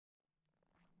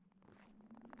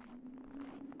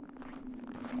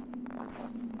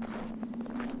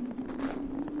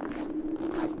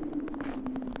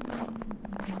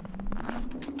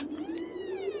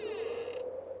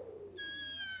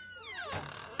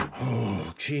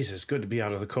Oh, Jesus, good to be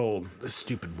out of the cold. This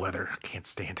stupid weather, I can't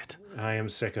stand it. I am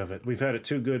sick of it. We've had it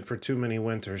too good for too many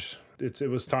winters. It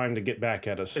was time to get back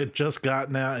at us. It just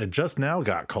now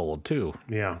got cold too.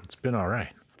 Yeah, It's been all right.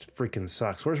 it freaking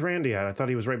sucks. Where's Randy at? I thought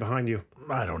he was right behind you.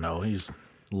 I don't know. He's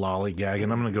lollygagging. I'm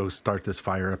gonna go start this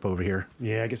fire up over here.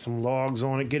 Yeah, get some logs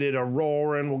on it, get it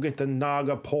a-roaring. We'll get the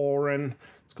naga pouring.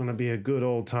 It's going to be a good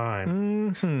old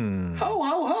time. Ho,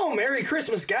 ho, ho. Merry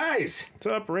Christmas, guys. What's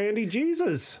up, Randy?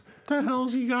 Jesus. What the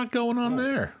hell's you got going on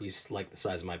there? You like the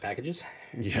size of my packages?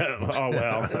 Yeah, oh,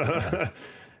 well.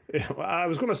 I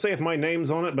was going to say if my name's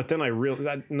on it, but then I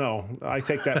no, I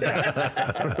take that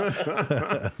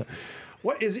back.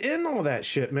 What is in all that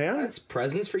shit, man? That's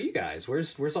presents for you guys.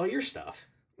 Where's all your stuff?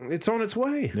 It's on its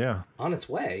way. Yeah. On its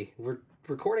way. We're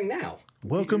recording now.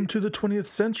 Welcome to the 20th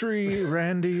century,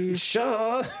 Randy.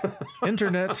 Sure.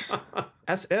 Internet.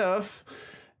 SF.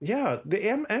 Yeah, the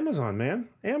Amazon, man.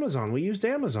 Amazon. We used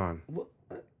Amazon.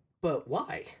 But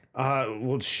why?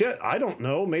 Well, shit, I don't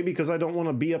know. Maybe because I don't want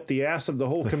to be up the ass of the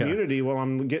whole community while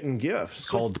I'm getting gifts. It's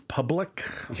called Public.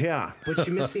 Yeah. But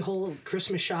you missed the whole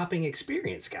Christmas shopping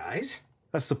experience, guys.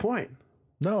 That's the point.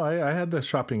 No, I had the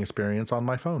shopping experience on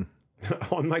my phone.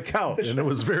 On my couch. And it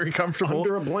was very comfortable.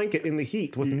 Under a blanket in the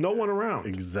heat with no one around.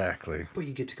 Exactly. But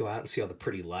you get to go out and see all the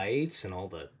pretty lights and all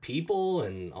the people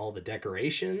and all the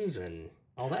decorations and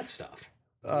all that stuff.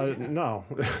 No.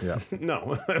 Yeah.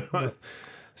 No.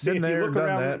 See, Been there,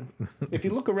 done if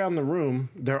you look around the room,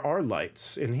 there are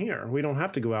lights in here. We don't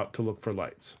have to go out to look for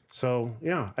lights. So,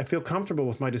 yeah, I feel comfortable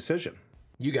with my decision.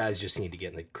 You guys just need to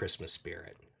get in the Christmas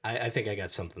spirit. I think I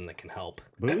got something that can help.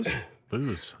 Booze?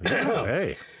 Booze. Yeah.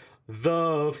 Hey.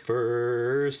 The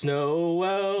first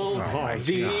Noel, my the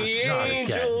Jesus, not again,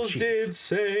 angels jeez. did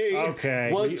say,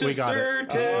 Okay, was to we got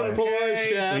it. certain poor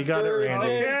Okay, we got it, shepherds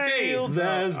Randy. in Okay. fields No,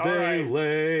 as all they right.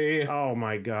 lay. Oh,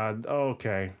 my God.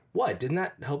 Okay. What, didn't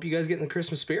that help you guys get in the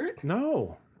Christmas spirit?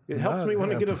 No. It helps me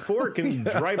want to get a fork and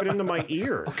drive it into my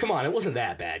ear. Come on, it wasn't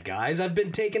that bad, guys. I've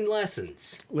been taking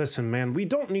lessons. Listen, man, we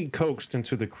don't need coaxed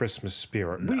into the Christmas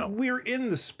spirit. No. We're in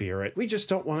the spirit. We just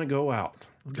don't want to go out.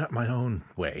 I've got my own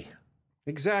way.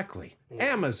 Exactly.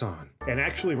 Amazon. And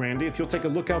actually, Randy, if you'll take a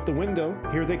look out the window,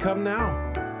 here they come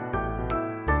now.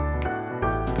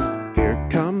 Here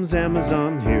comes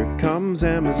Amazon,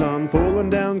 pulling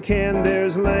down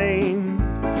Candair's Lane.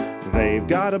 They've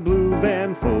got a blue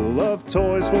van full of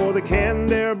toys for the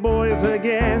Candair boys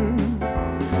again.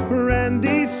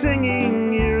 Randy's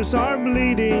singing, ears are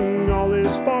bleeding, all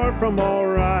is far from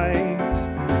alright.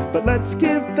 But let's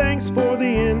give thanks for the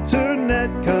internet,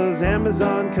 'cause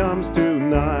Amazon comes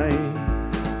tonight.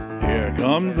 Here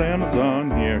comes Amazon,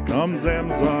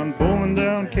 pulling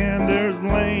down Candair's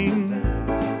Lane.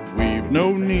 We've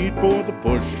no need for the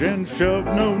push and shove,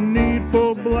 no need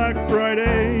for Black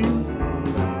Fridays.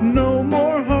 No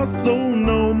more hustle,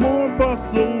 no more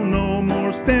bustle, no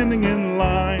more standing in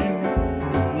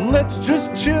line. Let's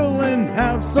just chill and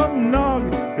have some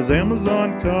nog, 'cause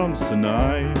Amazon comes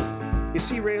tonight. You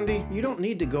see, Randy, you don't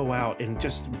need to go out and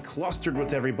just be clustered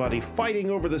with everybody fighting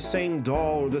over the same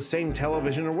doll or the same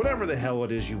television or whatever the hell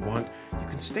it is you want. You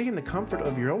can stay in the comfort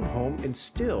of your own home and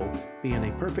still be in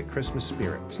a perfect Christmas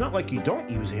spirit. It's not like you don't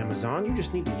use Amazon, you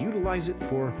just need to utilize it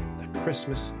for the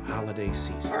Christmas holiday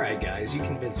season. All right, guys, you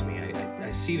convinced me.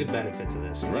 I see the benefits of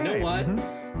this. And you know Right. what?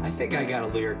 I think I got a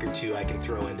lyric or two I can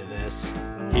throw into this.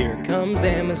 Here comes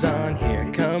Amazon,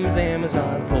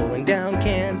 pulling down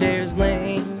Candair's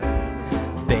Lane.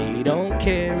 They don't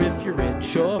care if you're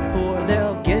rich or poor,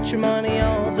 they'll get your money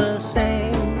all the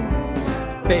same.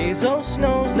 Bezos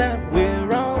knows that we're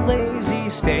all lazy,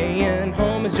 staying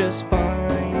home is just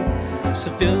fine.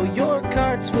 So fill your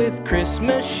carts with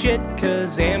Christmas shit,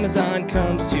 'cause Amazon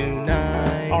comes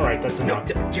tonight. All right, that's enough.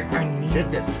 I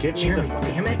need this. Give me Jeremy, the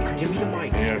fucking damn it. mic. Give me the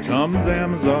mic. Here comes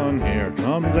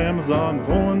Amazon,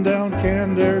 pulling down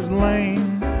Candair's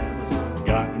Lane.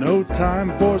 Got no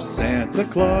time for Santa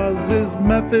Claus, his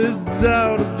method's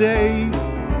out of date.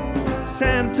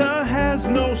 Santa has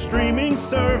no streaming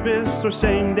service or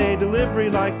same-day delivery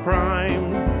like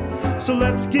Prime. So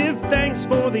let's give thanks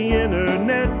for the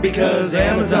internet, because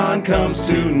Amazon comes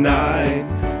tonight.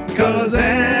 'Cause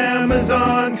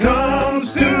Amazon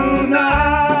comes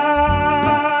tonight.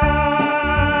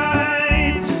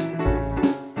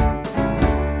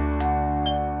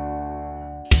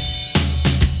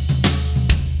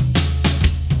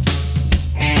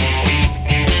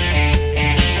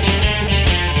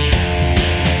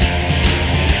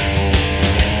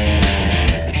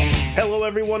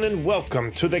 everyone, and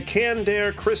welcome to the Canned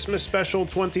Air Christmas Special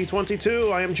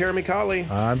 2022. I am Jeremy Colley.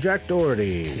 I'm Jack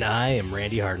Doherty. And I am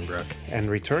Randy Hardenbrook. And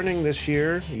returning this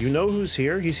year, you know who's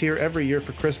here. He's here every year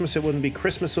for Christmas. It wouldn't be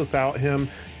Christmas without him.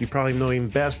 You probably know him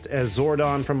best as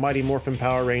Zordon from Mighty Morphin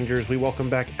Power Rangers. We welcome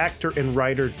back actor and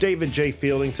writer David J.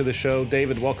 Fielding to the show.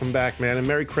 David, welcome back, man, and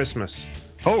Merry Christmas.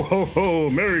 Ho, ho, ho.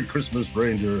 Merry Christmas,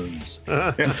 Rangers.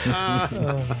 Never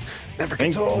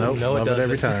gets old. Nope, No, it love it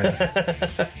every time.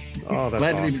 Oh, that's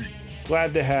Glad to be awesome.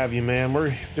 Glad to have you, man.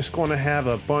 We're just going to have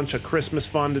a bunch of Christmas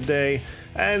fun today,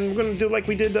 and we're going to do like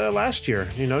we did last year.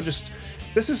 You know, just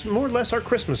this is more or less our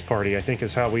Christmas party, I think,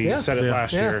 is how we said it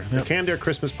last year. The Canned Air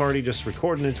Christmas party, just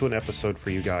recording into an episode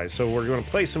for you guys. So we're going to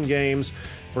play some games.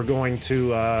 We're going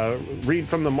to read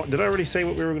from the. Did I already say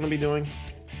what we were going to be doing?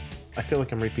 I feel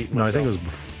like I'm repeating myself. No, I think it was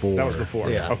before. That was before.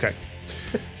 Yeah. Okay.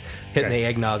 Hitting the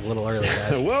eggnog a little early,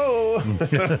 guys. Whoa!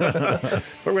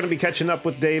 We're going to be catching up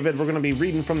with David. We're going to be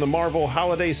reading from the Marvel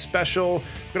Holiday Special.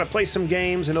 We're going to play some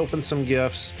games and open some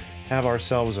gifts. Have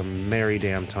ourselves a merry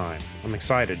damn time. I'm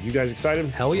excited. You guys excited?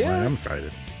 Hell yeah. I'm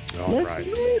excited. All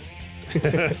right.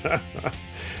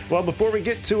 Well, before we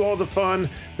get to all the fun,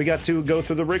 we got to go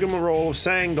through the rigmarole of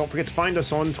saying, don't forget to find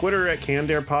us on Twitter at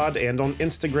CannedAirPod and on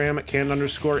Instagram at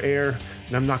Canned_Air.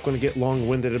 And I'm not going to get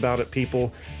long-winded about it,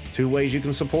 people. 2 ways you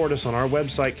can support us on our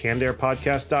website,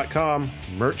 CannedAirPodcast.com,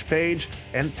 merch page,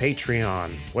 and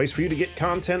Patreon. Ways for you to get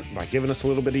content by giving us a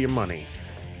little bit of your money.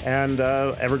 And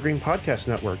Evergreen Podcast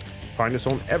Network. Find us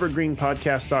on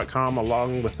evergreenpodcast.com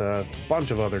along with a bunch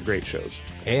of other great shows.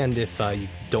 And if you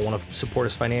don't want to support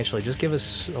us financially, just give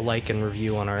us a like and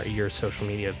review on your social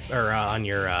media or on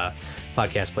your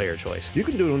podcast player of choice. You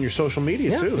can do it on your social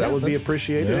media too. That would be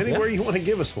appreciated. yeah. Anywhere you want to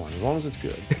give us one, as long as it's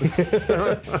good.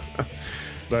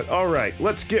 But all right,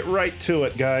 let's get right to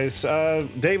it, guys.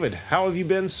 David, how have you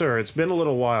been, sir? It's been a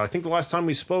little while. I think the last time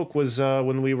we spoke was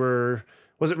when we were,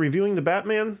 was it reviewing the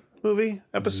Batman movie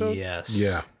episode? Yes.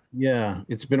 Yeah. Yeah,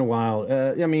 it's been a while.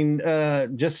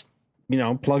 Just,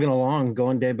 plugging along,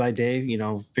 going day by day,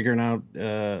 figuring out,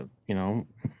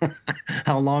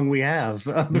 how long we have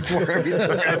before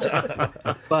everything.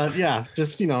 But yeah,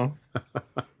 just, doing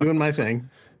my thing.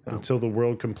 So. Until the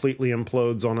world completely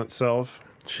implodes on itself.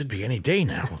 Should be any day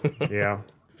now. Yeah,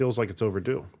 feels like it's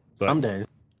overdue. But, Some days.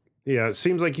 yeah, it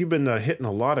seems like you've been hitting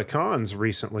a lot of cons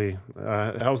recently.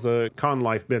 How's the con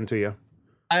life been to you?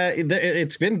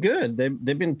 It's been good.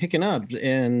 They've been picking up,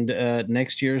 and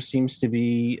next year seems to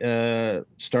be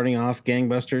starting off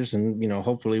gangbusters, and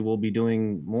hopefully we'll be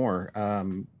doing more.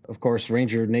 Of course,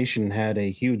 Ranger Nation had a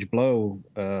huge blow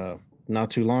not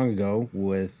too long ago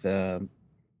with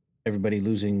everybody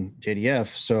losing JDF.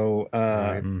 So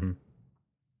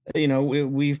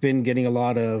we've been getting a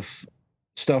lot of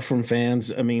stuff from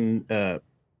fans. I mean.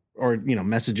 Or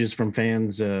messages from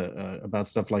fans about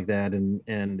stuff like that, and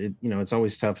it, it's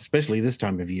always tough, especially this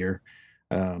time of year,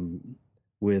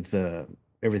 with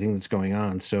everything that's going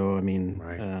on. So I mean,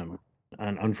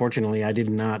 unfortunately, I did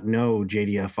not know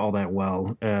JDF all that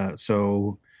well.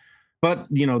 But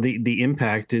the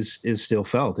impact is still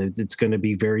felt. It's going to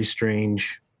be very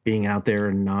strange being out there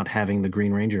and not having the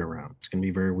Green Ranger around. It's going to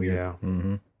be very weird. Yeah.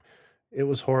 Mm-hmm. It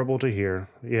was horrible to hear.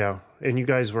 Yeah. And you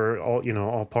guys were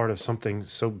all part of something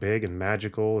so big and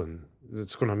magical, and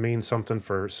it's going to mean something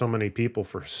for so many people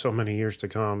for so many years to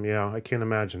come. Yeah, I can't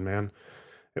imagine, man.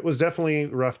 It was definitely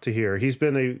rough to hear. He's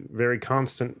been a very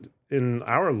constant in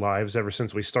our lives ever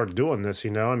since we started doing this,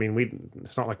 I mean,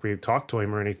 it's not like we talked to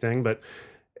him or anything, but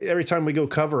every time we go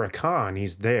cover a con,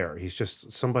 he's there. He's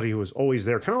just somebody who was always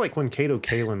there. Kind of like when Kato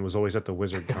Kalin was always at the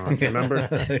Wizard Con. Remember?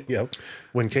 Yep.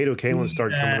 When Kato Kalin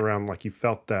started coming around, like you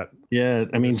felt that. Yeah.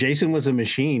 I mean, Jason was a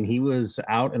machine. He was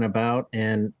out and about,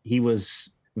 and he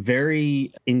was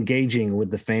very engaging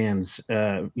with the fans.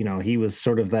 He was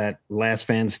sort of that last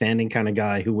fan standing kind of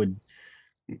guy who would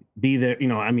be there.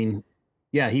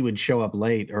 He would show up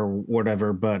late or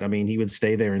whatever, but I mean, he would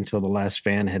stay there until the last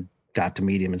fan had got to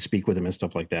meet him and speak with him and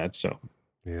stuff like that. So,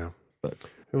 yeah, but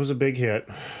it was a big hit.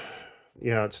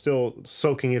 Yeah, it's still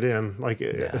soaking it in.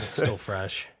 It's still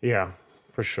fresh. Yeah,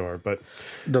 for sure. But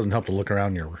It doesn't help to look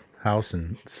around your house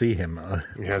and see him.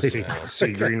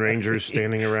 See Green Rangers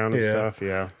standing around and stuff.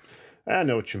 Yeah, I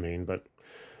know what you mean. But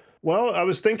well, I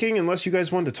was thinking, unless you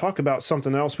guys wanted to talk about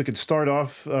something else, we could start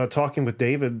off talking with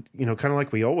David, kind of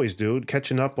like we always do,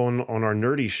 catching up on our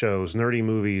nerdy shows, nerdy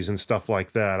movies and stuff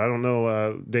like that. I don't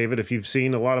know, David, if you've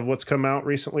seen a lot of what's come out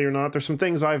recently or not. There's some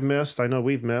things I've missed. I know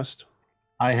we've missed.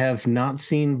 I have not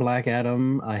seen Black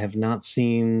Adam. I have not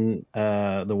seen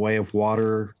The Way of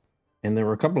Water. And there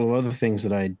were a couple of other things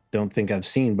that I don't think I've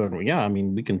seen. But yeah, I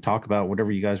mean, we can talk about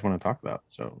whatever you guys want to talk about.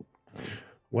 So...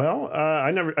 Well,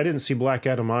 I didn't see Black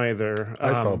Adam either.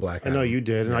 I saw Black Adam. I know you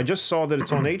did, and I just saw that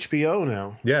it's on HBO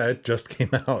now. Yeah, it just came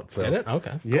out. So Did it?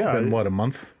 Okay. Yeah, it's been what, a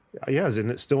month? Yeah, isn't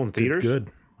it still in theaters?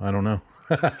 Good. I don't know.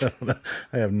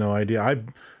 I have no idea. I'm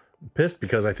pissed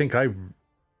because I think I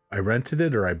rented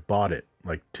it or I bought it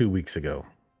like 2 weeks ago,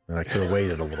 and I could have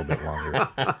waited a little bit longer.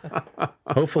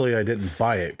 Hopefully, I didn't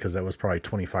buy it because that was probably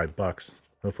 $25.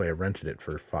 Hopefully, I rented it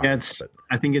for $5. Yeah, but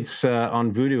I think it's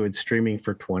on Vudu. It's streaming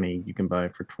for $20. You can buy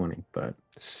it for $20. But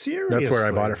Seriously, that's where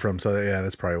I bought it from. So yeah,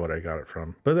 that's probably what I got it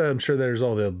from. But I'm sure there's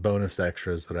all the bonus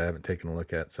extras that I haven't taken a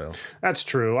look at. So That's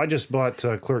true. I just bought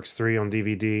Clerks 3 on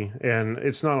DVD, and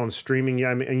it's not on streaming yet.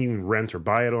 I mean, and you can rent or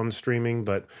buy it on streaming,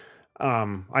 but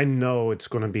I know it's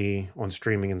going to be on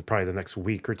streaming in probably the next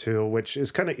week or two, which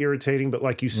is kind of irritating. But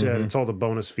like you said, it's all the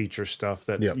bonus feature stuff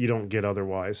that you don't get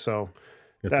otherwise. So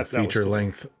get the feature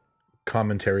length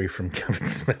commentary from Kevin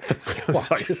Smith. It's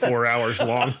like 4 hours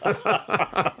long.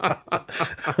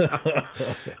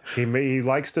 He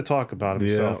likes to talk about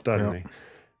himself, doesn't he?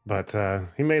 But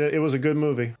he made it. It was a good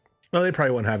movie. Well, they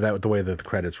probably wouldn't have that with the way that the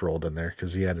credits rolled in there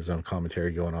because he had his own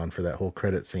commentary going on for that whole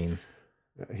credit scene.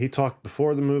 He talked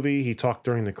before the movie. He talked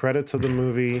during the credits of the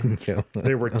movie.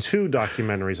 There were 2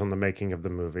 documentaries on the making of the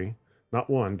movie. Not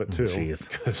one, but 2.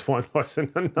 Because one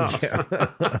wasn't enough. Yeah.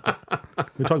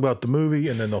 We talk about the movie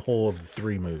and then the whole of the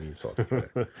 3 movies.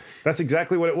 That's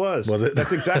exactly what it was. Was it?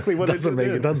 That's exactly what it did.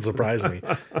 It doesn't surprise me.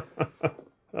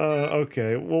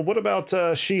 Okay. Well, what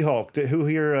about She-Hulk? Did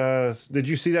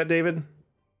you see that, David?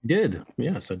 did.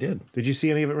 Yes, I did. Did you see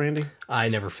any of it, Randy? I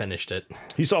never finished it.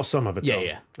 You saw some of it, though.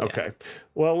 Yeah. Okay.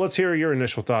 Well, let's hear your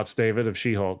initial thoughts, David, of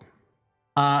She-Hulk.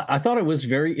 I thought it was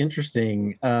very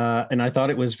interesting, and I thought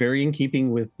it was very in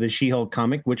keeping with the She-Hulk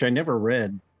comic, which I never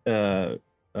read,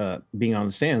 being on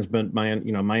the stands. But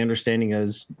my understanding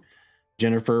is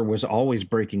Jennifer was always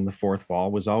breaking the fourth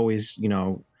wall, was always,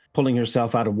 pulling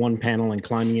herself out of one panel and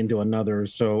climbing into another.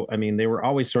 So, I mean, they were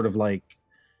always sort of like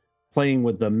playing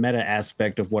with the meta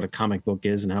aspect of what a comic book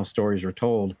is and how stories are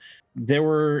told. There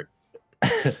were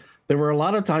a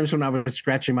lot of times when I was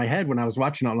scratching my head when I was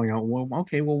watching it, like, well,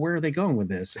 okay, well, where are they going with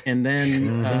this? And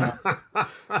then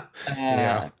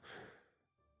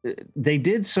they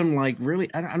did some like really,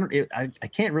 I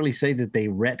can't really say that they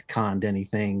retconned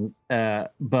anything,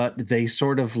 but they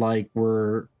sort of like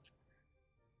were,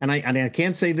 and I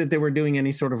can't say that they were doing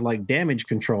any sort of like damage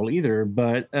control either,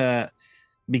 but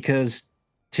because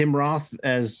Tim Roth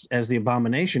as the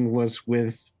Abomination was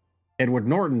with Edward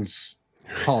Norton's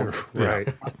Hulk,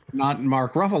 right? Not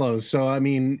Mark Ruffalo's. So I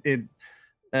mean,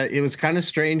 it was kind of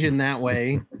strange in that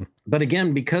way. But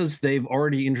again, because they've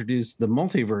already introduced the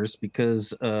multiverse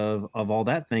because of all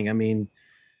that thing, I mean,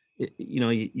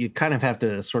 you kind of have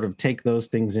to sort of take those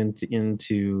things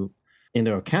into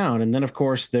account. And then, of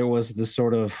course, there was the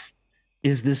sort of,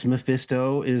 is this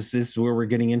Mephisto? Is this where we're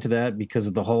getting into that? Because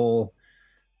of the whole,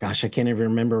 gosh, I can't even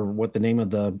remember what the name of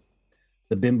the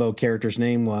bimbo character's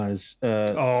name was.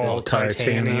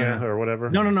 Titania or whatever.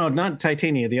 No, not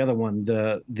Titania. The other one,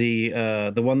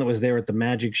 the one that was there at the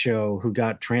magic show, who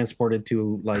got transported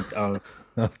to like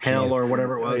hell or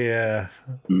whatever it was. Yeah,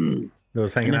 that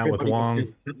was hanging out with Wong.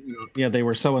 They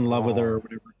were so in love with her or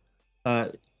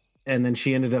whatever. And then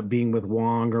she ended up being with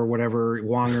Wong or whatever,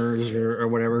 Wongers or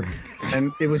whatever.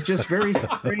 And it was just very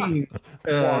strange.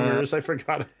 Wongers, I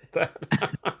forgot that.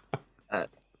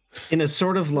 In a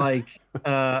sort of like,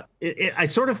 I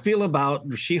sort of feel about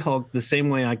She-Hulk the same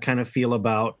way I kind of feel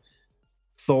about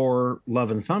Thor: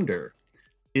 Love and Thunder,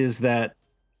 is that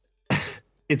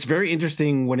it's very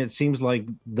interesting when it seems like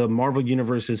the Marvel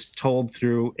Universe is told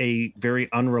through a very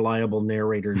unreliable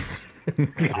narrator's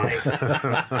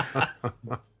eye.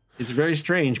 It's very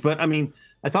strange, but I mean,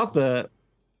 I thought the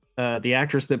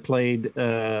actress that played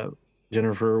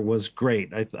Jennifer was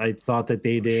great. I thought that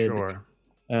they did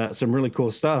some really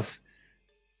cool stuff.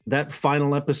 That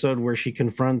final episode where she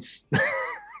confronts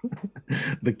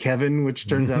the Kevin, which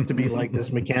turns out to be like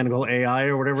this mechanical AI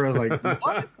or whatever, I was like,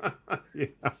 what? Yeah.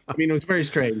 I mean, it was very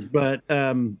strange, but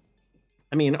I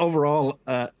mean, overall,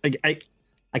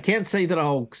 I can't say that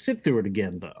I'll sit through it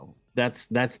again, though. That's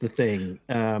the thing.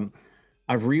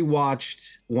 I've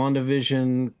rewatched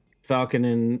WandaVision,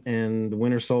 Falcon and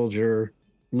Winter Soldier,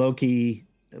 Loki,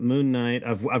 Moon Knight.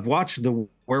 I've watched the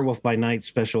Werewolf by Night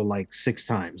special like 6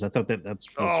 times. I thought that's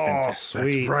fantastic.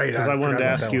 Sweet. That's right. Because I wanted to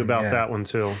ask you about that one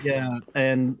too. Yeah,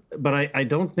 but I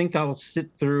don't think I'll sit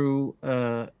through.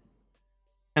 And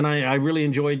I really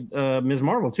enjoyed Ms.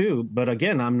 Marvel too. But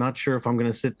again, I'm not sure if I'm going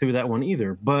to sit through that one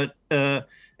either. But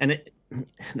and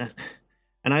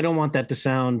I don't want that to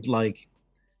sound like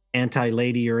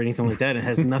anti-lady or anything like that. It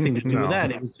has nothing to do with that.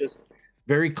 It was just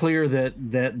very clear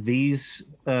that these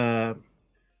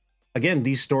again,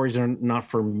 these stories are not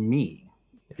for me.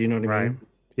 Do you know what I mean?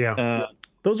 Yeah.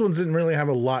 Those ones didn't really have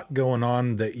a lot going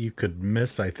on that you could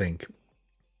miss, I think.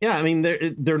 Yeah, I mean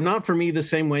they're not for me the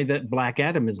same way that Black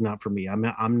Adam is not for me. I'm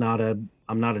not a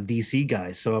DC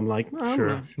guy, so I'm like, well,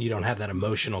 Sure. You don't have that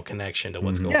emotional connection to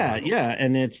what's going yeah, on. yeah,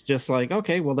 and it's just like,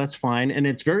 okay, well that's fine, and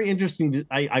it's very interesting.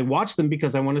 I watch them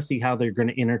because I want to see how they're going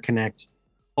to interconnect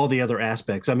all the other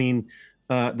aspects. I mean,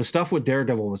 the stuff with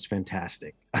Daredevil was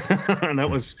fantastic, and that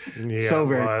was so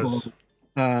very cool.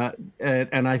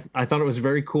 And I thought it was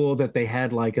very cool that they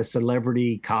had like a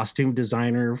celebrity costume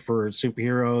designer for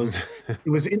superheroes. It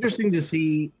was interesting to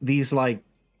see these like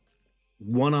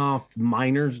one-off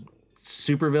minor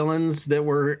supervillains that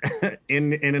were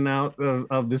in and out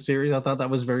of the series. I thought that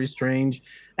was very strange.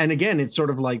 And again, it sort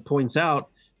of like points out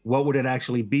what would it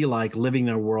actually be like living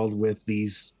in a world with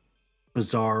these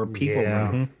bizarre people.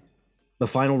 Yeah. The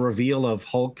final reveal of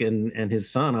Hulk and his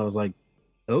son, I was like,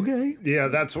 okay. Yeah,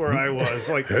 that's where I was.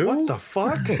 Like, what the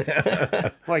fuck?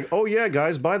 Like, oh yeah,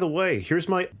 guys, by the way, here's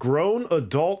my grown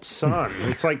adult son.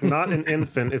 It's like not an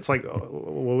infant. It's like,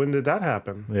 well, when did that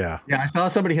happen? Yeah. Yeah, I saw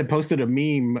somebody had posted a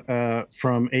meme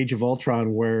from Age of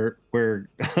Ultron where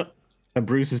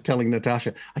Bruce is telling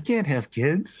Natasha, I can't have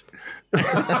kids.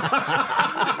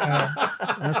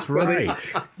 That's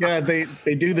right.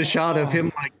 They do the shot of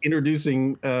him like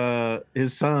introducing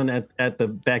his son at the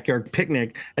backyard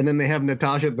picnic, and then they have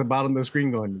Natasha at the bottom of the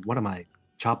screen going, "What am I,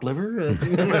 chopped liver?"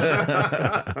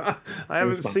 I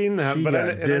haven't seen that, She but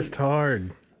got dissed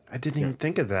hard. I didn't even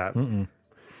think of that.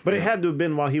 But it had to have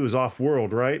been while he was off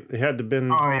world, right? It had to have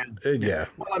been. Oh, yeah. Yeah.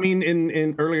 Well, I mean,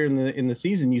 in earlier in the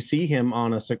season, you see him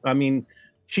on I mean,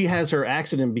 she has her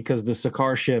accident because the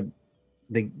Sakaar ship.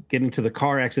 They get into the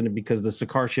car accident because the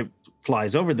Sakaar ship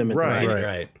flies over them.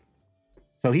 Right.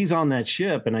 So he's on that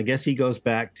ship, and I guess he goes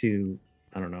back to,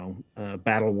 I don't know,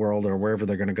 Battle World or wherever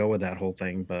they're going to go with that whole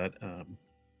thing. But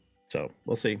so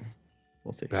we'll see.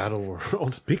 Battle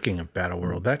World. Speaking of Battle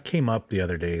World, that came up the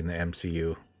other day in the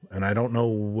MCU, and I don't know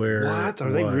where. What?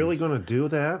 Are they really going to do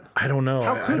that? I don't know.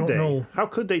 How could I don't they? know. How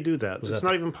could they do that? It's that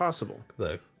not even possible.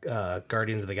 The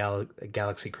Guardians of the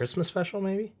Galaxy Christmas special,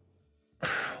 maybe?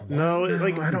 No, I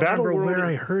don't Battle remember World. where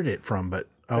I heard it from, but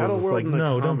I was Battle just World like, in the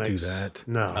no, don't do comics- that.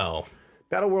 No. Oh.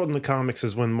 Battle World in the comics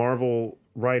is when Marvel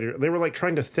they were like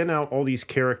trying to thin out all these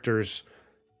characters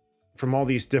from all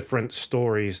these different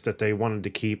stories that they wanted to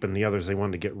keep and the others they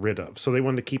wanted to get rid of. So they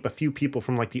wanted to keep a few people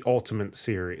from like the Ultimate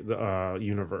series, the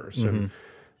universe. And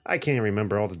I can't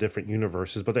remember all the different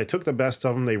universes, but they took the best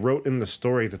of them. They wrote in the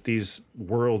story that these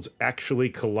worlds actually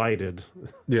collided.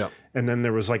 Yeah. And then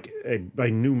there was like a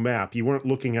new map. You weren't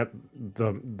looking at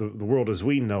the world as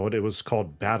we know it. It was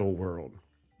called Battle World.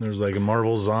 There's like a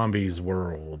Marvel Zombies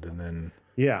world, and then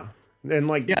Yeah. And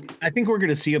like, Yeah, I think we're going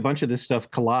to see a bunch of this stuff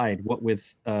collide. What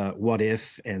with What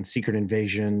If and Secret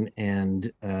Invasion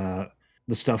and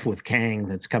the stuff with Kang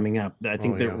that's coming up. I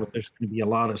think there's going to be a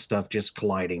lot of stuff just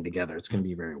colliding together. It's going to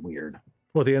be very weird.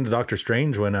 well, at the end of Doctor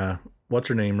Strange, when what's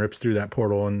her name rips through that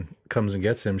portal and comes and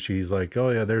gets him, she's like, "Oh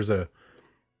yeah, there's a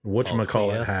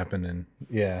whatchamacallit happening."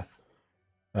 Yeah.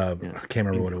 I can't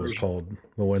remember what it was called.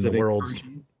 But when the world's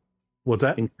what's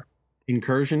that?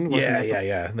 Incursion?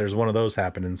 Yeah. There's one of those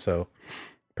happening. So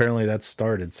apparently that's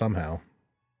started somehow.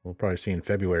 We'll probably see in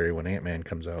February when Ant-Man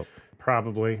comes out.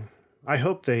 probably. I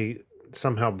hope they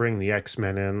somehow bring the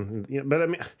X-Men in. Yeah, but I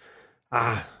mean,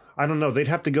 I don't know. They'd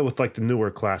have to go with like the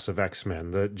newer class of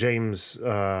X-Men, the James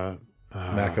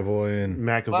McAvoy and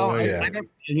McAvoy. Well, I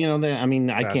don't, I mean,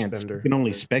 I can't. Fassbender. You can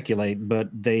only speculate. But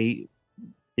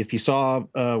if you saw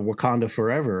Wakanda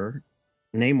Forever,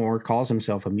 Namor calls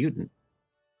himself a mutant,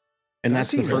 and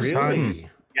that's the first time.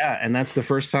 Yeah, and that's the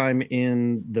first time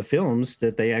in the films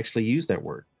that they actually use that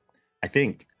word. I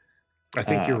think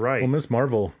you're right. Well, Miss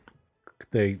Marvel,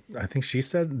 I think she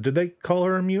said, did they call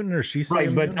her a mutant or she said?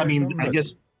 right, but I mean, I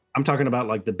guess I'm talking about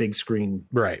like the big screen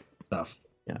right stuff.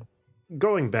 Yeah.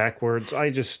 Going backwards, I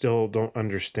just still don't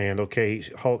understand. Okay,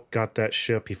 Hulk got that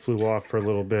ship. He flew off for a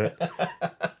little bit.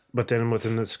 But then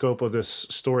within the scope of this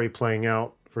story playing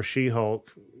out for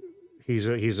She-Hulk,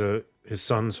 his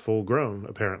son's full grown,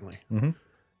 apparently. Mm-hmm.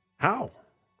 How?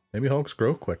 Maybe Hulks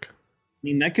grow quick. I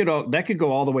mean, that could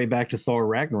go all the way back to Thor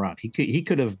Ragnarok. He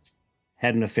could have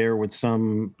had an affair with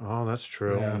some Oh, that's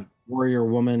true. warrior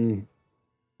woman,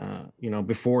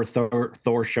 before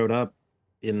Thor showed up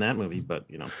in that movie. But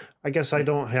I guess I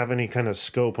don't have any kind of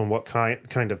scope on what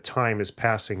kind of time is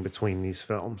passing between these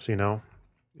films, And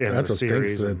That's the what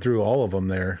stinks series. through all of them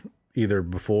there, either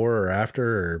before or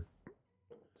after, or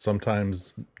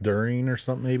sometimes during or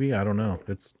something. Maybe I don't know.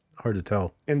 It's hard to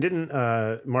tell. And didn't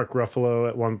Mark Ruffalo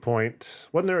at one point,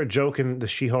 wasn't there a joke in the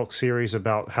She-Hulk series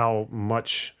about how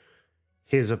much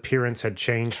his appearance had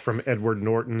changed from Edward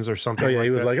Norton's or something? Oh yeah, like he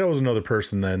was that? like, I was another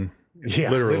person then. Yeah.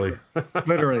 Literally.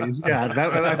 Literally, yeah.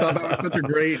 I thought that was such a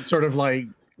great sort of like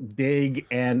dig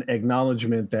and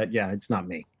acknowledgement that it's not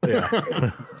me.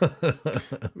 Yeah.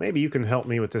 Maybe you can help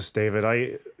me with this, David.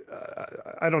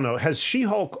 I don't know. Has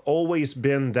She-Hulk always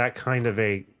been that kind of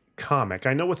a comic?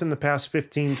 I know within the past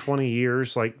 15, 20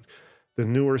 years, like the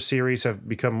newer series have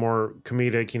become more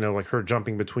comedic, like her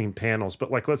jumping between panels.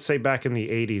 But like, let's say back in the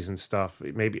 80s and stuff,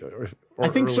 maybe. Or I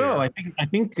think so. earlier. I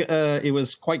think it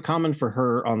was quite common for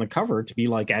her on the cover to be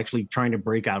like actually trying to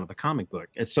break out of the comic book.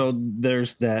 And so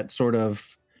there's that sort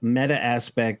of meta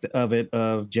aspect of it,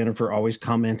 of Jennifer always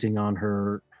commenting on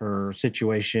her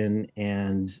situation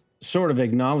and sort of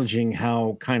acknowledging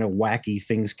how kind of wacky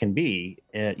things can be.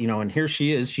 And here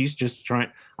she is. She's just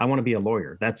trying. I want to be a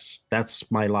lawyer. That's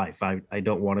my life. I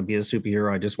don't want to be a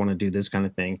superhero. I just want to do this kind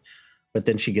of thing. But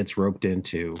then she gets roped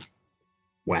into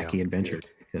wacky adventures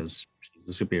because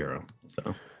she's a superhero.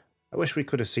 So I wish we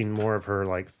could have seen more of her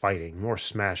like fighting, more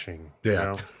smashing.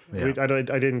 Yeah. Yeah. I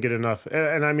didn't get enough,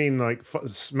 and I mean like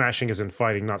smashing as in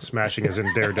fighting, not smashing as in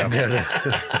Daredevil.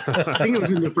 I think it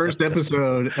was in the first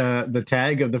episode, the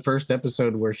tag of the first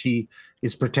episode, where she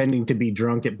is pretending to be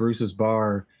drunk at Bruce's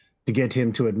bar to get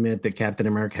him to admit that Captain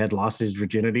America had lost his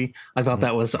virginity. I thought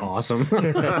that was awesome.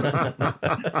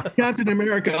 Captain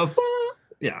America,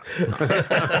 yeah.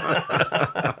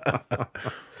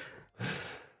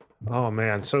 Oh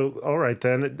man! So all right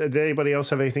then. Did anybody else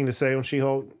have anything to say on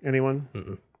She-Hulk? Anyone?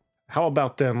 Mm-mm. How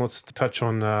about then? Let's touch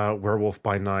on Werewolf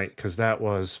by Night, because that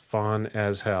was fun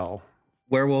as hell.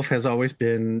 Werewolf has always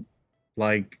been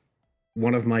like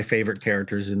one of my favorite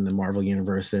characters in the Marvel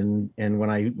universe, and when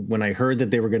I heard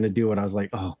that they were going to do it, I was like,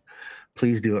 oh,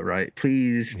 please do it right,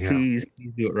 please do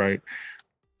it right.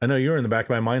 I know you were in the back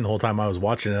of my mind the whole time I was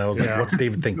watching it. I was like, what's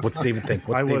David think? What's David think?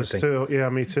 What's David think? I was too. Yeah,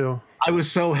 me too. I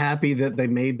was so happy that they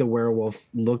made the werewolf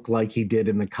look like he did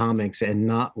in the comics and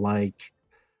not like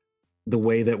the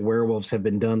way that werewolves have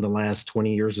been done the last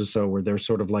 20 years or so, where they're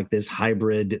sort of like this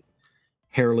hybrid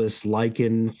hairless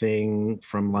lichen thing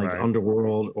from like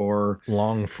Underworld, or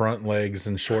long front legs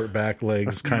and short back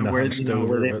legs, kind of hunched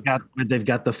over. Where they've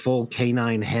got the full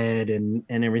canine head and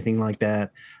everything like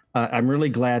that. I'm really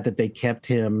glad that they kept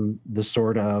him the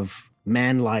sort of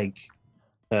man-like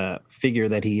figure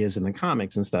that he is in the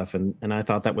comics and stuff. And I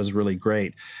thought that was really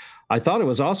great. I thought it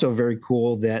was also very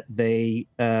cool that they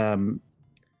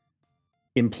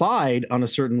implied on a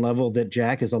certain level that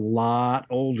Jack is a lot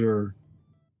older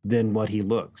than what he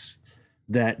looks,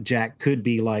 that Jack could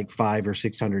be like 500 or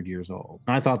 600 years old.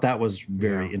 I thought that was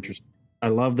very interesting. I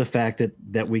love the fact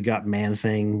that we got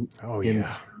Man-Thing.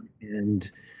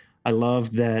 And I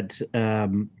love that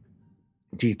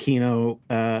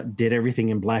Giacchino did everything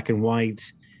in black and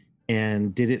white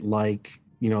and did it like,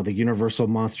 the Universal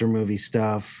monster movie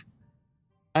stuff.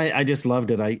 I just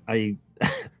loved it.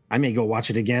 I may go watch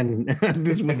it again. I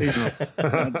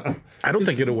don't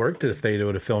think it would have worked if they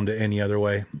would have filmed it any other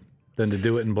way than to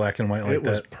do it in black and white like that. It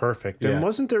was perfect. Yeah. And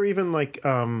wasn't there even like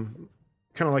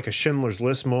kind of like a Schindler's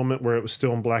List moment where it was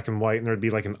still in black and white and there'd be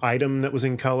like an item that was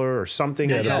in color or something?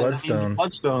 Yeah, the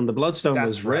Bloodstone. The Bloodstone That's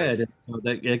was red. right. So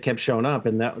that it kept showing up,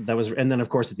 and that was, and then of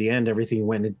course at the end everything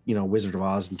went, Wizard of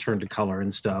Oz and turned to color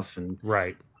and stuff. And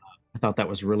right. I thought that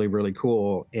was really, really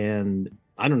cool. And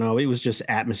I don't know, it was just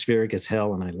atmospheric as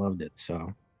hell, and I loved it.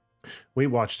 So we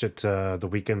watched it the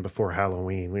weekend before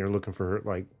Halloween. We were looking for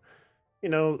like,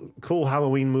 cool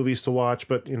Halloween movies to watch,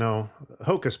 but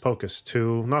Hocus Pocus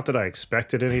 2. Not that I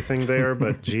expected anything there,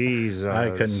 but Jesus, I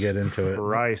couldn't get into it.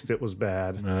 Christ, it was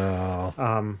bad.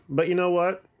 Oh. But you know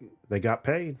what? They got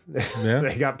paid. Yeah.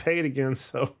 They got paid again.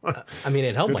 So I mean,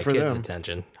 it held Good my for kids' them.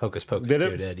 attention. Hocus Pocus Did 2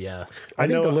 it? did, yeah. I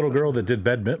think know the little girl that did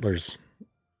Bette Midler's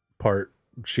part,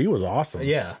 she was awesome.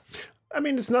 Yeah. I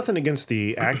mean, it's nothing against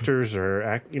the actors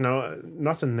or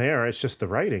nothing there. It's just the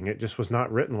writing. It just was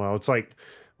not written well. It's like,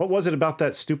 what was it about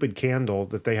that stupid candle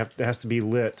that has to be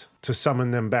lit to summon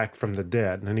them back from the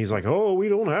dead? And he's like, oh, we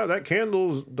don't have that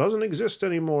candle doesn't exist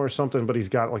anymore or something. But he's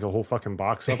got like a whole fucking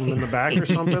box of them in the back or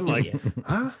something. Like,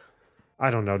 huh?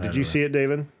 I don't know. Did you see it,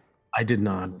 David? I did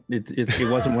not. It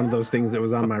wasn't one of those things that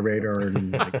was on my radar.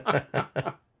 And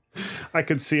I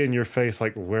could see in your face,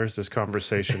 like, where's this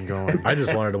conversation going? I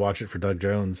just wanted to watch it for Doug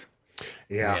Jones.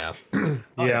 Yeah.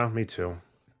 Yeah, me too.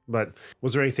 But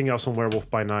was there anything else on Werewolf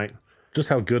by Night? Just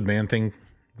how good Man-Thing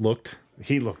looked.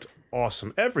 He looked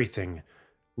awesome. Everything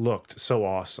looked so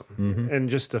awesome. Mm-hmm. And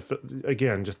just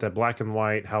just that black and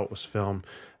white, how it was filmed.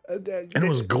 And it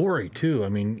was gory too. I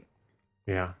mean,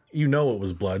 Yeah. You know it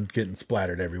was blood getting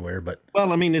splattered everywhere, but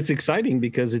Well, I mean, it's exciting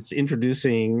because it's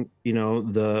introducing,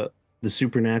 the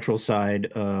supernatural side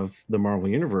of the Marvel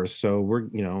universe. So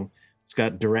it's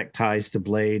got direct ties to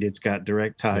Blade. It's got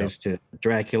direct ties to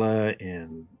Dracula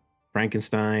and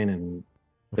Frankenstein, and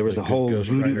there was a whole Ghost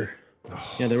voodoo.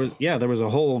 Rider. There was a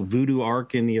whole voodoo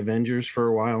arc in the Avengers for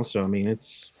a while. So I mean,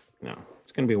 it's going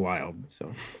to be wild.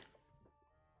 So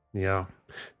Yeah.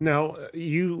 Now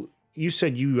you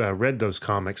said you read those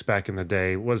comics back in the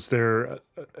day. Was there,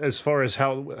 as far as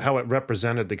how it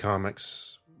represented the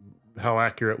comics, how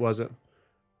accurate was it?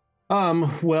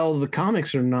 Well, the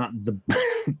comics are not the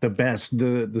the best.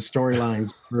 The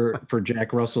storylines for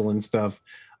Jack Russell and stuff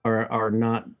are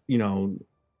not,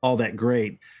 all that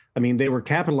great. I mean, they were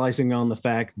capitalizing on the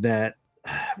fact that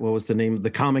what was the name?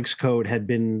 The Comics Code had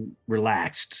been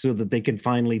relaxed so that they could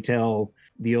finally tell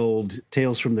the old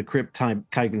Tales from the Crypt type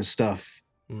kind of stuff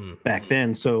back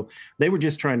then. So they were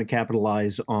just trying to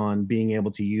capitalize on being able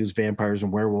to use vampires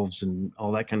and werewolves and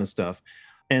all that kind of stuff.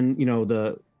 And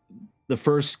the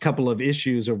first couple of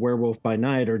issues of Werewolf by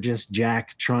Night are just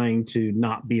Jack trying to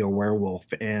not be a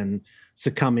werewolf and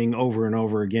succumbing over and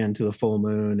over again to the full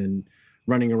moon and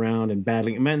running around and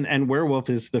battling. And Werewolf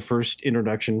is the first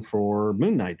introduction for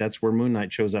Moon Knight. That's where Moon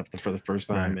Knight shows up for the first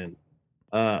time. Right.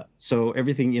 And so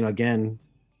everything, again,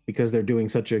 because they're doing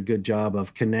such a good job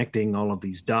of connecting all of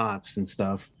these dots and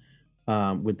stuff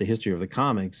with the history of the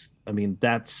comics. I mean,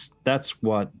 that's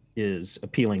what is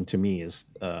appealing to me is,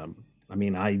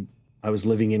 I was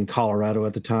living in Colorado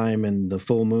at the time, and the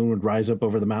full moon would rise up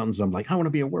over the mountains. I'm like, I want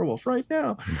to be a werewolf right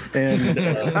now. And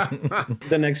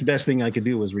the next best thing I could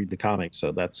do was read the comics.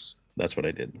 So that's what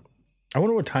I did. I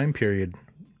wonder what time period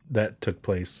that took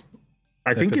place.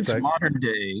 I think it's modern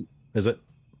day. Is it?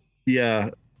 Yeah.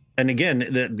 And again,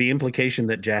 the implication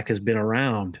that Jack has been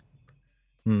around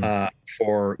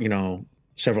for,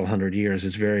 several hundred years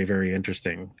is very, very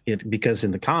interesting. Because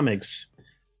in the comics,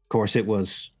 of course, it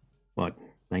was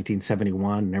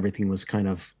 1971, and everything was kind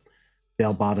of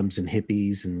bell bottoms and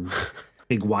hippies and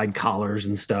big wide collars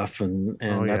and stuff, and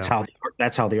that's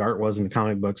how the art was in the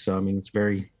comic book. So I mean, it's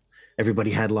very,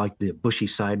 everybody had like the bushy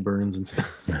sideburns and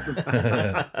stuff.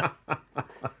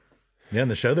 Yeah, in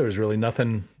the show there was really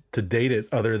nothing to date it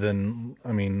other than,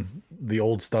 the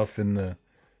old stuff in the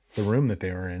room that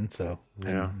they were in. So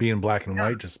and being black and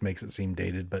white just makes it seem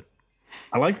dated. But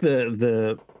I like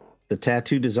the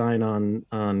tattoo design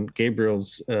on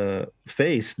Gabriel's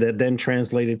face that then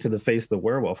translated to the face of the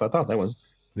werewolf. I thought that was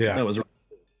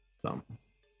so.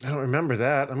 I don't remember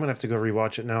that. I'm gonna have to go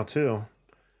rewatch it now too.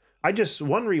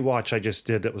 One rewatch I just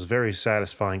did that was very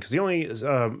satisfying, because the only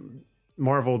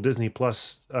Marvel Disney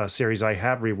Plus series I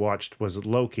have rewatched was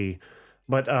Loki.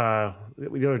 But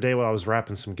the other day while I was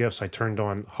wrapping some gifts, I turned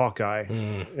on Hawkeye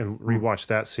and rewatched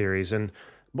that series. And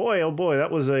boy, oh boy,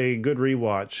 that was a good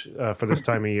rewatch for this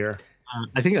time of year.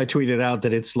 I think I tweeted out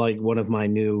that it's like one of my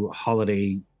new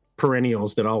holiday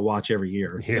perennials that I'll watch every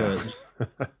year. Yeah.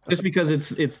 Just because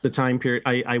it's the time period.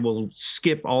 I will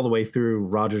skip all the way through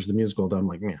Rogers the Musical. Though I'm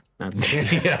like, that's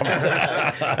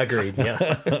agreed.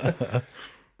 Yeah.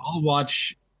 I'll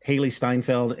watch Haley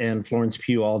Steinfeld and Florence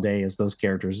Pugh all day as those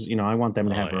characters. I want them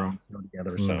to have their own show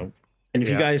together. So, and if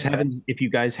you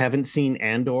guys haven't seen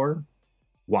Andor,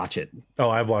 watch it. Oh,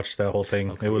 I've watched that whole thing.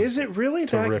 Okay. Is it really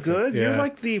terrific. That good? Yeah. You're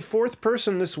like the fourth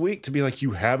person this week to be like,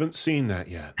 you haven't seen that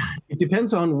yet. It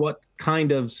depends on what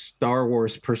kind of Star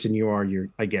Wars person you are,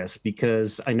 I guess,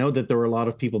 because I know that there are a lot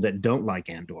of people that don't like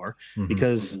Andor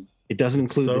because it doesn't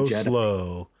include the Jedi.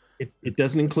 Slow. It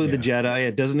doesn't include the Jedi.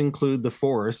 It doesn't include the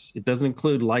Force. It doesn't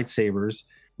include lightsabers.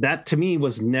 That to me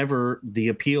was never the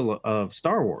appeal of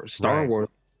Star Wars. Star Wars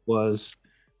was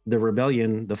the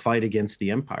rebellion, the fight against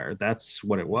the Empire. That's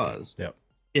what it was. Yep.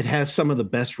 It has some of the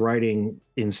best writing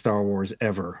in Star Wars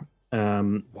ever.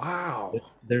 Wow.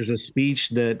 There's a speech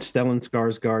that Stellan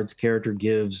Skarsgård's character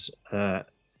gives at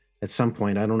some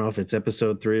point. I don't know if it's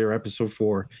episode 3 or episode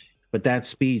 4, but that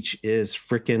speech is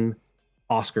freaking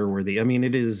Oscar worthy. I mean,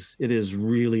 it is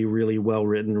really, really well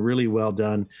written, really well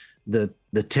done. The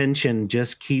tension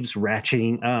just keeps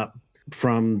ratcheting up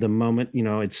from the moment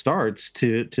it starts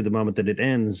to the moment that it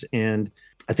ends. And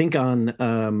I think on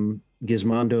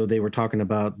Gizmondo they were talking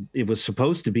about it was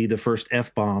supposed to be the first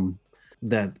F-bomb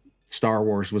that Star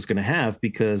Wars was going to have,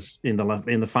 because in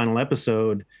the final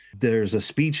episode there's a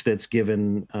speech that's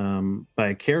given by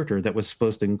a character that was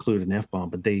supposed to include an F-bomb,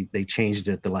 but they changed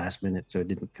it at the last minute, so it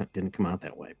didn't come out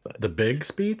that way. But the big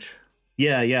speech,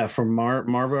 from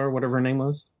Marva or whatever her name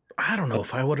was. I don't know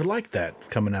if I would have liked that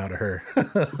coming out of her.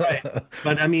 Right.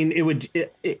 But I mean,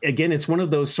 again, it's one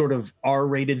of those sort of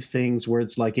R-rated things where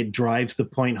it's like it drives the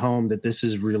point home that this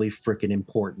is really freaking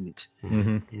important.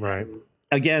 Mm-hmm. Right.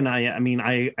 Again,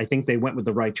 I think they went with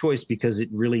the right choice because it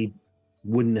really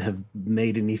wouldn't have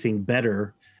made anything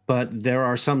better. But there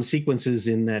are some sequences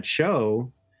in that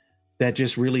show that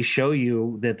just really show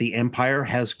you that the Empire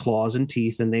has claws and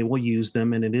teeth and they will use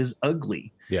them, and it is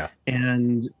ugly. Yeah.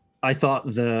 And I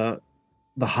thought the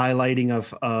highlighting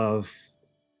of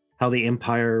how the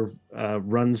Empire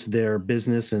runs their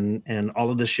business and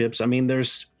all of the ships. I mean,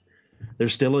 there's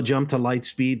still a jump to light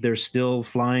speed. There's still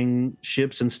flying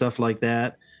ships and stuff like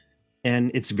that. And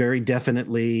it's very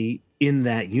definitely in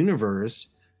that universe,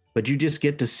 but you just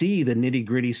get to see the nitty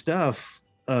gritty stuff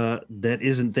that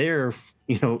isn't there,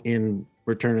 in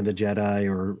Return of the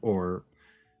Jedi or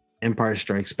Empire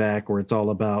Strikes Back, where it's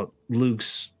all about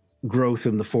Luke's growth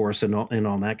in the Force and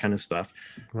all that kind of stuff.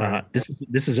 Right.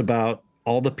 This is about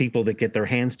all the people that get their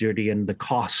hands dirty and the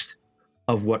cost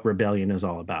of what rebellion is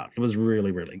all about. It was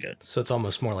really, really good. So it's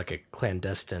almost more like a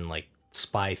clandestine, like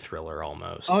spy thriller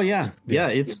almost. Oh yeah.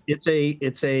 It's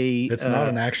not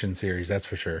an action series, that's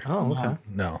for sure. Oh, okay.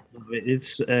 No.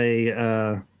 It's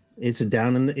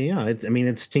down in the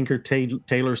it's Tinker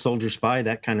Tailor Soldier Spy,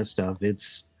 that kind of stuff.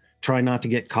 It's try not to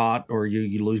get caught or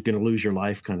you're going to lose your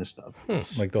life kind of stuff.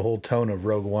 Like the whole tone of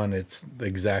Rogue One, it's the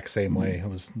exact same way.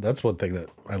 That's one thing that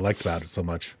I liked about it so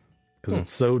much, because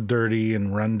it's so dirty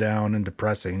and run down and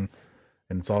depressing,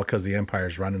 and it's all because the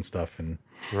Empire's running stuff, and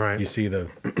Right. you see the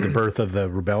birth of the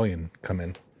rebellion come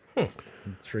in.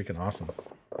 It's freaking awesome.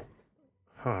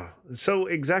 Huh. So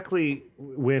exactly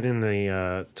when in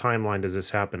the timeline does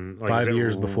this happen? Like, 5 is it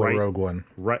years before Rogue One.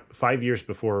 Right. 5 years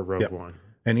before Rogue Yep. One.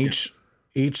 And each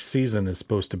season is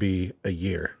supposed to be a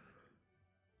year.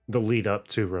 The lead up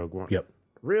to Rogue One. Yep.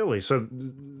 Really? So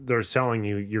they're telling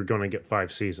you you're going to get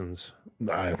 5 seasons,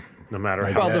 no matter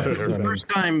I how. Well, guess.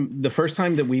 the first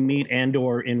time that we meet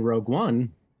Andor in Rogue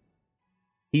One,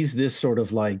 he's this sort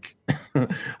of like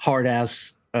hard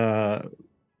ass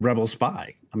rebel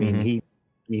spy. I mean,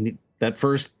 that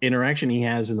first interaction he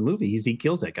has in the movie, he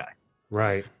kills that guy.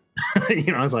 Right.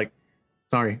 I was like,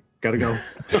 sorry, gotta go.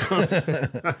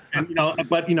 And,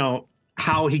 but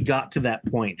how he got to that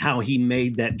point, how he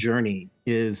made that journey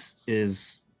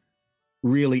is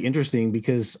really interesting,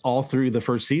 because all through the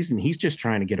first season, he's just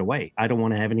trying to get away. I don't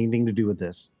want to have anything to do with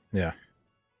this. Yeah.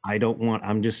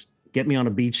 I'm just get me on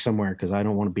a beach somewhere because I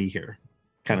don't want to be here.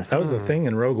 Kind of thing. That was the thing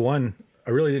in Rogue One. I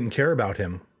really didn't care about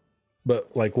him.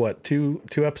 But like two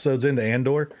episodes into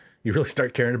Andor, you really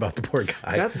start caring about the poor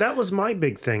guy. That was my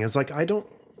big thing. It's like, I don't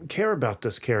care about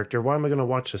this character. Why am I going to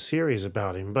watch a series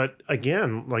about him? But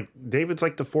again, like, David's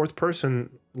like the 4th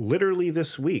person literally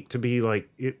this week to be like,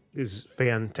 it is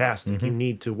fantastic. You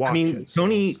need to watch it.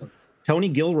 Tony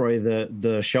Gilroy, the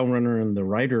showrunner and the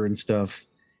writer and stuff,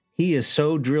 he is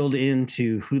so drilled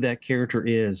into who that character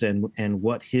is and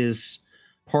what his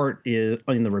part is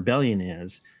in the rebellion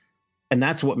is. And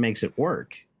that's what makes it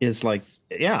work. Is like,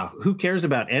 yeah, who cares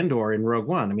about Andor in Rogue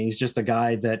One? I mean, he's just a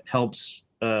guy that helps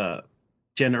Jen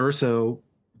Erso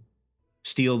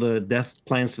steal the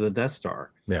plans to the Death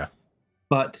Star. Yeah.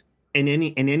 But in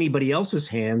anybody else's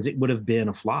hands, it would have been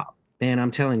a flop. And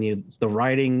I'm telling you, the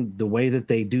writing, the way that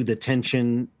they do the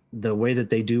tension, the way that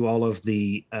they do all of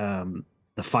the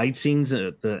fight scenes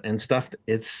and stuff,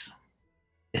 it's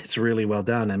really well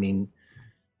done. I mean,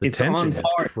 The it's tension on is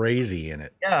par. crazy in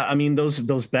it. Yeah, I mean those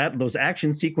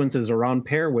action sequences are on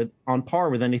par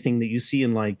with anything that you see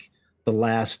in like the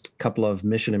last couple of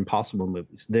Mission Impossible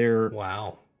movies. They're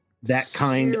Wow. that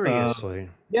kind Seriously.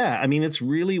 of I mean, it's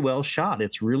really well shot.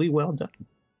 It's really well done.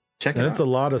 Check it out. And it's a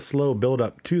lot of slow build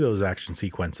up to those action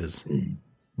sequences.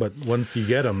 But once you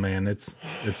get them, man, it's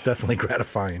definitely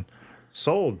gratifying.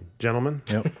 Sold, gentlemen.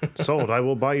 Yep. Sold. I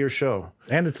will buy your show.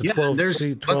 And it's a Yeah, 12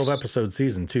 what's- episode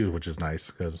season too, which is nice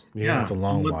because it's a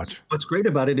long watch. What's great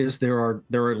about it is there are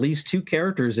at least 2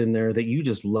 characters in there that you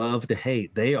just love to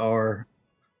hate. They are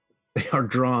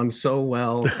drawn so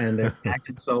well and they're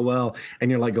acted so well,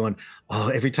 and you're like going, oh,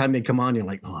 every time they come on, you're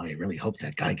like, oh, I really hope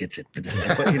that guy gets it for this.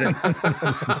 But,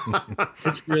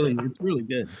 it's really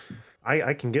good.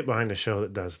 I can get behind a show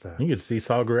that does that. You get to see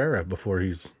Saw Gerrera before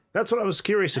he's. That's what I was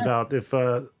curious about. If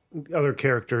other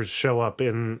characters show up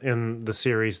in the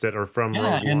series that are from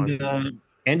Rogue One. And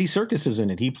Andy Serkis is in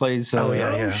it. He plays.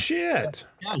 Oh shit!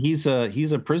 Yeah, he's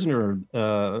a prisoner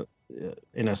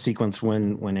in a sequence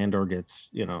when Andor gets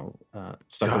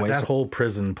stuck God, away. that whole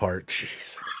prison part,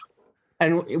 jeez.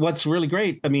 And what's really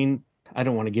great, I mean, I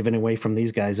don't want to give it away from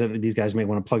these guys. These guys may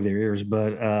want to plug their ears,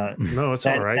 but No, it's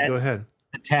all right. Go ahead.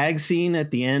 the tag scene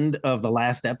at the end of the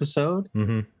last episode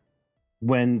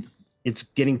when it's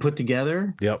getting put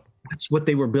together. Yep. That's what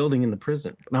they were building in the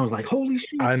prison. And I was like, holy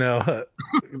shit. I know.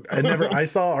 I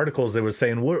saw articles that was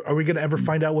saying, are we going to ever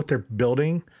find out what they're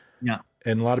building? Yeah.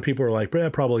 And a lot of people are like,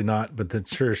 probably not. But then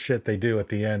sure as shit they do at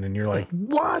the end. And you're like,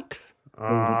 what?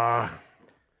 I'm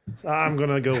going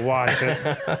to go watch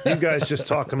it. You guys just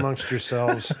talk amongst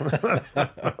yourselves.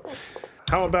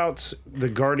 How about the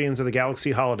Guardians of the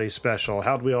Galaxy holiday special?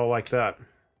 How'd we all like that?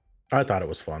 I thought it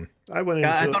was fun. I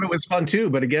thought it was fun too,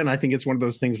 but again, I think it's one of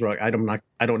those things where I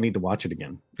don't need to watch it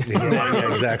again.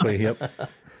 Yeah, exactly. Yep.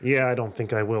 Yeah, I don't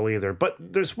think I will either. But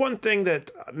there's one thing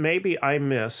that maybe I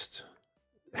missed.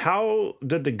 How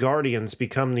did the Guardians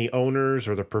become the owners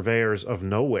or the purveyors of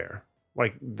Nowhere?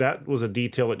 Like, that was a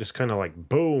detail that just kind of like,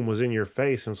 boom, was in your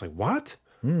face. And it's like, what?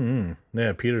 Mm-hmm.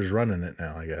 Yeah, Peter's running it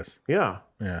now, I guess. Yeah.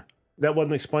 Yeah. That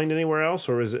wasn't explained anywhere else,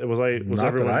 or was Not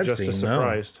everyone just as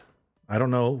surprised? No. I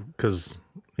don't know, because,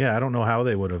 I don't know how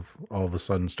they would have all of a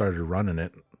sudden started running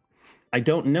it. I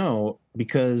don't know,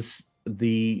 because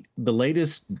the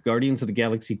latest Guardians of the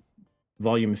Galaxy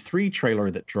Volume 3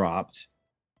 trailer that dropped,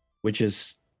 which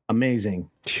is amazing.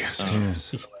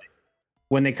 Yes.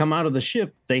 When they come out of the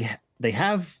ship, they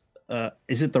have,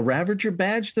 is it the Ravager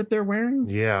badge that they're wearing?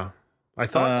 Yeah, I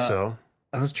thought so.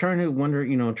 I was trying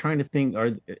to think,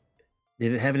 did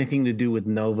it have anything to do with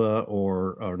Nova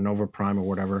or Nova Prime or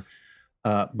whatever?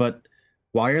 But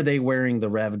why are they wearing the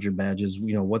Ravager badges?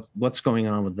 What's going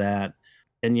on with that?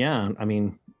 And yeah, I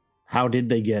mean, how did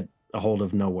they get a hold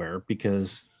of Nowhere?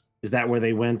 Because is that where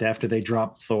they went after they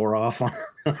dropped Thor off?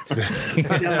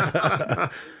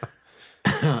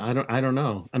 I don't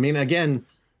know. I mean, again,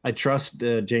 I trust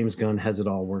James Gunn has it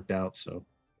all worked out, so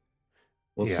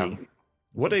we'll see.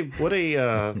 What a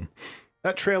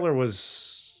that trailer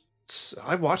was.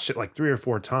 I watched it like 3 or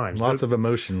 4 times. Lots of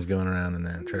emotions going around in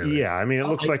that trailer. Yeah, I mean, it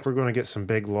looks like we're going to get some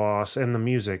big loss, and the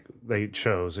music they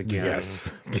chose again.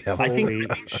 Yes. Yeah. Holy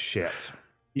shit.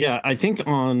 Yeah, I think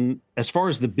as far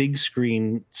as the big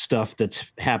screen stuff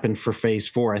that's happened for Phase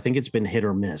 4, I think it's been hit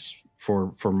or miss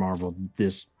for Marvel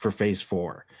for Phase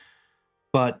 4.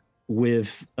 But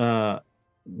with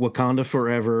Wakanda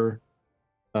Forever,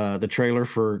 the trailer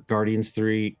for Guardians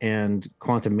 3 and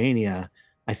Quantumania,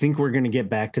 I think we're going to get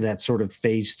back to that sort of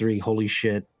Phase 3, holy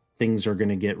shit, things are going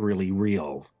to get really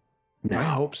real now. I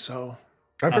hope so.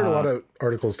 I've heard a lot of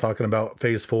articles talking about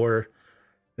Phase 4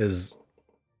 is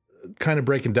kind of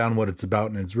breaking down what it's about,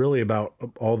 and it's really about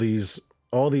all these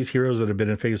heroes that have been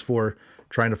in Phase 4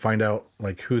 trying to find out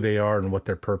like who they are and what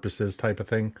their purpose is, type of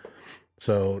thing.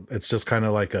 So it's just kind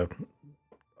of like a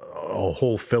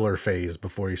whole filler phase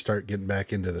before you start getting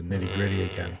back into the nitty-gritty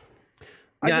again.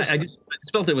 Yeah, I just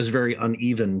felt it was very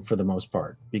uneven for the most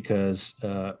part, because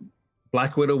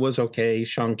Black Widow was okay,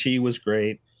 Shang-Chi was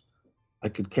great. I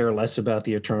could care less about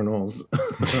the Eternals.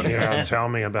 Yeah, tell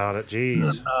me about it.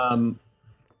 Jeez.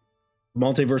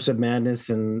 Multiverse of Madness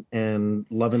and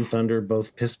Love and Thunder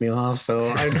both pissed me off.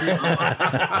 So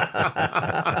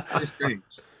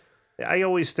I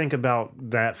always think about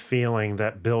that feeling,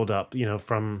 that build up,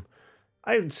 from,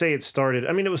 I would say it started,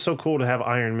 I mean, it was so cool to have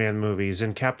Iron Man movies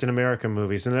and Captain America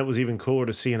movies, and it was even cooler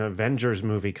to see an Avengers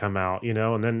movie come out,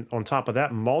 and then on top of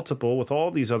that, multiple with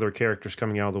all these other characters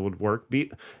coming out of the woodwork,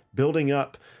 building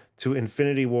up to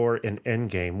Infinity War and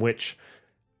Endgame, which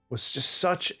was just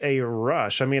such a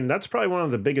rush. I mean, that's probably one of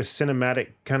the biggest cinematic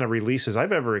kind of releases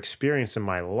I've ever experienced in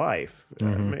my life.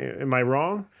 Mm-hmm. Am I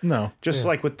wrong? No. Just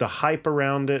like with the hype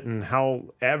around it and how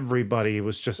everybody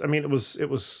was just, I mean, it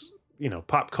was,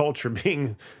 pop culture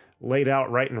being laid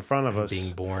out right in front of us.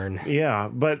 Being born. Yeah.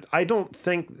 But I don't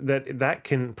think that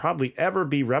can probably ever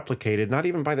be replicated, not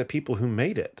even by the people who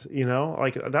made it,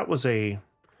 like that was they'll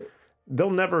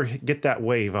never get that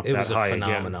wave up that high again. It was a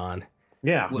phenomenon.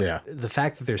 Yeah. The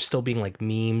fact that there's still being like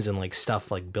memes and like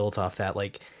stuff like built off that,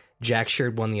 like Jack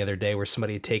shared one the other day where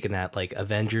somebody had taken that like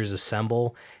Avengers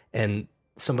Assemble and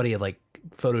somebody had like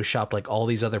photoshopped like all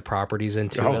these other properties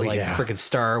into it, like freaking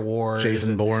Star Wars,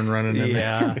 Jason Bourne running in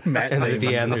there. And then at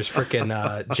the end there's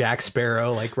freaking Jack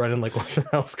Sparrow like running like what the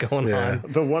hell's going on.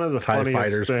 One of the TIE funniest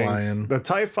fighters things, flying. the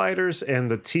TIE fighters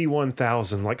and the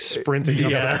T-1000 like sprinting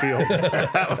up the field.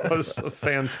 That was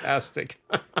fantastic.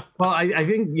 Well, I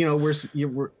think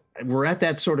we're at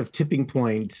that sort of tipping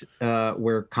point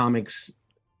where comics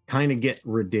kind of get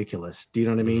ridiculous. Do you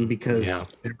know what I mean? Because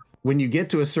when you get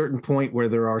to a certain point where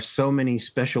there are so many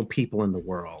special people in the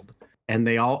world and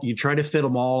you try to fit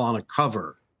them all on a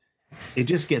cover, it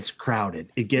just gets crowded.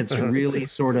 It gets really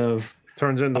sort of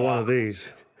turns into one of these.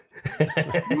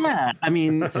 Yeah, I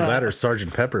mean, That or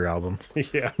Sergeant Pepper album.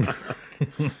 Yeah.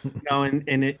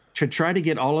 and it to try to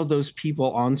get all of those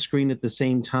people on screen at the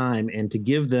same time and to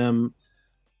give them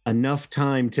enough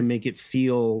time to make it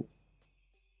feel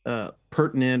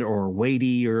pertinent or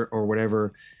weighty or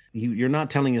whatever. You're not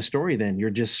telling a story then. You're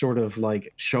just sort of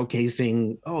like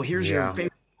showcasing, oh, here's your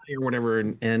favorite guy or whatever.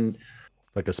 And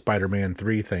like a Spider-Man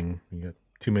 3 thing. You got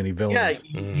too many villains.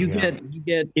 Yeah, you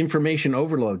get information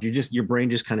overload. Your brain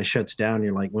just kind of shuts down.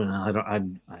 You're like, well, I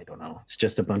don't know. It's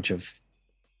just a bunch of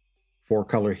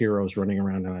 4-color heroes running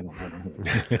around, and I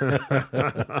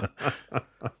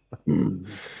don't know.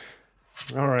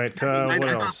 All right. What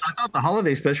else? I thought the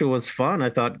holiday special was fun.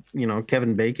 I thought,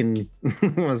 Kevin Bacon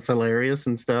was hilarious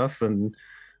and stuff.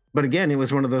 But again, it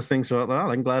was one of those things. So,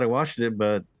 well, I'm glad I watched it.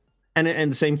 But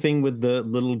and the same thing with the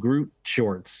little Groot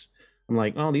shorts. I'm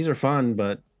like, oh, these are fun,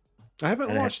 but I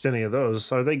haven't watched any of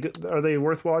those. Are they good? Are they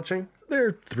worth watching?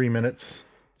 They're 3 minutes.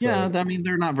 So. Yeah, I mean,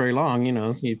 they're not very long.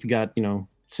 If you got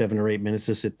 7 or 8 minutes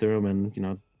to sit through them,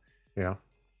 and yeah.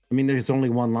 I mean, there's only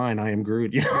one line. I am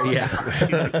Groot. Yeah,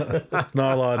 it's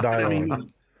not a lot of dialogue.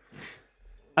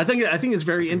 I think it's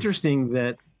very interesting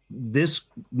that this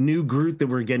new Groot that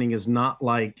we're getting is not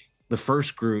like the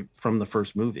first Groot from the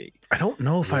first movie. I don't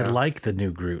know if I like the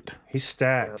new Groot. He's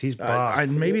stacked. He's buff.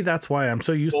 Maybe that's why I'm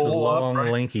so used to the long,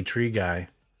 lanky tree guy.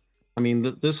 I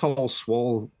mean, this whole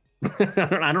swole.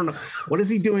 I don't know. What is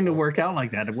he doing to work out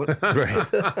like that? Right.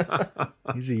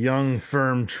 He's a young,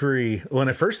 firm tree. When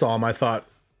I first saw him, I thought,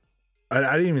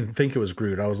 I didn't even think it was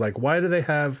Groot. I was like, why do they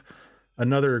have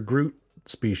another Groot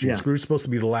species? Yeah. Groot's supposed to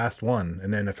be the last one.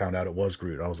 And then I found out it was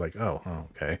Groot. I was like, oh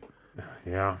okay.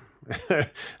 Yeah.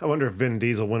 I wonder if Vin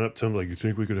Diesel went up to him like, you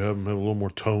think we could have him have a little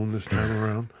more tone this time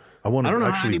around? I want to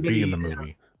actually be in the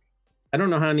movie. I don't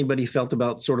know how anybody felt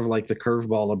about sort of like the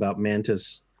curveball about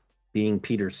Mantis being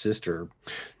Peter's sister.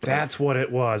 That's what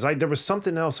it was. There was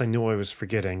something else I knew I was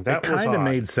forgetting. That kind of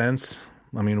made sense.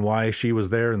 I mean, why she was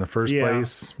there in the first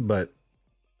place, but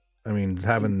I mean,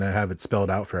 having to have it spelled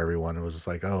out for everyone, it was just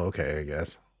like, oh, okay, I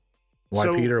guess.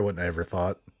 Why Peter wouldn't have ever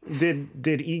thought. Did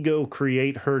Ego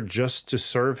create her just to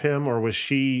serve him, or was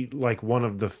she like one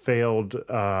of the failed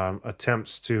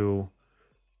attempts to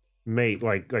mate,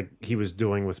 like he was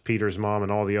doing with Peter's mom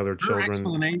and all the other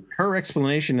children? Her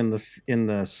explanation in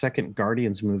the second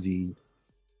Guardians movie,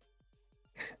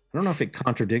 I don't know if it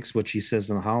contradicts what she says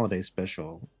in the holiday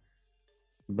special,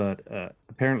 but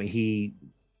apparently he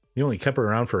only kept her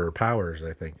around for her powers,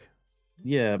 I think.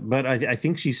 Yeah, but I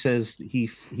think she says he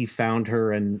found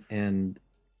her and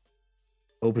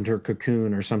opened her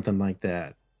cocoon or something like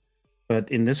that.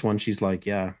 But in this one, she's like,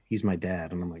 yeah, he's my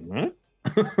dad. And I'm like, what?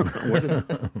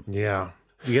 Yeah.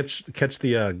 You catch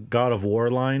the God of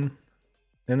War line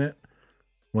in it?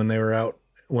 When they were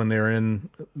in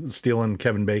stealing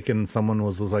Kevin Bacon, someone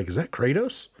was like, is that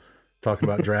Kratos? Talking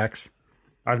about Drax.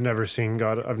 I've never played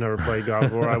God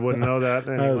of War. I wouldn't know that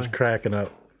anyway. I was cracking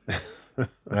up.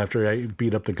 After I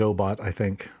beat up the GoBot, I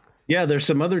think. Yeah, there's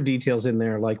some other details in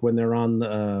there, like when they're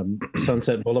on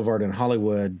Sunset Boulevard in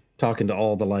Hollywood, talking to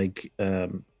all the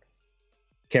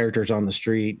characters on the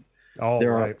street. Oh,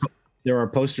 there are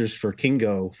posters for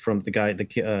Kingo from the guy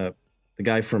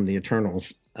from the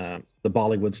Eternals, the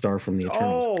Bollywood star from the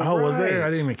Eternals. Oh, was there? I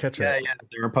didn't even catch that. Yeah,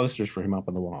 there are posters for him up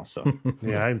on the wall. So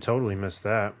yeah, I totally missed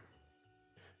that.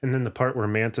 And then the part where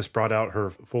Mantis brought out her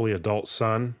fully adult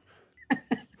son.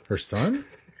 Her son?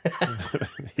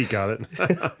 He got it.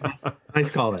 Nice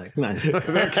callback. Nice.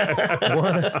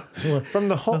 What? From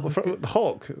the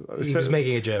Hulk. He was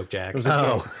making a joke, Jack. It was a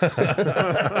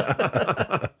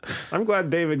joke. I'm glad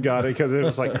David got it because it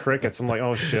was like crickets. I'm like,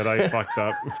 oh shit, I fucked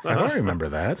up. I don't remember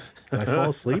that. Did I fall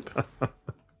asleep?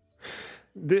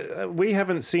 We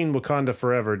haven't seen Wakanda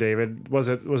Forever, David. Was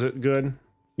it good?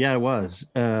 Yeah, it was.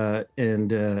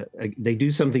 And they do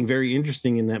something very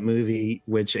interesting in that movie,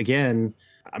 which again,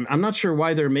 I'm not sure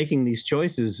why they're making these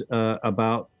choices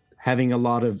about having a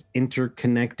lot of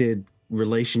interconnected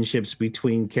relationships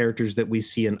between characters that we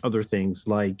see in other things,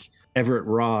 like Everett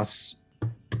Ross. Oh,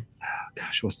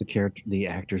 gosh, what's the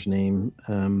actor's name?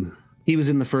 He was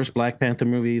in the first Black Panther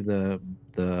movie.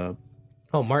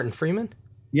 Martin Freeman.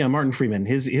 Yeah, Martin Freeman.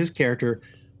 His character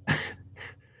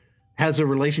has a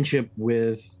relationship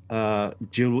with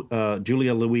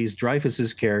Julia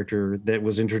Louis-Dreyfus's character that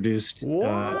was introduced in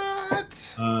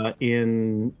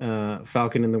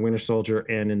Falcon and the Winter Soldier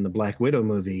and in the Black Widow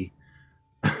movie.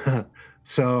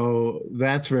 So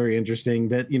that's very interesting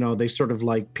that, they sort of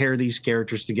like pair these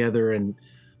characters together in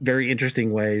very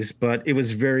interesting ways. But it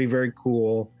was very, very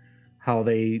cool how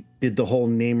they did the whole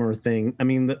Namor thing. I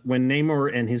mean, when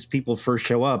Namor and his people first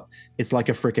show up, it's like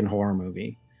a freaking horror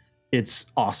movie. It's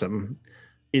awesome.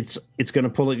 It's going to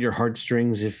pull at your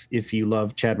heartstrings if you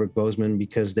love Chadwick Boseman,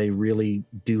 because they really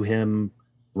do him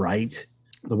right.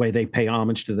 The way they pay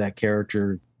homage to that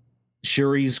character,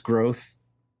 Shuri's growth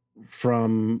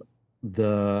from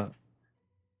the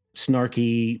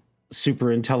snarky,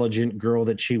 super intelligent girl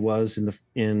that she was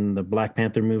in the Black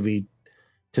Panther movie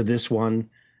to this one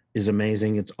is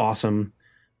amazing. It's awesome.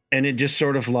 And it just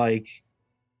sort of like,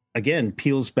 again,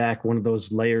 peels back one of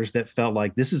those layers that felt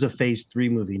like this is a phase 3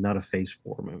 movie, not a phase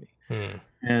 4 movie.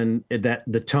 And that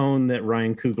the tone that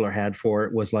Ryan Coogler had for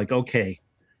it was like, okay,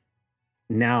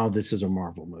 now this is a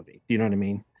Marvel movie. Do you know what I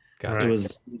mean? Right. It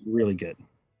was really good.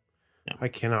 Yeah. I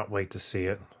cannot wait to see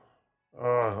it.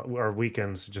 Our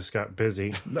weekends just got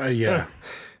busy. Yeah.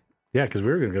 Yeah, because we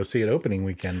were going to go see it opening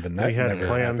weekend, but that We had never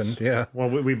plans. happened. Yeah. Well,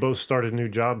 we both started new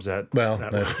jobs at. Well,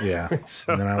 that's, yeah.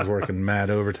 So- And then I was working mad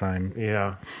overtime.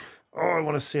 Yeah. Oh, I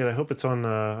want to see it. I hope it's on.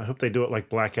 I hope they do it like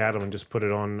Black Adam and just put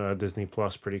it on Disney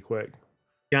Plus pretty quick.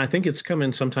 Yeah, I think it's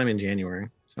coming sometime in January.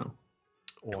 So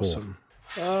Awesome.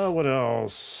 What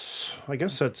else? I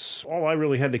guess that's all I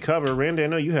really had to cover. Randy, I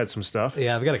know you had some stuff.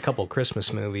 Yeah, I've got a couple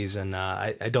Christmas movies, and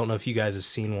I don't know if you guys have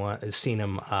seen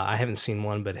them. I haven't seen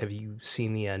one, but have you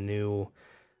seen the new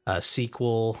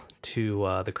sequel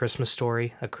to the Christmas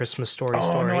Story? A Christmas Story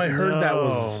story? No, I heard that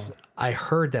was... I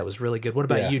heard that was really good. What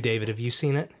about you, David? Have you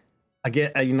seen it? I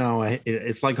get,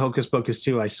 it's like Hocus Pocus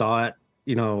 2. I saw it,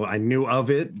 I knew of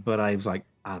it, but I was like,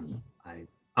 I'm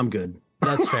good.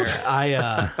 That's fair.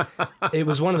 It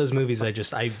was one of those movies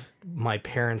my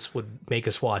parents would make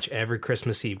us watch every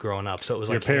Christmas Eve growing up. So it was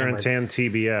Your like parents and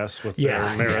TBS with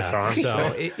their marathon.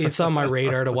 So it's on my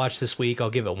radar to watch this week. I'll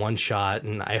give it one shot,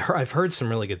 and I've heard some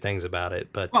really good things about it.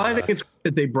 But I think it's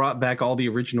that they brought back all the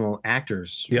original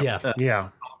actors. Yep. Yeah.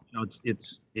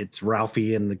 It's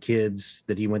Ralphie and the kids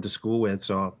that he went to school with,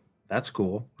 so that's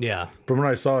cool. Yeah. From what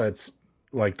I saw, it's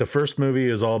like the first movie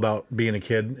is all about being a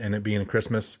kid and it being a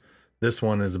Christmas. This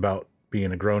one is about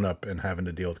being a grown-up and having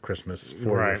to deal with Christmas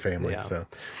for your family. Yeah. So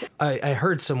I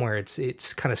heard somewhere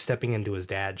it's kind of stepping into his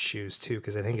dad's shoes too,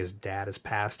 because I think his dad has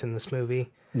passed in this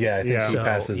movie. yeah, I think he So,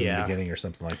 passes in yeah. the beginning or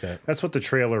something like that. That's what the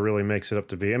trailer really makes it up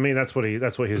to be. I mean, that's what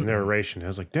his narration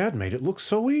is. Like, Dad made it look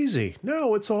so easy.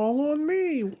 No, it's all on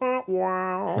me.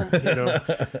 Wow.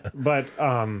 But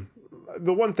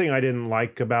the one thing I didn't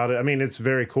like about it, I mean, it's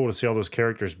very cool to see all those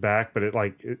characters back, but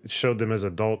it showed them as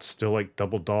adults still like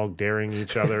double dog daring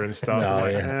each other and stuff.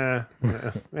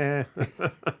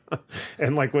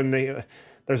 And like when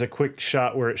there's a quick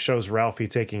shot where it shows Ralphie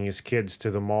taking his kids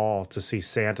to the mall to see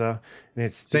Santa, and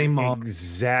it's Same the mall.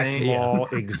 exact mall,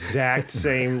 exact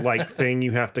same like thing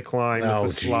you have to climb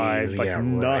with the slides. geez, Like yeah, right.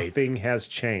 nothing has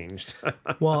changed.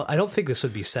 Well, I don't think this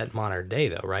would be set modern day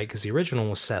though, right? Because the original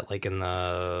was set like in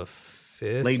the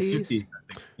 50s? Late 50s, I think.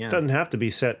 Yeah. Doesn't have to be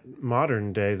set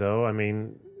modern day though. I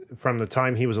mean, from the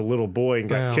time he was a little boy and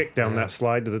got Well, kicked down yeah. that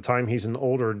slide to the time he's an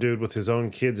older dude with his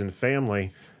own kids and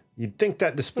family, you'd think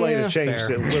that display Yeah, would change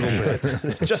fair. it a little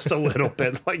bit, just a little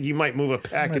bit. Like you might move a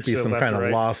package. Might be to the some left kind or of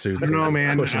right. lawsuits. I don't know, and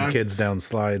man. Pushing I'm- kids down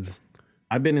slides.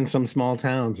 I've been in some small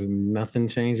towns and nothing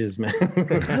changes, man.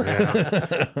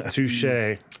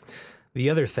 Touche. The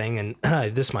other thing,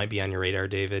 and this might be on your radar,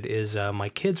 David, is my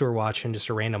kids were watching just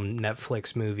a random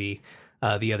Netflix movie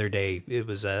the other day. It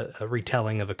was a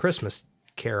retelling of A Christmas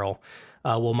Carol.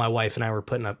 Well, my wife and I were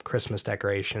putting up Christmas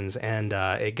decorations, and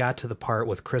it got to the part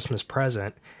with Christmas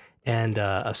Present, and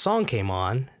a song came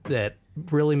on that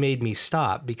really made me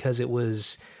stop, because it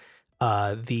was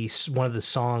one of the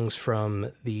songs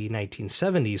from the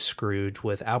 1970s Scrooge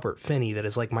with Albert Finney that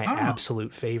is like my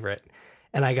absolute favorite.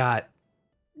 And I got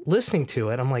listening to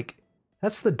it, I'm like,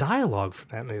 that's the dialogue from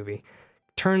that movie.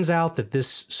 Turns out that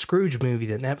this Scrooge movie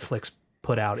that Netflix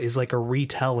put out is like a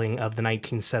retelling of the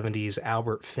 1970s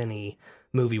Albert Finney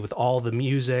movie with all the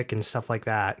music and stuff like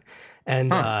that.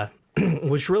 And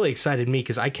which really excited me,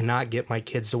 because I cannot get my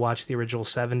kids to watch the original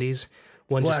 70s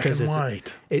one. Black just and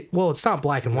because white. Well, it's not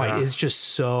black and white. It's just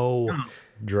so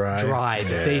dry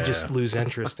that they just lose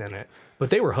interest in it. But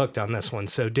they were hooked on this one.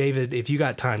 So David, if you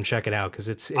got time, check it out, because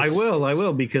it's I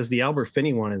will, because the Albert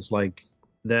Finney one is like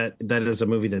that is a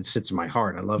movie that sits in my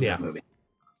heart. I love that movie.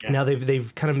 Now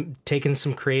they've kind of taken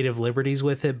some creative liberties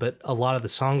with it, but a lot of the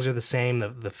songs are the same.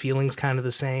 The feeling's kind of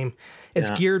the same. It's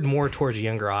geared more towards a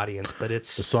younger audience, but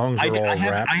it's The songs are all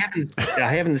rap. I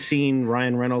haven't seen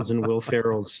Ryan Reynolds and Will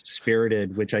Ferrell's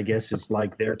Spirited, which I guess is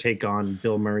like their take on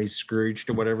Bill Murray's Scrooged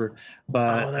or whatever.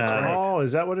 But that's right. Oh,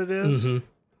 is that what it is? Mhm.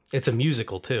 It's a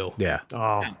musical too. Yeah. Oh,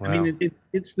 wow. I mean,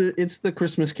 it's the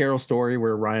Christmas Carol story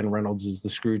where Ryan Reynolds is the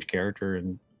Scrooge character,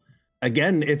 and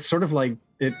again, it's sort of like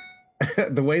it.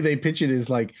 the way they pitch it is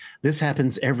like, this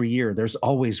happens every year. There's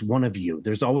always one of you.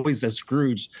 There's always a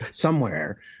Scrooge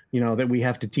somewhere, that we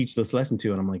have to teach this lesson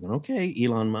to. And I'm like, okay,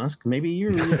 Elon Musk, maybe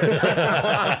you're a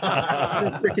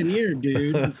freaking year,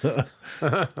 dude.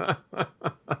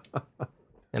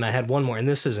 And I had one more, and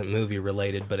this isn't movie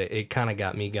related, but it kind of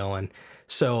got me going.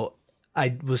 So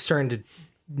I was starting to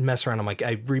mess around.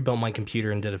 I rebuilt my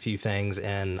computer and did a few things,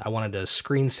 and I wanted a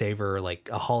screensaver, like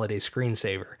a holiday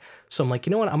screensaver. So I'm like,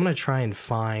 you know what? I'm going to try and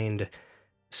find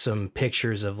some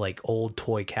pictures of like old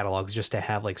toy catalogs just to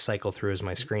have like cycle through as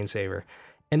my screensaver.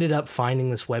 Ended up finding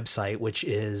this website, which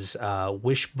is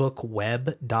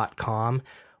wishbookweb.com.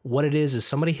 What it is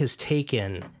somebody has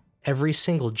taken every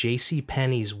single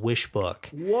JCPenney's wish book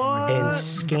and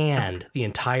scanned the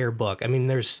entire book. I mean,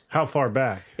 How far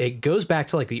back? it goes back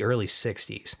to like the early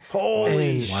 60s.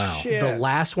 Holy And shit. The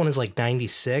last one is like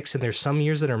 96, and there's some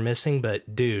years that are missing,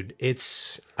 but dude,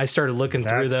 I started looking That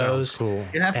through those. sounds cool.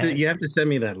 You have to send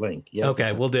me that link.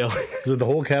 Okay, we'll do. Is it the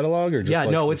whole catalog or just Yeah,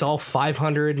 like, no, it's all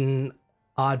 500 and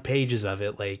odd pages of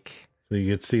it. Like, so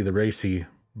you could see the racy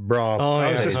bra? oh,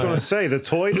 I was yeah, just yeah. going to say the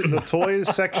toys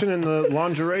section and the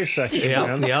lingerie section.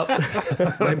 man. Yep.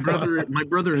 My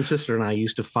brother and sister and I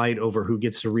used to fight over who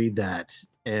gets to read that.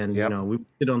 And, Yep. we would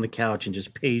sit on the couch and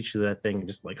just page through that thing and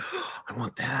just like, oh, I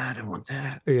want that. I want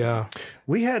that. Yeah.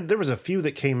 There was a few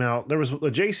that came out. There was a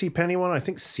JCPenney one. I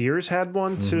think Sears had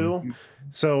one too.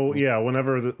 So yeah,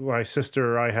 whenever my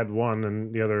sister or I had one,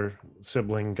 and the other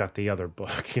sibling got the other book,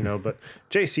 but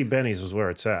JCPenney's was where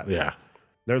it's at. Yeah.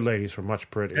 Their ladies were much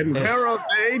prettier. And Carol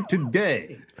Day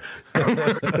today.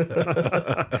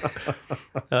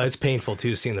 It's painful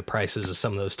too seeing the prices of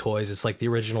some of those toys. It's like the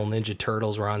original Ninja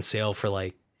Turtles were on sale for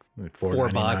like Like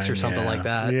 $4 or something like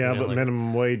that. Yeah, you know, but like-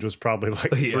 minimum wage was probably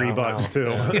like Yeah, $3 too.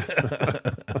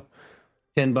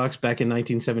 $10 back in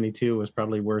 1972 was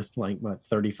probably worth like what,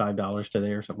 $35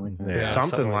 today or something like that. Yeah.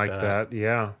 something like that.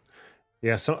 Yeah.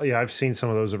 Yeah, I've seen some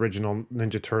of those original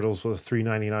Ninja Turtles with a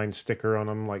 $3.99 sticker on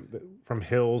them, like from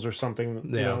Hills or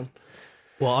something. Yeah.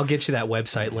 Well, I'll get you that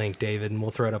website link, David, and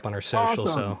we'll throw it up on our social.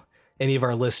 Awesome. So any of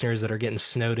our listeners that are getting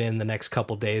snowed in the next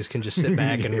couple days can just sit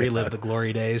back and relive the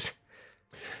glory days.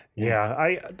 Yeah,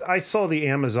 I saw the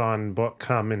Amazon book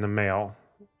come in the mail.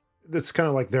 It's kind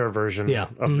of like their version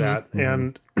of that,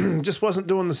 and just wasn't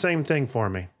doing the same thing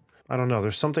for me. I don't know.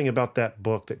 There's something about that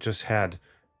book that just had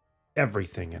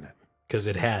everything in it. Because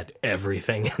it had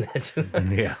everything in it.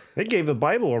 Yeah. It gave the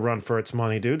Bible a run for its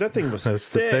money, dude. That thing was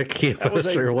That's thick. thick. Yeah, that was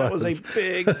it sure that was was. a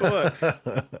big book.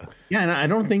 Yeah, and I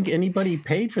don't think anybody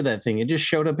paid for that thing. It just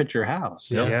showed up at your house.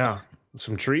 Yep. Yeah.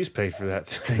 Some trees paid for that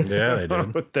thing. Yeah, they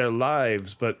did. With their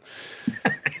lives, but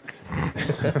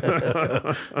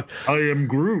I am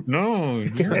Groot. No.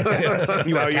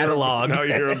 You are catalog. now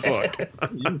you're a book.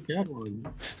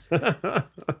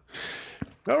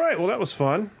 All right. Well, that was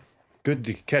fun. Good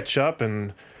to catch up,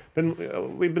 and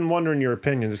we've been wondering your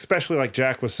opinions, especially like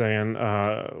Jack was saying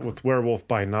with Werewolf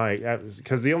by Night,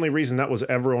 because the only reason that was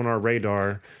ever on our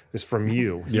radar is from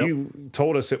you. Yep. You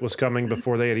told us it was coming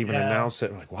before they had even announced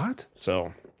it. We're like, what?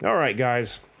 So, all right,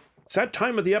 guys. It's that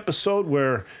time of the episode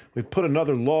where we put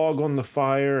another log on the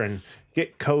fire and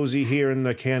get cozy here in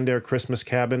the Canned Air Christmas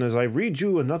cabin as I read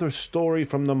you another story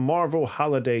from the Marvel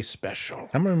Holiday Special.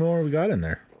 How many more we got in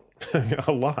there?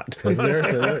 A lot. Is there?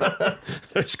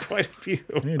 There's quite a few.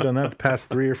 You've done that the past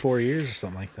 3 or 4 years or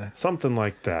something like that. Something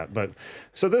like that. But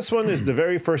so this one is the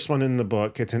very first one in the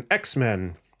book. It's an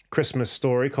X-Men Christmas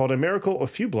story called A Miracle a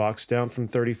Few Blocks Down from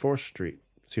 34th Street.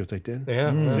 See what they did?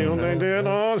 Yeah. See what they did?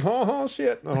 Oh,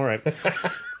 shit. All right.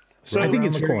 So I think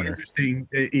it's the very corner. interesting.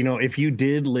 If you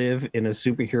did live in a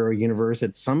superhero universe,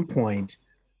 at some point,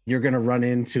 you're going to run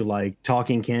into like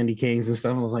talking candy canes and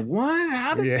stuff. I was like, what?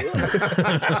 How did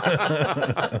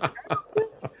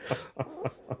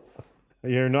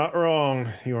You're not wrong.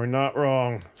 You are not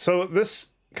wrong. So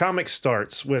this comic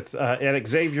starts with at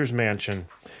Xavier's mansion.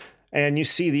 And you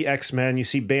see the X-Men, you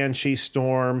see Banshee,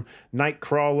 Storm,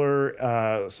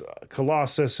 Nightcrawler,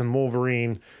 Colossus, and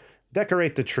Wolverine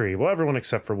decorate the tree. Well, everyone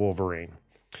except for Wolverine.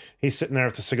 He's sitting there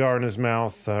with a cigar in his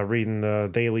mouth, reading the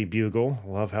Daily Bugle.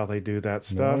 Love how they do that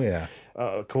stuff. Oh,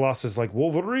 yeah. Colossus is like,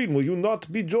 Wolverine, will you not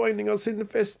be joining us in the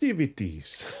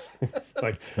festivities? It's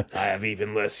like, I have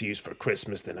even less use for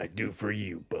Christmas than I do for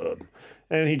you, bub.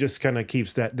 And he just kind of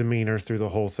keeps that demeanor through the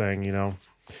whole thing,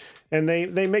 And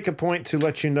they make a point to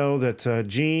let you know that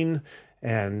Jean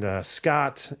and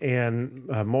Scott and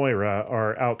Moira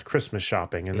are out Christmas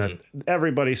shopping, and that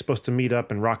everybody's supposed to meet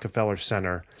up in Rockefeller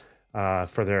Center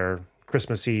for their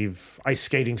Christmas Eve ice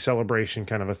skating celebration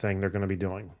kind of a thing they're going to be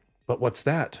doing. But what's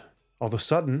that? All of a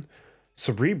sudden,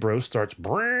 Cerebro starts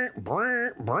brrrt,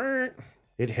 brrrt, brrrt.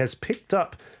 It has picked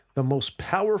up the most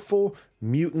powerful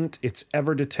mutant it's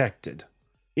ever detected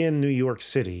in New York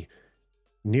City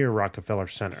near Rockefeller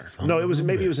Center. No, it was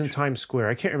in Times Square.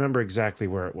 I can't remember exactly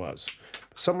where it was.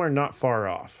 Somewhere not far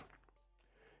off.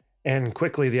 And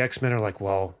quickly the X-Men are like,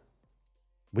 well,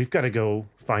 we've got to go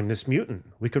find this mutant.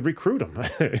 We could recruit him.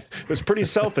 It was pretty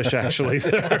selfish, actually,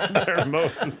 their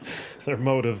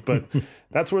motive. But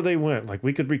that's where they went. Like,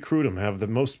 we could recruit him, have the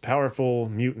most powerful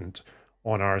mutant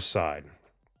on our side.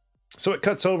 So it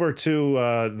cuts over to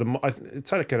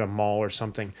it's like at a mall or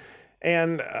something,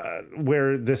 and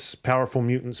where this powerful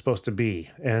mutant's supposed to be.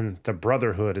 And the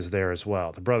Brotherhood is there as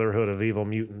well. The Brotherhood of Evil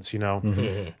Mutants,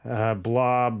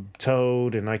 Blob,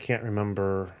 Toad, and I can't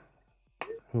remember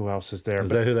who else is there. Is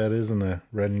that who that is in the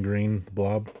red and green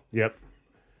blob? Yep.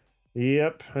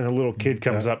 And a little kid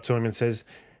comes up to him and says,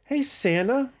 "Hey,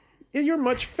 Santa, you're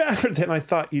much fatter than I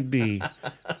thought you'd be.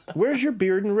 Where's your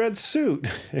beard and red suit?"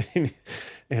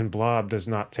 And Blob does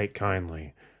not take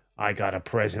kindly. "I got a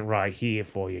present right here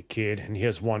for you, kid, and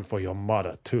here's one for your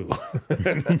mother, too."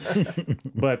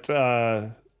 But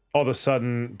all of a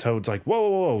sudden, Toad's like,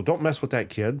 whoa, don't mess with that,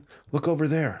 kid. Look over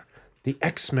there. The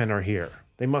X-Men are here.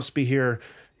 They must be here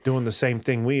doing the same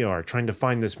thing we are, trying to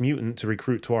find this mutant to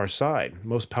recruit to our side.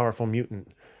 Most powerful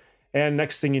mutant. And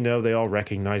next thing you know, they all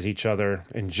recognize each other.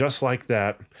 And just like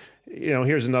that,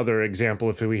 here's another example.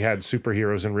 If we had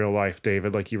superheroes in real life,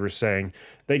 David, like you were saying,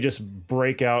 they just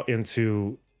break out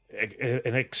into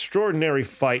an extraordinary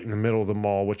fight in the middle of the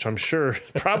mall, which I'm sure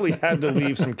probably had to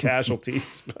leave some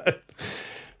casualties. But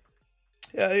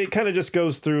it kind of just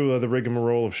goes through the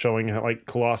rigmarole of showing how, like,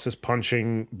 Colossus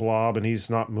punching Blob and he's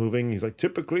not moving. He's like,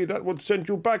 "Typically that would send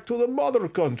you back to the mother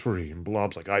country." And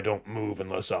Blob's like, "I don't move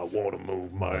unless I want to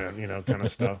move, man," kind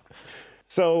of stuff.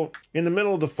 So in the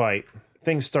middle of the fight,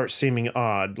 things start seeming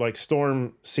odd. Like,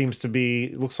 Storm seems to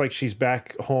be, looks like she's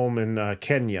back home in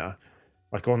Kenya.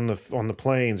 Like on the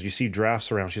plains, you see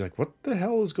drafts around. She's like, "What the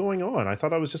hell is going on? I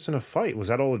thought I was just in a fight. Was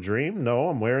that all a dream? No,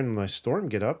 I'm wearing my Storm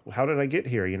getup. How did I get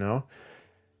here,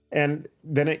 And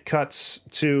then it cuts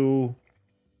to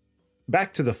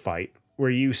back to the fight where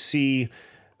you see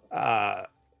all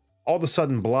of a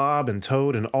sudden Blob and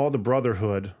Toad and all the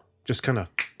Brotherhood just kind of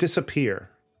disappear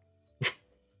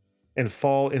and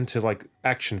fall into like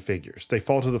action figures. They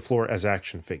fall to the floor as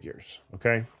action figures,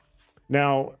 okay?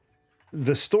 Now,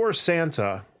 the store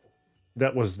Santa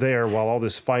that was there while all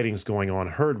this fighting's going on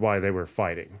heard why they were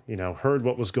fighting, heard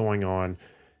what was going on.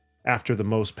 After the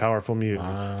most powerful mutant.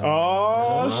 Shit!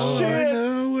 I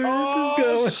know where this is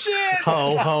going. Shit!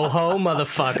 Ho, ho, ho,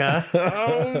 motherfucker.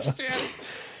 Oh, shit.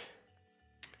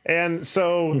 And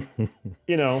so,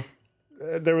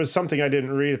 there was something I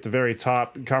didn't read at the very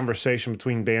top, conversation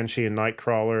between Banshee and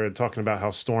Nightcrawler, talking about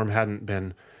how Storm hadn't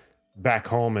been back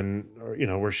home and,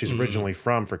 where she's originally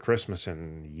from for Christmas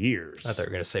in years. I thought you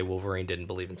were going to say Wolverine didn't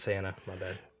believe in Santa. My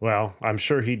bad. Well, I'm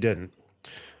sure he didn't.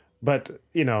 But,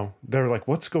 they're like,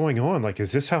 what's going on? Like,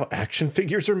 is this how action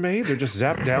figures are made? They're just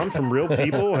zapped down from real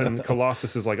people? And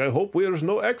Colossus is like, I hope there's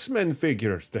no X-Men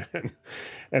figures then.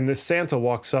 And this Santa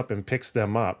walks up and picks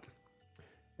them up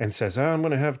and says, I'm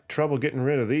going to have trouble getting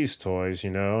rid of these toys,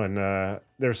 And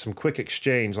there's some quick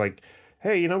exchange like,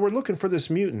 hey, we're looking for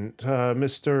this mutant,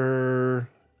 Mr.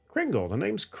 Kringle. The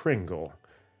name's Kringle.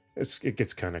 It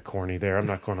gets kind of corny there, I'm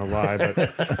not going to lie,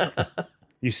 but...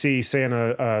 You see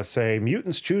Santa say,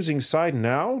 mutants choosing side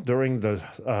now during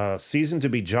the season to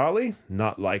be jolly?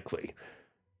 Not likely.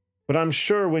 But I'm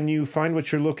sure when you find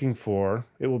what you're looking for,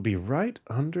 it will be right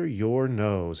under your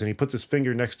nose. And he puts his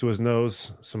finger next to his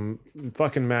nose. Some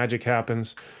fucking magic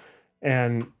happens.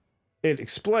 And it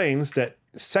explains that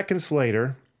seconds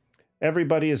later,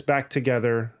 everybody is back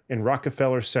together in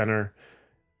Rockefeller Center,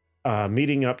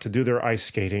 meeting up to do their ice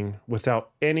skating without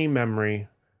any memory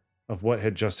of what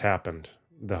had just happened.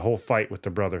 The whole fight with the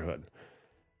Brotherhood.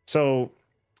 So,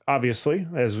 obviously,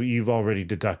 as you've already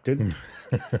deducted,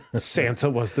 Santa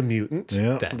was the mutant.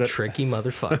 Yeah. That tricky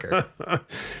motherfucker.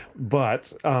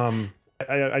 But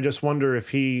I just wonder if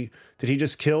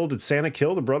did Santa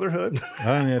kill the Brotherhood?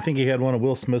 I think he had one of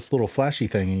Will Smith's little flashy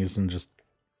thingies and just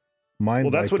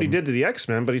Well, that's what he did to the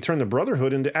X-Men, but he turned the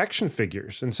Brotherhood into action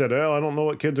figures and said, I don't know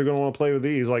what kids are going to want to play with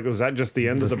these. Like, was that just the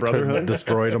end of the Brotherhood?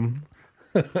 Destroyed them.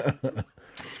 It's a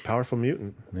powerful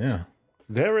mutant. Yeah.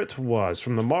 There it was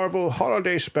from the Marvel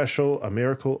Holiday Special, A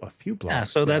Miracle a Few Blocks. Yeah,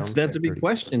 so that's down a big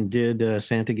question. Did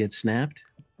Santa get snapped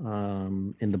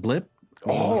in the blip?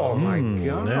 Oh my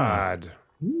God.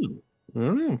 I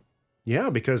don't know.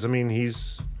 Yeah, because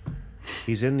he's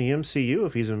in the MCU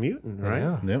if he's a mutant, right?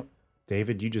 Yeah. Yep.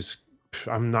 David,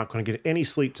 I'm not going to get any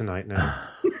sleep tonight now.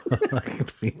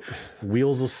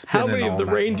 Wheels will spin. How many of the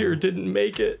reindeer didn't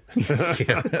make it? Look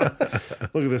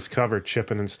at this cover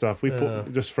chipping and stuff. We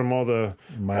put just from all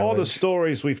the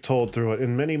stories we've told through it,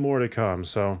 and many more to come.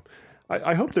 So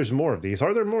I hope there's more of these.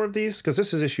 Are there more of these? Because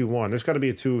this is issue 1. There's got to be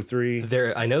a 2,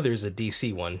 3. I know there's a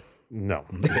DC one. No.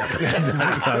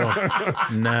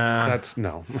 Nah. That's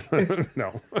no.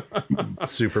 No.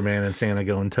 Superman and Santa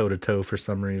going toe to toe for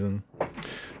some reason.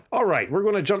 All right, we're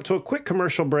going to jump to a quick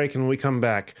commercial break, and when we come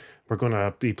back, we're going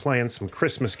to be playing some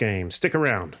Christmas games. Stick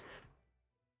around.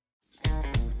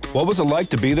 What was it like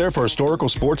to be there for historical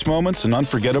sports moments and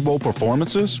unforgettable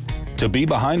performances? To be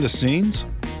behind the scenes?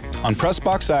 On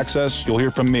Pressbox Access, you'll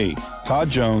hear from me, Todd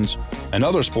Jones, and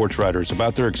other sports writers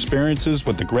about their experiences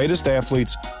with the greatest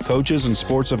athletes, coaches, and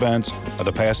sports events of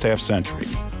the past half century.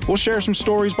 We'll share some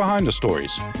stories behind the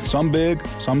stories, some big,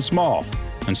 some small,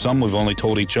 and some we've only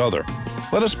told each other.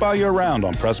 Let us spy you around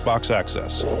on Pressbox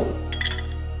Access.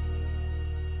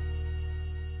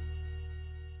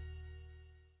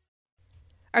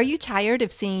 Are you tired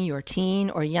of seeing your teen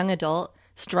or young adult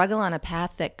struggle on a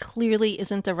path that clearly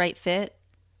isn't the right fit?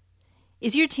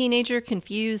 Is your teenager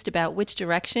confused about which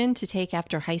direction to take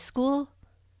after high school?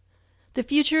 The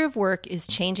future of work is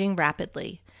changing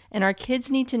rapidly, and our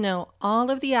kids need to know all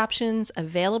of the options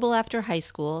available after high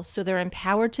school so they're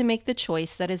empowered to make the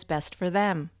choice that is best for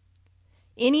them.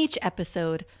 In each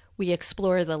episode, we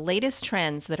explore the latest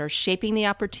trends that are shaping the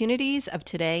opportunities of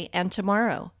today and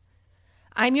tomorrow.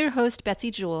 I'm your host,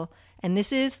 Betsy Jewell, and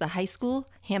this is the High School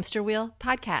Hamster Wheel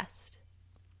Podcast.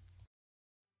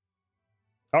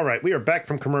 All right, we are back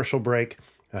from commercial break,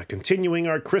 continuing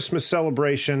our Christmas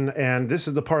celebration, and this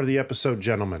is the part of the episode,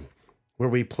 gentlemen, where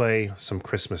we play some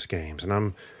Christmas games.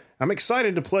 And I'm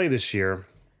excited to play this year,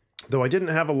 though I didn't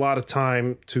have a lot of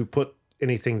time to put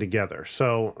anything together.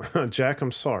 So, Jack,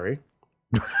 I'm sorry.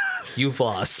 You've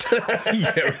lost.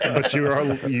 But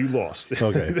you lost.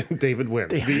 Okay. David wins.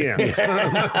 The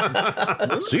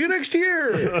end. See you next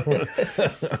year.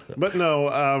 But no,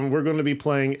 we're going to be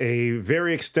playing a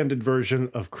very extended version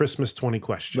of Christmas 20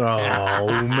 Questions.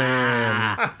 Oh,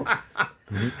 man.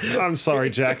 I'm sorry,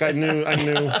 Jack. I knew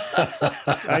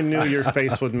your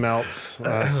face would melt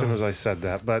as soon as I said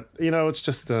that. But it's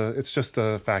just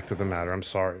the fact of the matter. I'm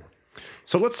sorry.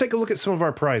 So let's take a look at some of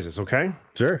our prizes, okay?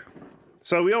 Sure.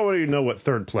 So we already know what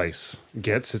third place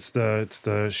gets. It's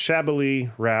the shabbily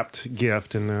wrapped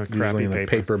gift in the crappy Usually in a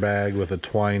paper bag with a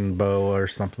twine bow or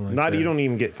something like that. You don't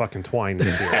even get fucking twine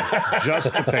this year.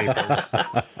 Just the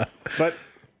paper. But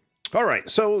all right,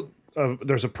 so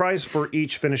there's a prize for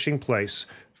each finishing place.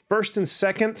 First and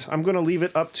second, I'm going to leave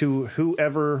it up to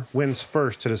whoever wins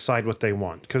first to decide what they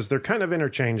want, because they're kind of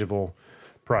interchangeable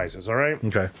prizes, all right?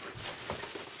 Okay.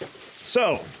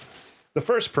 So, the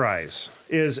first prize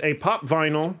is a pop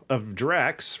vinyl of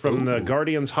Drax from the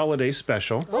Guardians Holiday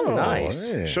Special. Oh,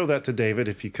 nice. Hey. Show that to David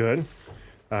if you could.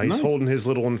 He's holding his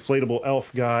little inflatable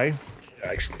elf guy.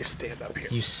 Actually, stand up here.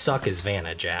 You suck as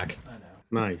Vanna, Jack.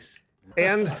 Nice.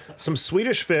 And some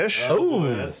Swedish fish.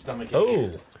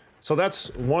 Oh. So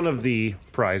that's one of the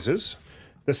prizes.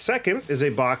 The second is a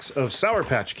box of Sour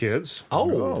Patch Kids.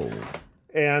 Oh.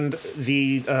 And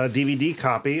the DVD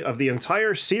copy of the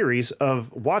entire series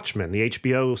of Watchmen, the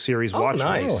HBO series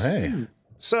Watchmen. Nice. Oh, hey.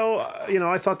 So,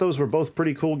 I thought those were both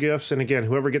pretty cool gifts. And again,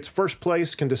 whoever gets first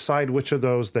place can decide which of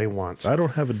those they want. I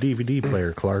don't have a DVD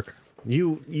player, Clark.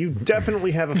 You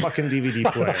definitely have a fucking DVD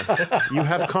player. You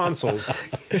have consoles.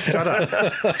 Shut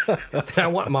up. I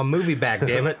want my movie back,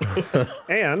 damn it.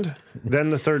 And then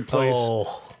the third place,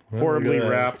 horribly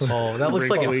wrapped. Oh, that looks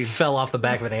like wrinkly. it fell off the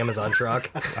back of an Amazon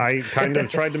truck. I kind of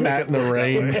tried to make Sat it in the look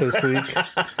rain that way. this week.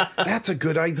 That's a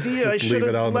good idea. I Just should leave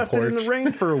it have on the left it in the porch.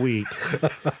 rain for a week.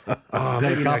 Maybe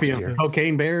next Copy year. of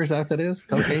Cocaine Bear, is that what that is?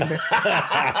 Cocaine Bear?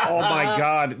 Oh my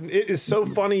God. It is so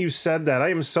funny you said that. I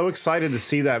am so excited to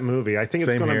see that movie. I think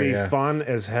it's Same going to here, be yeah. fun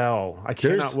as hell. I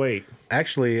cannot There's- wait.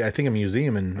 Actually, I think a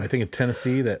museum in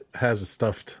Tennessee that has a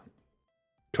stuffed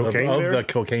Cocaine of bear? the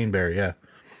cocaine bear. Yeah.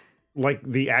 Like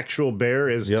the actual bear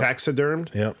is Yep.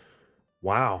 taxidermed? Yep.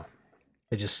 Wow.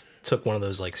 I just took one of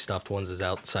those like stuffed ones that's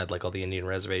outside like all the Indian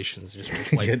reservations, just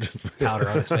like Yeah, just powder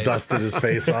on his face. dusted his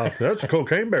face off. That's a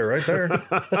cocaine bear right there.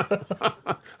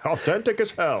 Authentic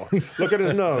as hell. Look at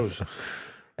his nose.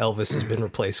 Elvis has been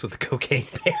replaced with a cocaine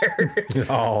bear.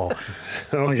 Oh,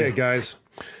 Okay, guys.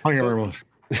 Hang on, everyone.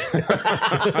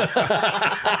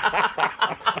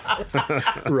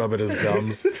 rubbing his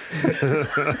gums.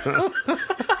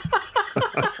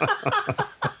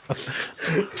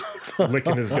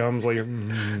 Licking his gums like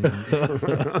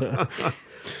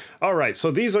All right,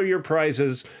 so these are your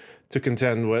prizes to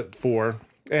contend for.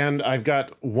 And I've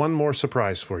got one more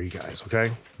surprise for you guys,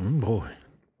 okay? Boy.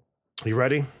 You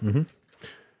ready? Mm-hmm.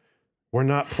 We're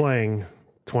not playing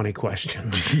 20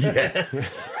 questions.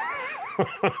 Yes.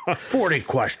 40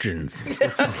 questions.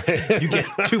 You get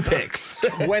 2 picks.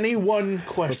 21 We're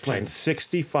questions. playing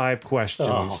 65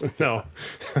 questions. No.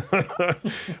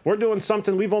 We're doing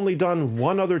something we've only done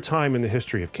one other time in the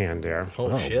history of Canned Air.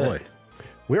 Oh, shit. boy.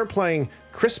 We're playing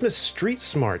Christmas Street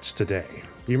Smarts today.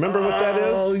 You remember what that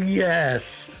is? Oh,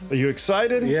 yes. Are you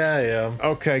excited? Yeah.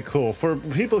 Okay, cool. For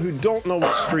people who don't know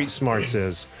what Street Smarts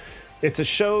is, it's a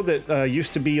show that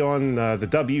used to be on the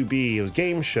WB. It was a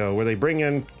game show where they bring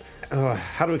in,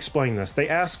 how to explain this? They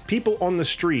ask people on the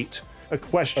street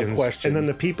questions, and then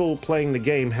the people playing the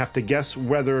game have to guess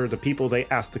whether the people they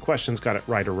asked the questions got it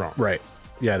right or wrong. Right.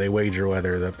 Yeah, they wager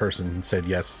whether the person said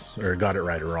yes or got it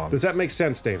right or wrong. Does that make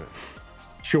sense, David?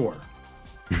 Sure.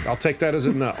 I'll take that as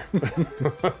a no.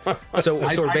 So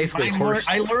we're basically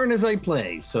I learn as I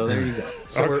play, so there you go.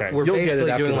 So Okay. we're You'll get it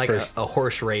basically after doing the like first. a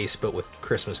horse race, but with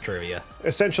Christmas trivia.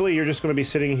 Essentially, you're just going to be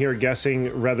sitting here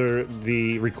guessing whether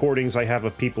the recordings I have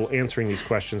of people answering these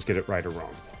questions get it right or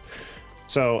wrong.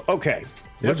 So, okay.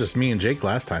 It was just me and Jake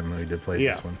last time when we did play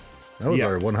Yeah. this one. That was Yeah.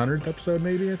 our 100th episode,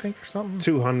 maybe, I think, or something.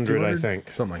 200, I think.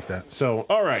 Something like that. So,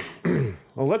 all right.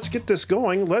 Well, let's get this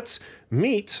going. Let's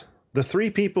meet the 3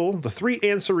 people, the 3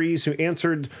 answerees who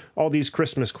answered all these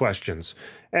Christmas questions.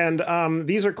 And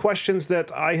these are questions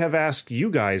that I have asked you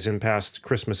guys in past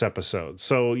Christmas episodes.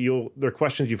 So they're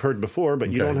questions you've heard before, but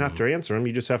you don't have to answer them.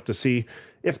 You just have to see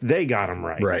if they got them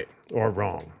right or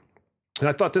wrong. And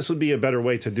I thought this would be a better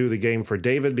way to do the game for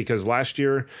David, because last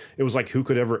year it was like who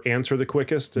could ever answer the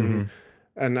quickest. And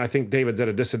and I think David's at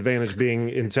a disadvantage being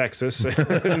in Texas.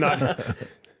 Not,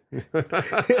 We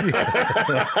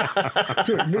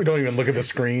don't even look at the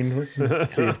screen. Let's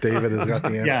see if David has got the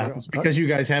answer. Yeah, it's because you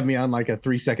guys have me on like a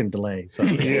 3-second delay. So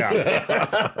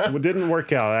yeah. It didn't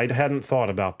work out. I hadn't thought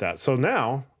about that. So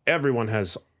now everyone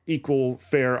has equal,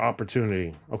 fair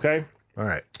opportunity. Okay? All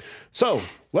right. So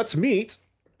let's meet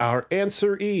our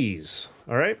answerees.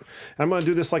 All right? I'm going to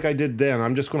do this like I did then.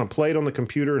 I'm just going to play it on the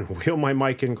computer and wheel my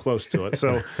mic in close to it.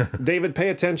 So, David, pay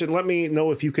attention. Let me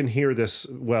know if you can hear this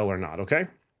well or not, okay?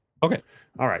 okay.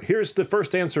 All right, here's the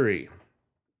first answeree.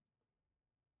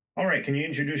 All right, can you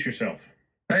introduce yourself?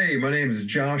 Hey, my name is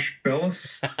Josh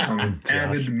Bellis. I'm an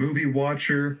avid movie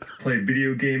watcher, play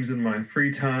video games in my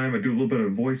free time. I do a little bit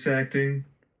of voice acting.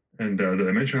 And did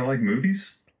I mention I like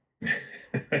movies?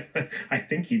 I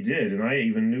think you did, and I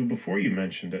even knew before you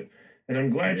mentioned it. And I'm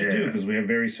glad you do, because we have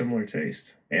very similar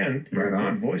taste. And you're a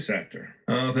good voice actor.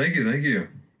 Oh, thank you.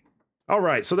 All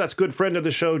right, so that's good friend of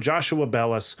the show, Joshua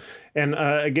Bellis. And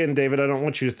again, David, I don't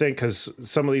want you to think, because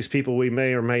some of these people we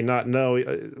may or may not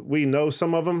know, we know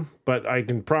some of them, but I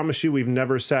can promise you we've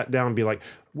never sat down and be like,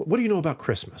 what do you know about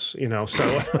Christmas? You know, so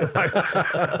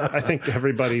I think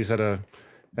everybody's at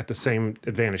the same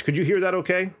advantage. Could you hear that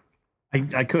okay?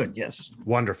 I could, yes.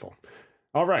 Wonderful.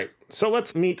 All right, so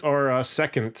let's meet our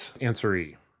second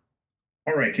answeree.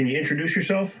 All right, can you introduce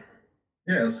yourself?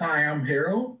 Yes, hi, I'm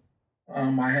Harold.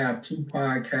 I have 2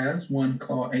 podcasts, one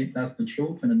called Ain't That's the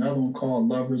Truth and another one called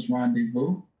Lovers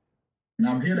Rendezvous. And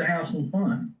I'm here to have some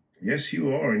fun. Yes,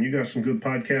 you are, and you got some good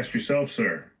podcasts yourself,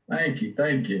 sir. Thank you.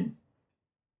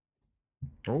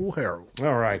 Oh, Harold.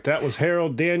 All right, that was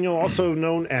Harold Daniel, also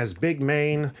known as Big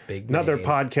Maine, another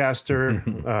podcaster.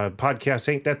 Podcast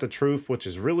Ain't That the Truth, which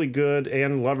is really good,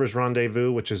 and Lovers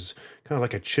Rendezvous, which is kind of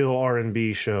like a chill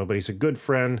R&B show, but he's a good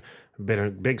friend, been a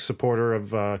big supporter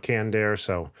of Canned Air,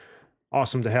 so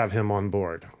awesome to have him on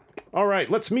board. All right,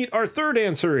 let's meet our third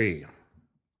answeree.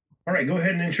 All right, go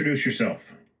ahead and introduce yourself.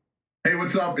 Hey,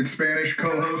 what's up? It's Spanish,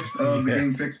 co-host of the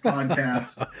Game Fix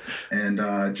podcast,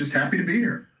 and just happy to be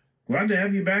here. Glad to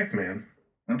have you back, man.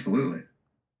 Absolutely.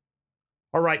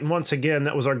 All right, and once again,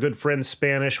 that was our good friend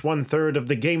Spanish, 1/3 of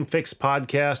the Game Fix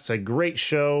podcast. It's a great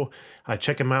show.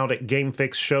 Check him out at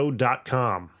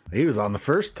gamefixshow.com. He was on the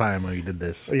first time we did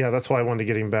this. Yeah, that's why I wanted to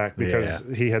get him back, because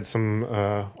he had some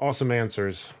awesome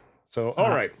answers. So, all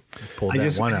right. Pulled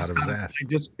that one out of his ass.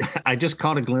 I just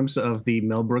caught a glimpse of the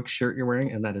Mel Brooks shirt you're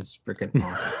wearing, and that is freaking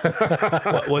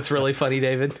awesome. What's really funny,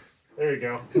 David? There you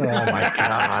go. Oh, my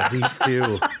God. These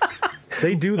two.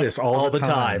 They do this all the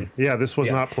time. Yeah, this was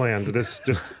not planned. This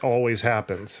just always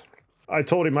happens. I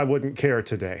told him I wouldn't care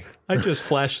today. I just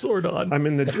flashed Zordon. I'm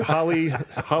in the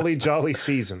holly jolly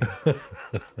season.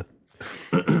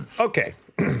 Okay,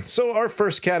 so our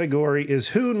first category is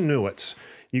Who Knew It?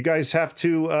 You guys have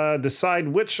to decide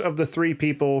which of the 3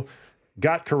 people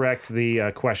got correct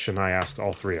the question I asked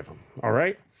all 3 of them. All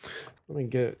right? Let me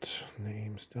get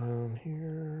names down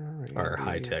here. Our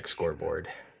high-tech scoreboard.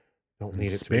 Don't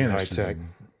need it Spanish to be high-tech.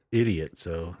 idiot,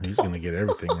 so he's going to get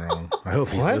everything wrong. I hope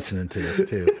he's What? listening to this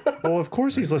too. Well, of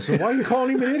course he's listening. Why are you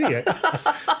calling him an idiot?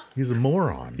 He's a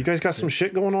moron. You guys got some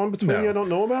shit going on between No. you I don't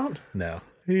know about? No,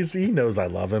 he knows I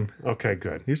love him. Okay,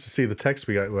 good. He used to see the text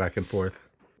we got back and forth.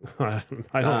 I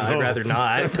don't know. I'd rather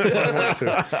not.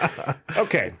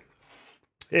 Okay.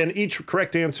 And each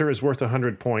correct answer is worth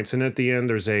 100 points. And at the end,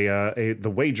 there's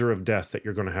the wager of death that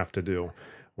you're going to have to do,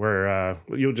 where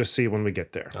you'll just see when we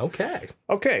get there. Okay.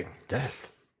 Okay.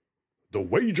 Death. The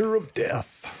wager of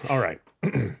death. All right.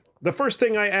 The first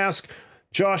thing I ask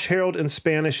Josh, Harold in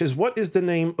Spanish is, what is the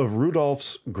name of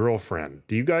Rudolph's girlfriend?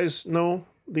 Do you guys know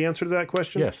the answer to that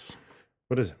question? Yes,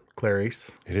 What is it?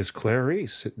 Clarice. It is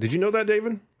Clarice. Did you know that,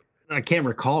 David? I can't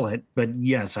recall it, but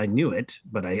yes, I knew it,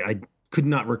 but I could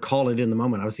not recall it in the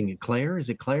moment. I was thinking, Claire? Is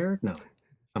it Claire? No.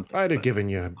 Something. I'd have given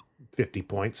you 50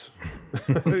 points.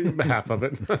 Half of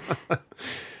it.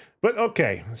 But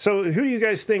okay, so who do you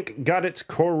guys think got it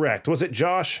correct? Was it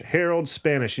Josh, Harold,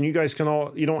 Spanish? And you guys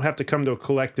you don't have to come to a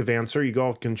collective answer. You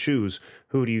all can choose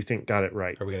who do you think got it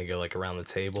right. Are we going to go like around the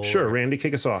table? Sure, Randy,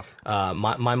 kick us off.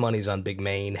 My money's on Big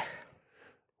Maine.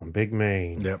 Big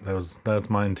Maine. Yep, that's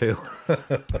mine too.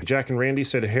 Jack and Randy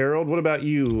said Harold. What about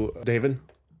you, David?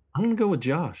 I'm going to go with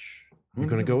Josh. You're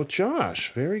going to go with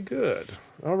Josh. Very good.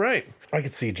 All right. I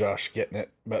could see Josh getting it,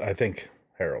 but I think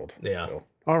Harold. Yeah. still.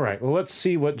 All right. Well, let's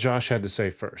see what Josh had to say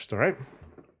first. All right.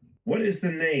 What is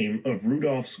the name of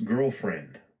Rudolph's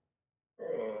girlfriend?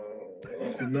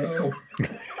 No.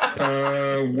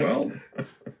 Well,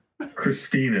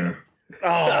 Christina.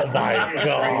 Oh, my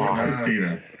God.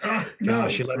 Christina. No,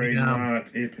 she let me afraid down.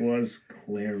 not. It was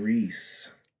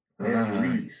Clarice.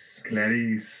 Clarice.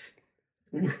 Clarice.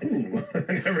 Ooh,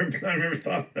 I never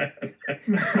thought of that.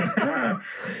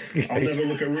 I'll never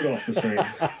look at Rudolph the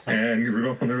same. And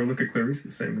Rudolph will never look at Clarice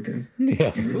the same again.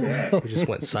 Yeah. We just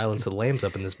went Silence of the Lambs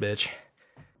up in this bitch.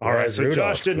 All right, Whereas so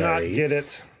Rudolph, Josh did not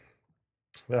Clarice.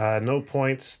 get it. No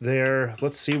points there.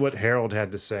 Let's see what Harold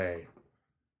had to say.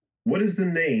 What is the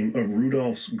name of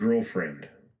Rudolph's girlfriend?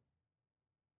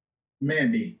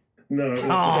 Mandy. No.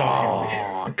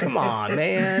 Oh, come on,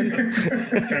 man.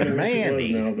 Kind of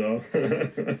Mandy. now, though.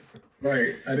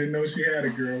 Right. I didn't know she had a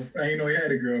girl. I didn't know he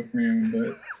had a girlfriend,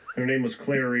 but Her name was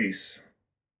Clarice.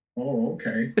 oh,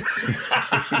 okay.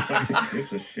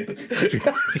 Gives a shit.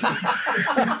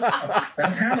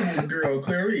 That's Hannibal's girl,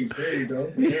 Clarice. There you go.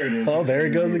 There it is. Oh, there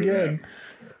he goes again.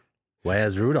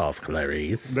 Where's Rudolph,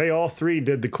 Clarice? They all three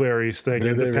did the Clarice thing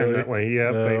Did they really? independently.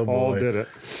 Yep, they Oh, all boy. did it.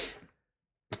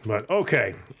 But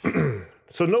okay.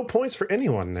 So no points for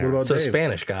anyone there. What about So Dave?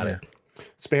 Spanish got it.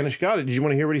 Spanish got it. Did you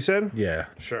want to hear what he said? Yeah.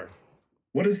 Sure.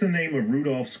 What is the name of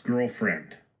Rudolph's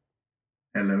girlfriend?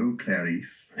 Hello,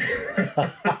 Clarice.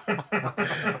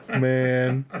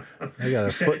 Man, I got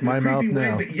a foot in my mouth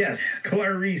now. Yes,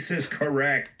 Clarice is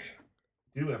correct.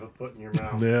 You have a foot in your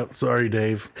mouth. Yeah, sorry,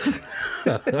 Dave.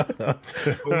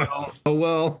 Oh,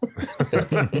 well.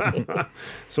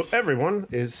 So everyone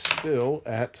is still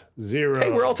at 0.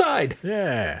 Hey, we're all tied.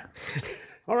 Yeah.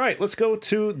 All right, let's go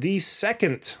to the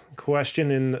second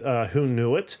question in Who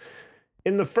Knew It?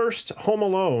 In the first Home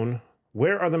Alone,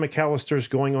 where are the McAllisters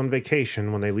going on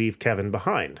vacation when they leave Kevin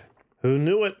behind? Who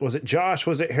knew it? Was it Josh?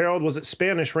 Was it Harold? Was it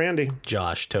Spanish? Randy?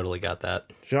 Josh totally got that.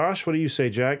 Josh, what do you say,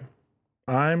 Jack?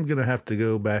 I'm going to have to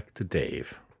go back to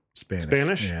Dave. Spanish.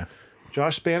 Spanish? Yeah.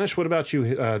 Josh, Spanish? What about you,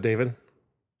 David?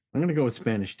 I'm going to go with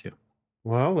Spanish, too.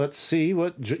 Well, let's see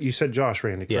what... you said Josh,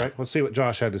 Randy, Yeah. correct? Let's see what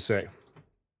Josh had to say.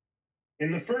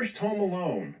 In the first Home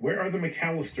Alone, where are the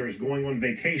McAllisters going on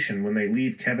vacation when they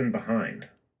leave Kevin behind?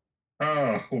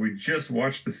 Oh, well, we just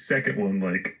watched the second one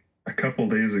like a couple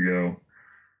days ago.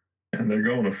 And they're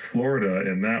going to Florida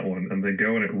in that one. And they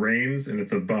go and it rains and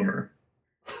it's a bummer.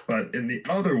 But in the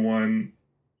other one,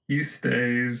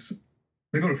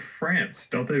 they go to France,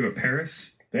 don't they? Go to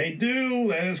Paris? They do.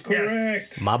 That is correct.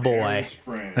 Yes. My boy.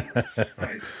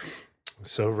 Nice.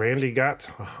 So Randy got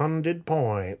 100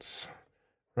 points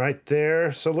right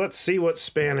there. So let's see what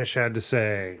Spanish had to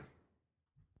say.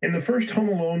 In the first Home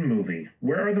Alone movie,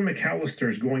 where are the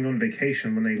McAllisters going on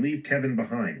vacation when they leave Kevin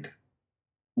behind?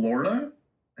 Florida?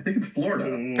 I think it's Florida.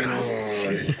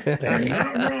 They're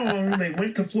not wrong. They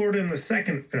went to Florida in the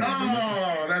second film.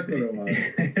 Oh, that's what it was.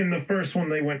 In the first one,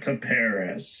 they went to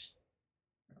Paris.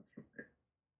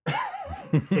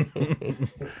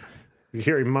 You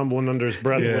hear him mumbling under his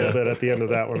breath a little bit at the end of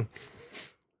that one.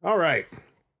 All right.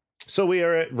 So we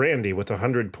are at Randy with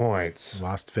 100 points.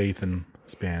 Lost faith in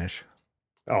Spanish.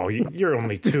 Oh, you're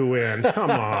only 2 in.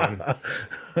 Come on.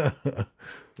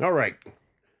 All right.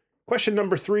 Question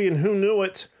number 3, and who knew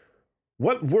it?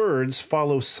 What words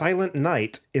follow Silent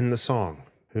Night in the song?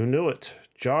 Who knew it?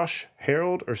 Josh,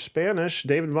 Harold, or Spanish?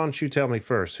 David, why don't you tell me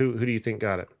first? Who do you think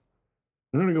got it?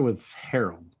 I'm going to go with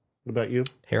Harold. What about you?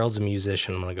 Harold's a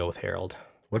musician. I'm going to go with Harold.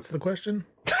 What's the question?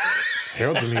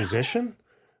 Harold's a musician?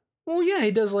 Well, yeah, he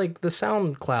does like the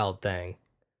SoundCloud thing.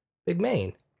 Big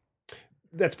Maine.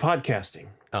 That's podcasting.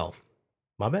 Oh,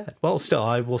 my bad. Well, still,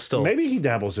 I will still. Maybe he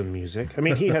dabbles in music. I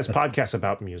mean, he has podcasts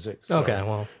about music. So Okay,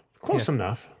 well. close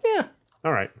enough. Yeah.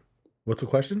 All right. What's the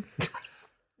question?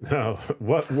 No.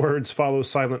 What words follow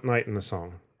Silent Night in the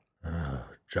song?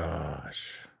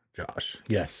 Josh.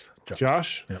 Yes.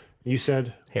 Josh? Yep. You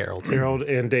said Harold. Harold,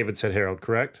 and David said Harold,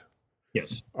 correct?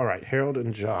 Yes. All right, Harold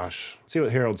and Josh. Let's see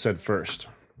what Harold said first.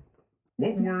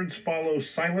 What words follow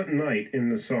Silent Night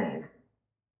in the song?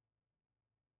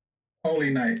 Holy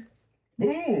Night.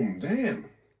 Boom, damn.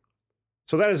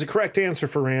 So that is a correct answer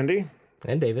for Randy.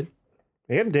 And David.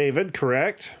 And David,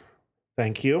 correct.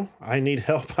 Thank you. I need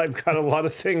help. I've got a lot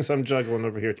of things I'm juggling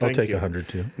over here. Thank I'll take you. 100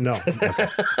 too. No. Okay.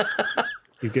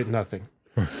 You get nothing.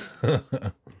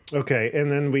 Okay, and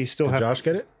then we still Did have... Josh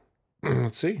get it?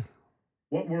 Let's see.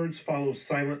 What words follow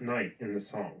Silent Night in the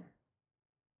song?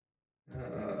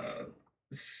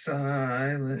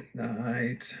 Silent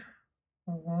night.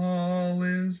 All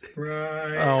is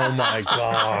bright. Oh my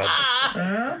God.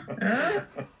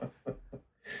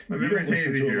 My memory's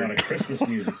hazy to a here. lot of Christmas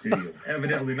music, do you?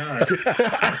 Evidently not.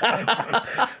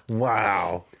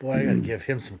 Wow. Boy, I gotta give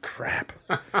him some crap.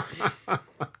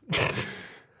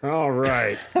 All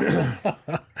right.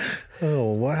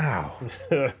 Oh, wow.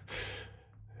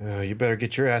 You better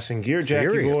get your ass in gear, Jackie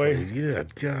Seriously? boy.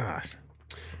 Good gosh.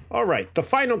 All right. The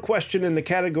final question in the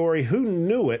category, Who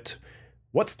Knew It?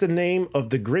 What's the name of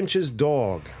the Grinch's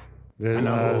dog? Who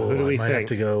do we I might think? have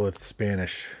to go with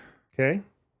Spanish. Okay.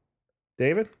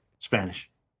 David? Spanish.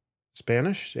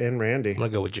 Spanish and Randy. I'm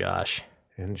going to go with Josh.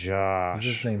 And Is Josh.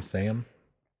 his name Sam?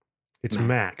 It's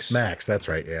Max. Max, that's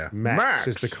right, yeah. Max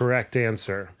is the correct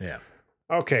answer. Yeah.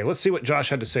 Okay, let's see what Josh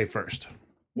had to say first.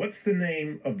 What's the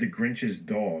name of the Grinch's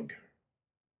dog?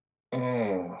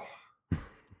 Oh,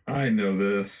 I know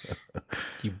this.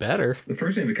 You better. The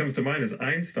first name that comes to mind is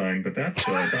Einstein, but that's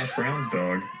Doc Brown's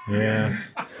dog. Yeah.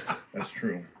 That's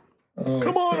true. Oh,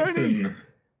 Come on, something. Ernie.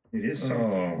 It is something.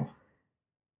 Oh,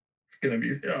 it's gonna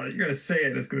be. Oh, you're gonna say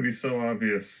it. It's gonna be so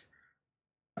obvious.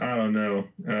 I don't know.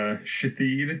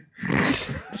 Shathid.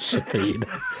 Shathid.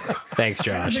 Thanks,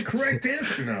 That's Josh. the correct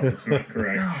answer. No, it's not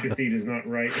correct. Shathid is not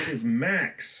right. It is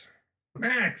Max.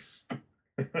 Max.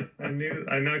 I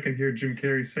now can hear Jim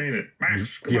Carrey saying it.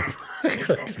 Max, come Yeah. on. Let's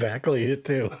go. Exactly, it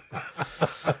too.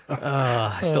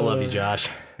 I still love you, Josh.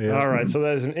 Yeah. All right, so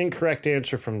that is an incorrect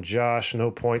answer from Josh. No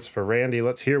points for Randy.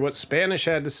 Let's hear what Spanish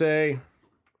had to say.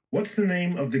 What's the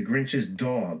name of the Grinch's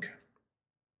dog?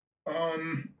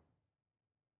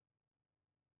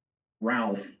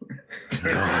 Ralph.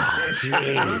 Not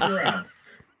Ralph.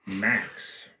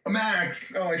 Max.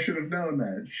 Max. Oh, I should have known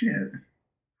that. Shit.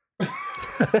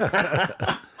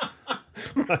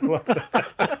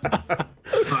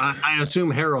 I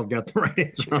assume Harold got the right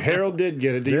answer. Harold did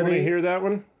get it. Do you Did want to he? hear that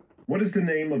one? What is the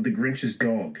name of the Grinch's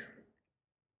dog?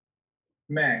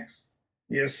 Max.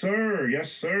 Yes, sir.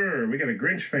 Yes, sir. We got a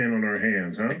Grinch fan on our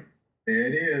hands, huh? There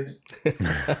it is.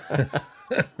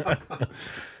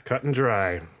 Cut and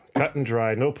dry. Cut and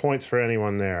dry. No points for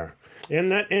anyone there. And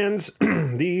that ends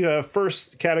the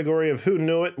first category of Who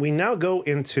Knew It. We now go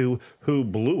into Who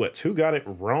Blew It. Who got it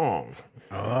wrong?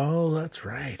 Oh, that's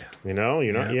right.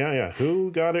 Yeah.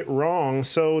 Who got it wrong?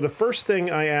 So the first thing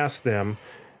I asked them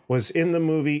was in the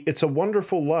movie It's a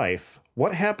Wonderful Life,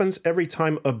 what happens every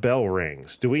time a bell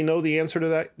rings? Do we know the answer to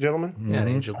that, gentlemen? Yeah, an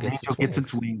angel gets Angel gets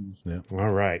its wings.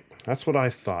 All right. That's what I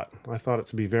thought. I thought it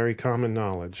to be very common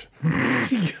knowledge.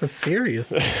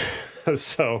 Serious.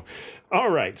 So, all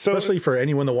right. So, Especially for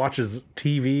anyone that watches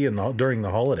TV during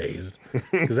the holidays,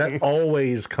 because that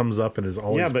always comes up and is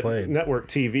always yeah, but played. network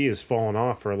TV has fallen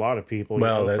off for a lot of people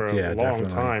Well, for a long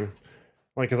definitely. time.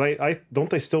 Like, because I don't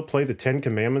they still play the Ten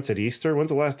Commandments at Easter? When's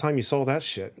the last time you saw that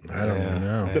shit? I don't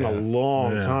know. It's been a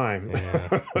long time.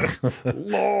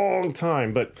 Long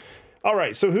time. But, all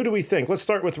right. So, who do we think? Let's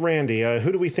start with Randy.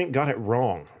 Who do we think got it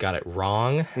wrong? Got it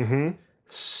wrong? Mm-hmm.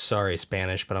 Sorry,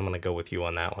 Spanish, but I'm going to go with you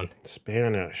on that one.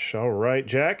 Spanish. All right.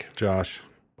 Jack? Josh.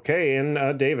 Okay.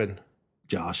 And David?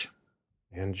 Josh.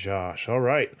 And Josh. All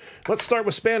right. Let's start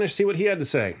with Spanish, see what he had to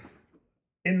say.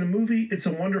 In the movie It's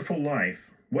a Wonderful Life,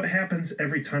 what happens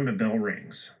every time a bell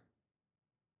rings?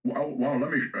 Well,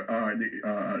 let me.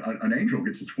 An angel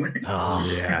gets its wings.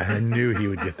 Oh, Yeah, I knew he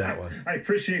would get that one. I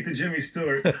appreciate the Jimmy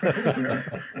Stewart.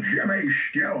 Jimmy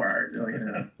Stewart,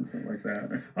 something like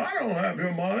that. I don't have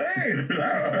your money. I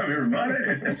don't have your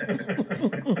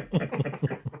money.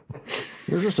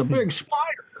 You're just a big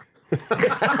spider.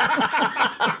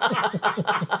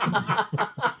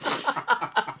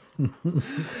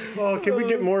 Oh, can we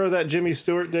get more of that Jimmy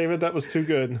Stewart, David? That was too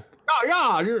good. Oh,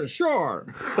 yeah, sure.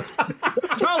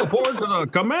 Teleport to the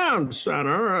command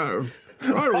center.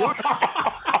 Right away.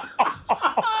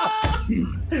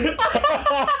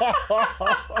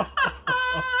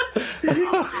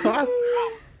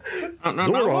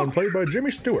 Zordon, played by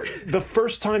Jimmy Stewart. The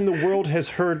first time the world has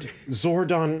heard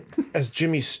Zordon as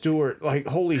Jimmy Stewart, like,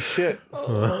 holy shit.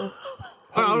 Look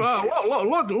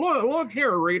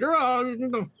here, reader.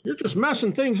 You're just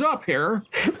messing things up here.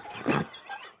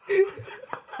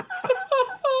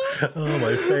 Oh,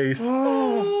 my face.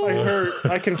 Oh, I hurt.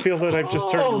 I can feel that I've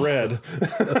just turned red.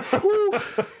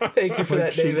 Thank you for My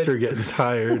that, cheeks David. are getting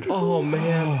tired. Oh,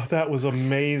 man. Oh, that was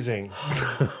amazing.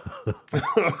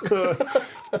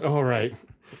 All right.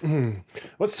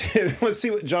 Let's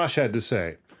see what Josh had to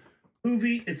say.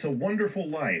 Movie It's a Wonderful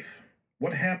Life.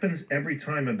 What happens every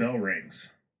time a bell rings?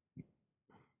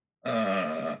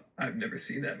 I've never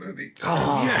seen that movie.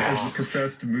 Oh, As a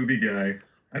professed movie guy,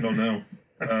 I don't know.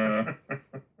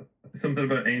 Something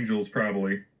about angels,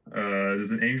 probably.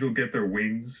 Does an angel get their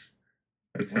wings?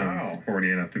 That sounds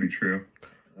corny enough to be true.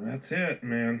 That's it,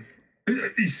 man.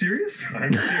 Are you serious?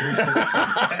 I'm serious.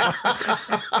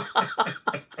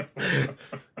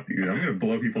 Dude, I'm going to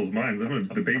blow people's minds. I'm going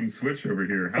to debate and switch over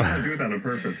here. How did I do that on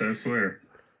purpose? I swear.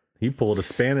 He pulled a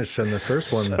Spanish on the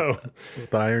first one with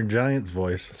the Iron Giant's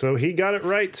voice. So he got it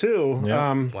right, too.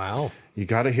 Yeah. Wow. You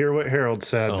got to hear what Harold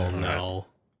said. Oh, no.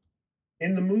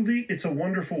 In the movie It's a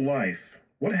Wonderful Life,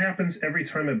 what happens every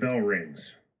time a bell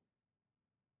rings?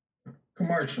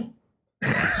 Commercial.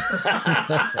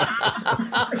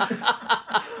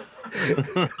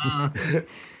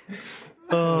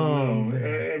 No.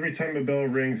 Every time a bell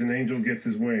rings, an angel gets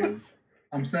his wings.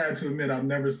 I'm sad to admit I've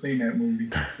never seen that movie.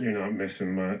 You're not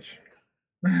missing much.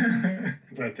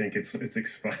 I think it's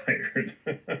expired.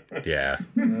 Yeah.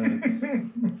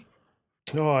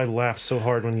 Oh, I laughed so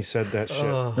hard when he said that shit.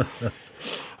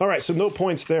 All right, so no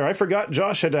points there. I forgot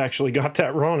Josh had actually got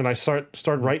that wrong, and I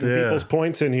started writing people's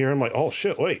points in here. I'm like, oh,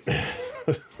 shit, wait.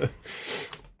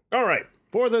 All right,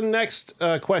 for the next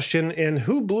question in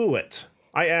Who Blew It,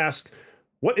 I ask,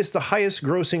 what is the highest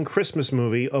grossing Christmas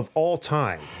movie of all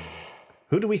time?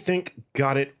 Who do we think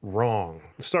got it wrong?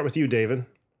 Let's start with you, David.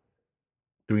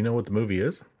 Do we know what the movie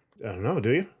is? I don't know,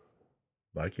 do you?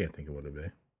 I can't think of what it'd be.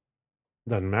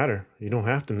 Doesn't matter. You don't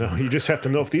have to know. You just have to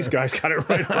know if these guys got it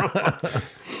right or wrong.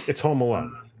 It's Home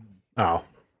Alone. Oh.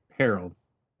 Harold.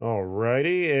 All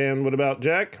righty. And what about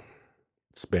Jack?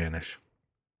 Spanish.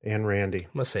 And Randy.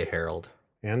 I'm going to say Harold.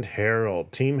 And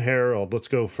Harold. Team Harold. Let's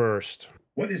go first.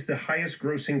 What is the highest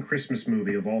grossing Christmas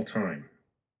movie of all time?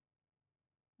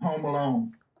 Home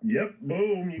Alone. Yep.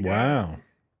 Boom. You got it. Wow.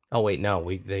 Oh, wait, no.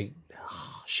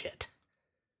 Shit.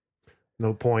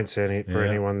 No points for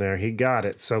anyone there. He got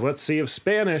it. So let's see if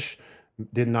Spanish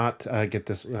did not get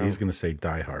this. He's going to say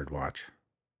Die Hard. Watch.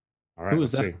 All right. Who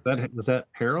was let's that? see. Was that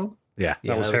Harold? Yeah.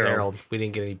 Yeah, That was that was Harold. Harold. We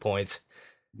didn't get any points.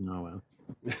 No,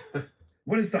 well.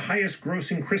 What is the highest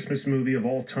grossing Christmas movie of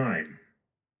all time?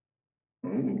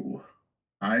 Oh,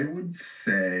 I would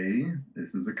say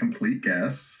this is a complete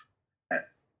guess.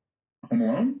 Home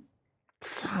Alone?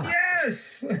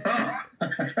 Yes.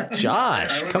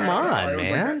 Josh, come on,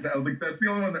 man. I was like, that's the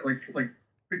only one that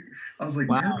I was like,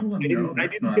 Wow. Miracle on I No, didn't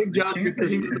that's not. pick Josh It can't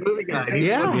because he be. was the movie guy.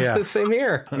 Yeah, Yeah. the same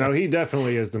here. No, he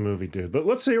definitely is the movie dude. But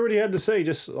let's see what he had to say,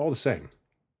 just all the same.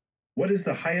 What is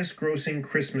the highest grossing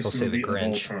Christmas I'll say The movie of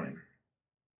all Grinch. time?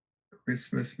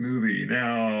 Christmas movie.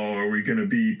 Now, are we going to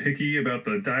be picky about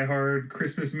the Die Hard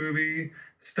Christmas movie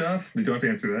stuff? You don't have to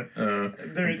answer that. I'm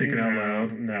thinking out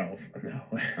loud. No.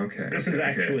 Okay. This is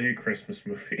actually a Christmas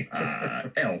movie.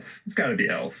 Elf. It's got to be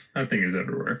Elf. That thing is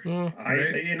everywhere.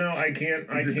 I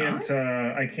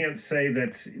can't say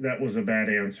that was a bad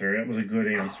answer. It was a good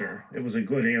answer. It was a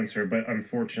good answer, but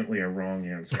unfortunately a wrong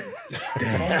answer. It's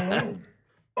Home Alone.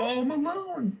 Oh,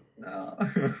 Malone.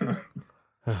 No.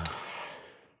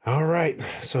 All right,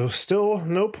 so still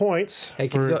no points. Hey,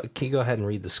 can you go ahead and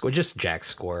read the score? Just Jack's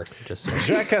score. Just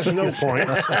Jack has no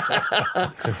points.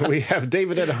 We have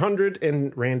David at 100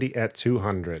 and Randy at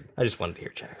 200. I just wanted to hear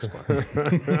Jack's score.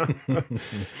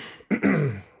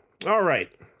 All right,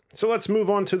 so let's move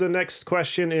on to the next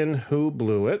question in Who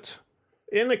Blew It?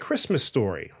 In A Christmas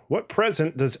Story, what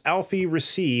present does Alfie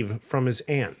receive from his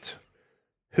aunt?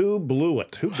 Who blew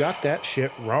it? Who got that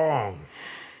shit wrong?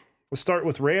 Let's start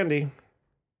with Randy.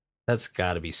 That's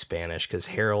got to be Spanish because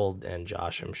Harold and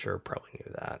Josh, I'm sure, probably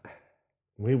knew that.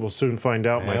 We will soon find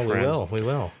out, my friend. We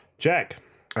will. Jack.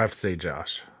 I have to say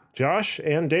Josh. Josh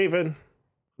and David.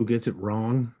 Who gets it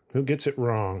wrong? Who gets it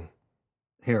wrong?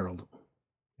 Harold.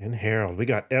 And Harold. We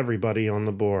got everybody on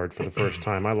the board for the first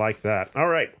time. I like that. All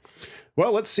right.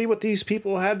 Well, let's see what these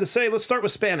people had to say. Let's start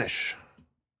with Spanish.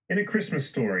 In A Christmas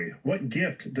Story, what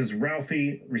gift does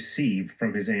Ralphie receive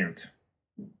from his aunt?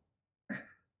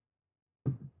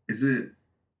 Is it?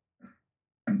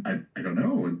 I don't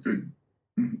know.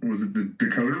 Was it the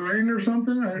Dakota Rain or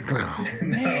something?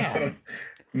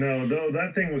 No, though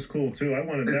that thing was cool too. I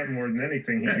wanted that more than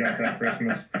anything he got that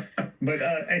Christmas. But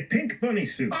a pink bunny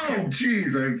suit. Oh,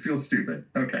 geez, I feel stupid.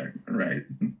 Okay, right.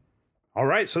 All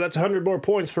right, so that's 100 more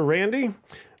points for Randy.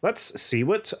 Let's see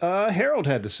what Harold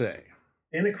had to say.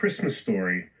 In A Christmas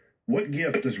Story, what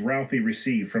gift does Ralphie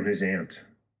receive from his aunt?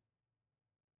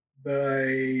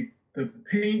 The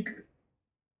pink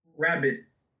rabbit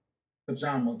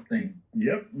pajamas thing.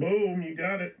 Yep, boom, you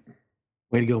got it.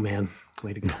 Way to go, man.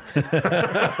 Way to go.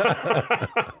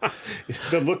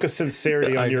 The look of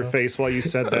sincerity on your face while you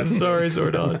said that. I'm sorry,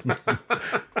 Zordon.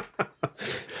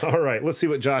 All right, let's see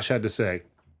what Josh had to say.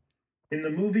 In the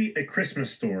movie A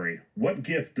Christmas Story, what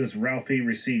gift does Ralphie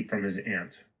receive from his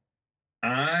aunt?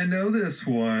 I know this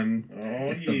one.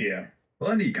 Oh, It's the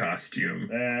bunny costume.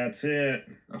 That's it.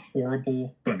 A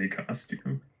horrible bunny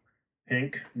costume.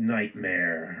 Pink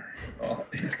Nightmare. Oh,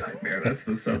 Pink Nightmare. That's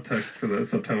the subtitle for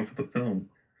the film.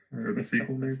 Or the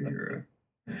sequel, maybe?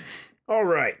 All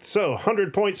right, so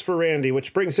 100 points for Randy,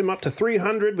 which brings him up to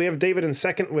 300. We have David in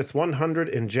second with 100,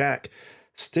 and Jack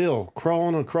still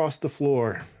crawling across the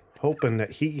floor, hoping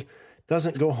that he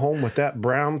doesn't go home with that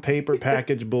brown paper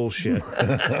package bullshit.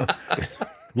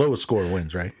 Lowest score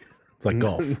wins, right? Like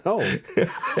golf. No.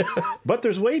 But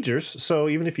there's wagers, so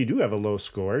even if you do have a low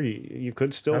score, you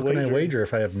could still How can wager. I wager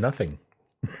if I have nothing?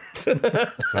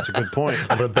 That's a good point.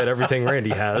 I'm gonna bet everything Randy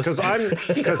has.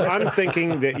 Because I'm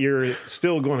thinking that you're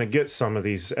still going to get some of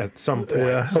these at some point.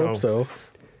 Yeah, I hope so.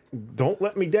 Don't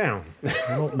let me down.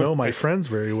 I don't know my friends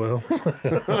very well.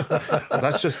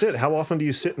 That's just it. How often do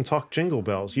you sit and talk Jingle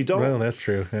Bells? You don't. Well, that's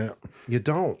true. Yeah. You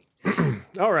don't.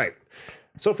 All right.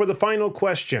 So for the final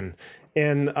question,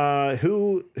 and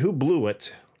who blew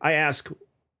it? I ask,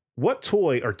 what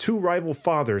toy are two rival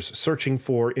fathers searching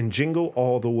for in Jingle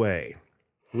All the Way?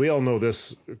 We all know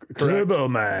this. Correct? Turbo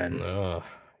Man.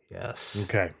 Yes.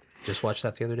 Okay. Just watched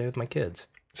that the other day with my kids.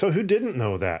 So who didn't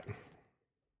know that?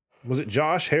 Was it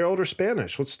Josh, Harold, or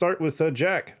Spanish? Let's start with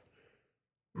Jack.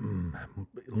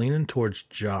 Leaning towards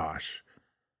Josh.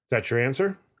 Is that your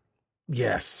answer?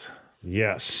 Yes.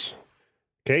 Yes.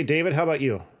 Okay, David, how about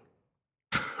you?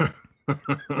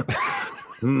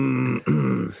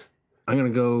 I'm going to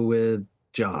go with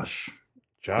Josh.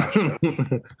 Josh.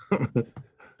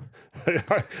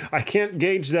 I can't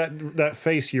gauge that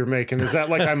face you're making. Is that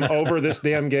like I'm over this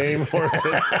damn game? Or is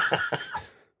it...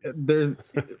 There's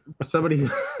somebody,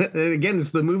 again,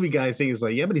 it's the movie guy thing. It's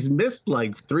like, yeah, but he's missed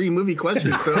like 3 movie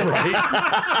questions. So,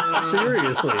 right?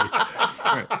 Seriously.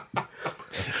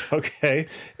 Okay.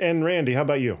 And Randy, how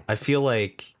about you? I feel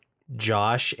like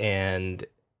Josh and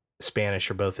Spanish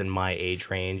are both in my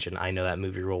age range, and I know that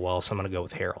movie real well, so I'm going to go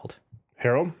with Harold.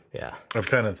 Harold? Yeah. I've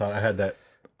kind of thought I had that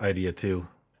idea too.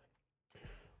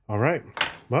 All right.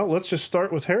 Well, let's just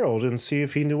start with Harold and see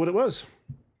if he knew what it was.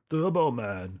 Turbo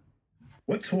Man.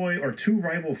 What toy are two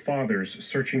rival fathers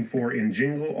searching for in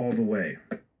Jingle All the Way?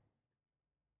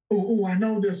 Oh, I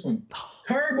know this one.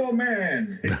 Turbo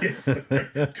Man. Yes.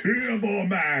 Turbo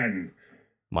Man.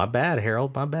 My bad,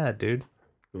 Harold. My bad, dude.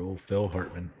 Good old Phil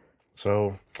Hartman.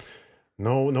 So,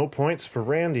 no points for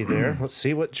Randy there. Let's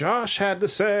see what Josh had to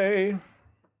say.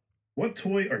 What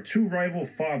toy are two rival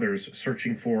fathers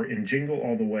searching for in Jingle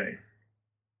All the Way?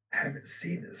 I haven't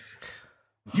seen this.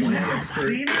 You haven't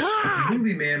seen it?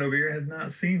 Movie man over here has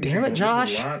not seen. Damn it,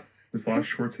 Josh! There's a lot of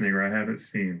Schwarzenegger I haven't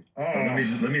seen. Oh.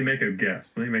 Let me make a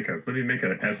guess. Let me make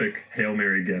an epic Hail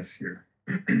Mary guess here.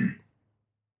 I'm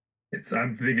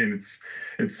thinking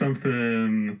it's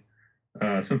something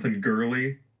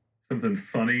girly, something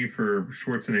funny for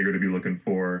Schwarzenegger to be looking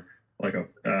for, like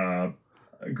a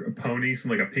pony,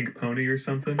 something like a pink pony or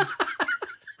something.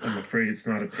 I'm afraid it's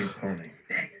not a pink pony.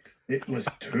 Dang it. It was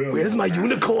Turbo Where's my Man.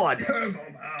 unicorn?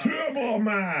 Turbo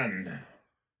Man.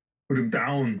 Put him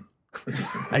down.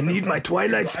 I need my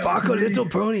Twilight Sparkle little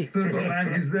pony. Turbo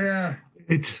Man is there.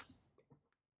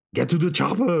 Get to the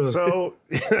chopper. So,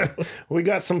 we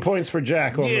got some points for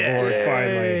Jack on the board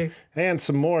finally. And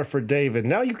some more for David.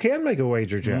 Now you can make a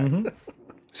wager, Jack. Mm-hmm.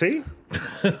 See?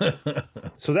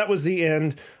 So that was the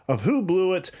end of Who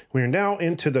Blew It. We're now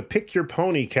into the Pick Your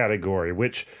Pony category,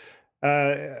 which,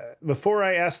 before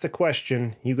I ask the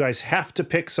question, you guys have to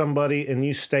pick somebody and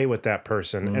you stay with that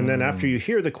person. And then after you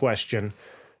hear the question,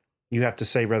 you have to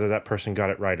say whether that person got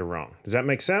it right or wrong. Does that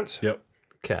make sense? Yep.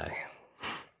 Okay.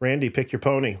 Randy, pick your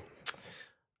pony.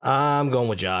 I'm going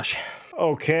with Josh.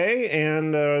 Okay,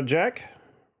 and Jack?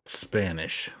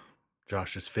 Spanish.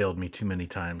 Josh has failed me too many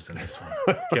times in this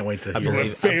one. Can't wait to hear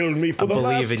it. Failed me for the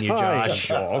last believe in you, time,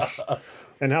 Josh.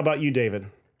 And how about you, David?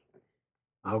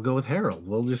 I'll go with Harold.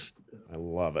 We'll just I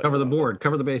love it. cover the board,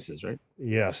 cover the bases, right?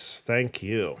 Yes, thank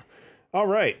you. All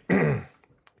right.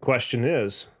 Question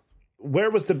is,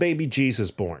 where was the baby Jesus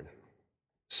born?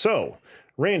 So,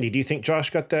 Randy, do you think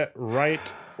Josh got that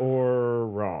right or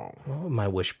wrong? Well, my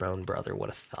wishbone brother would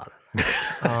have thought of.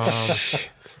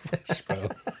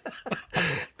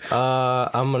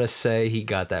 I'm going to say he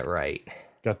got that right.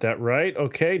 Got that right?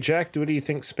 Okay, Jack, what do you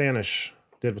think Spanish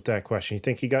did with that question? You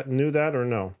think he knew that or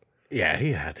no? Yeah,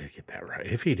 he had to get that right.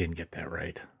 If he didn't get that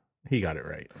right, he got it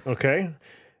right. Okay.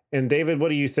 And David, what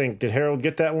do you think? Did Harold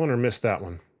get that one or miss that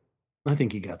one? I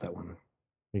think you got that one.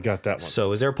 You got that one.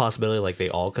 So is there a possibility like they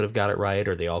all could have got it right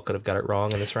or they all could have got it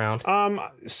wrong in this round?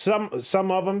 Some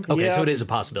of them. Okay, yeah. so it is a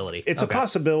possibility. It's a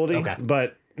possibility,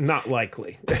 but not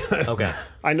likely. Okay.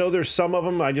 I know there's some of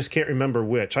them. I just can't remember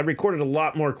which. I recorded a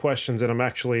lot more questions than I'm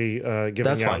actually giving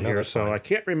That's out fine. No, here, that's so fine. I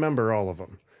can't remember all of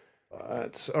them.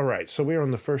 All right. So we're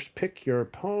on the first pick your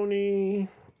pony.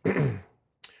 All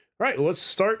right. Let's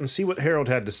start and see what Harold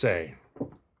had to say.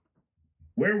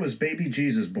 Where was baby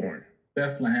Jesus born?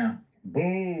 Bethlehem.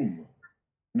 Boom.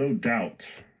 No doubt.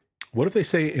 What if they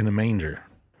say in a manger?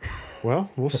 Well,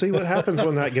 we'll see what happens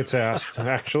when that gets asked,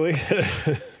 actually.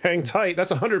 Hang tight.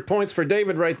 That's 100 points for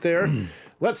David right there.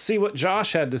 Let's see what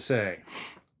Josh had to say.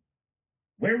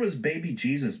 Where was baby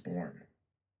Jesus born?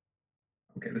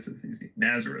 Okay, this is easy.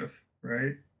 Nazareth,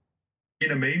 right?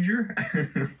 In a manger?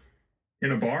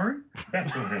 In a barn?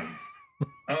 Bethlehem.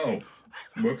 Oh,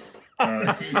 whoops.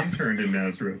 He interned in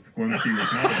Nazareth once he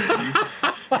was not a baby.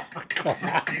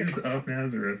 Jesus of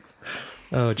Nazareth.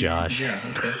 Oh, Josh. Yeah,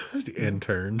 okay.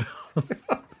 Interned.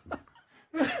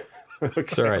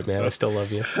 It's all right, man. I still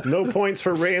love you. No points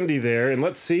for Randy there. And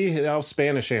let's see how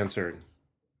Spanish answered.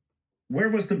 Where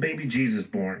was the baby Jesus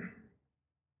born?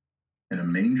 In a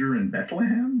manger in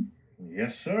Bethlehem?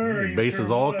 Yes, sir. Your base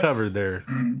is all covered there.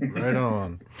 Right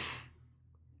on.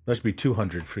 That should be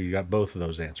 200 for you got both of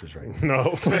those answers right.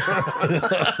 No.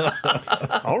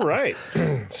 All right.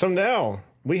 So now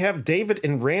we have David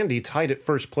and Randy tied at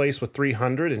first place with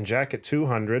 300 and Jack at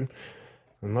 200.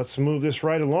 And let's move this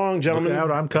right along, gentlemen. Look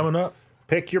out, I'm coming up.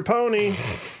 Pick your pony.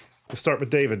 We'll start with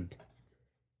David.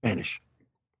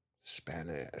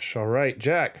 Spanish. All right,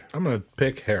 Jack. I'm going to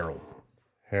pick Harold.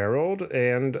 Harold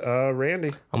and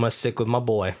Randy. I'm going to stick with my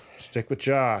boy. Stick with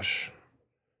Josh.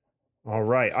 All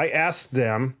right. I asked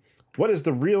them, what is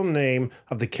the real name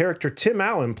of the character Tim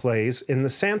Allen plays in The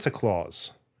Santa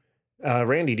Claus?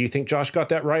 Randy, do you think Josh got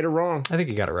that right or wrong? I think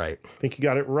you got it right. I think you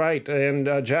got it right.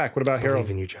 And Jack, what about I Harold?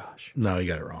 believe in you, Josh. No, you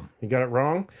got it wrong. You got it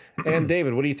wrong? And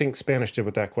David, what do you think Spanish did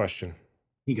with that question?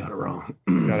 He got it wrong.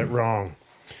 Got it wrong.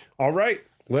 All right.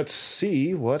 Let's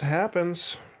see what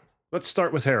happens. Let's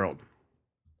start with Harold.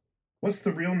 What's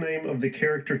the real name of the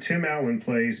character Tim Allen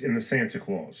plays in The Santa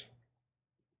Claus?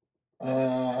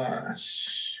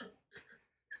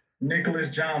 Nicholas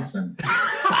Johnson.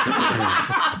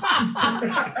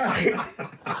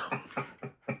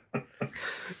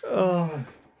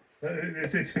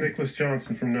 It's Nicholas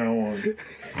Johnson from now on.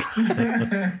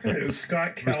 It was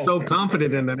Scott You're Calvin. so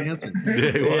confident in that answer.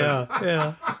 Yeah, he was.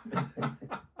 Yeah.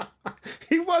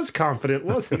 He was confident,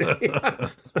 wasn't he?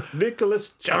 Nicholas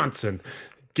Johnson.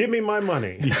 Give me my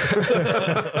money.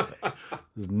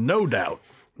 There's no doubt.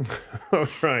 All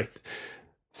right.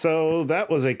 So that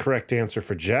was a correct answer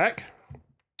for Jack.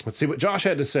 Let's see what Josh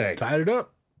had to say. Tied it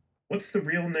up. What's the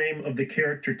real name of the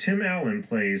character Tim Allen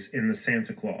plays in The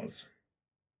Santa Claus?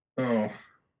 Oh,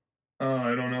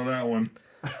 I don't know that one.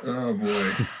 Oh,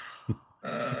 boy.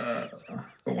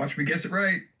 But watch me guess it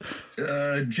right.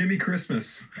 Jimmy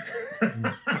Christmas.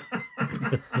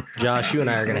 Josh, you and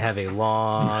I are going to have a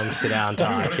long sit-down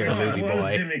talk here, movie It was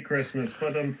boy. Jimmy Christmas,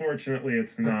 but unfortunately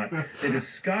it's not. It is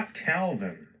Scott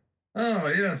Calvin. Oh,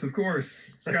 yes, of course.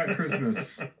 Scott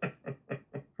Christmas. That's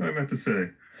what I meant to say.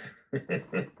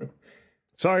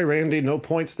 Sorry, Randy, no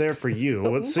points there for you.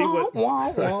 Let's see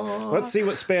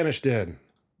what Spanish did.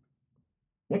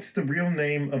 What's the real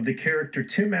name of the character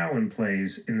Tim Allen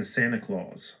plays in The Santa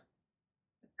Claus?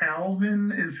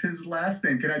 Calvin is his last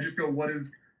name. Can I just go,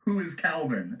 who is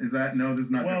Calvin? Is that, no, this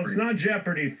is not Well, Jeopardy. it's not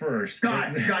Jeopardy first.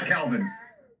 Scott Calvin.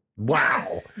 Wow.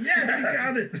 Yes, you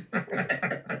got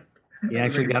it. He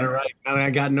actually got it right. And I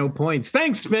got no points.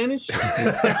 Thanks, Spanish. He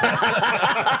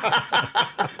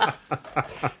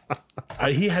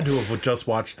had to have just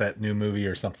watched that new movie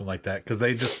or something like that because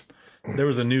there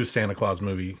was a new Santa Claus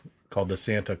movie called the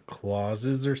Santa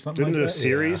Clauses or something. Isn't like it a that?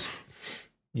 series?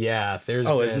 Yeah, there's.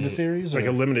 Oh, is it a series? Like or-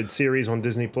 a limited series on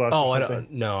Disney Plus? Oh, or I something?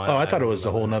 don't. No. I thought it was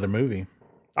a whole nother movie.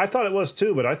 I thought it was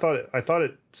too, but I thought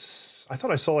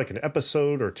I saw like an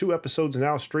episode or 2 episodes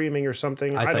now streaming or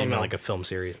something. I thought don't you know. meant like a film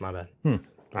series. My bad.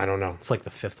 I don't know. It's like the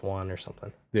 5th one or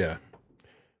something. Yeah.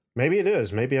 Maybe it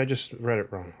is. Maybe I just read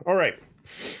it wrong. All right.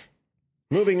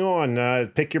 Moving on.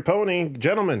 Pick your pony,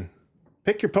 gentlemen.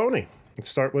 Pick your pony. Let's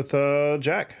start with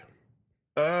Jack.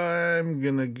 I'm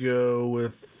gonna go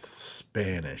with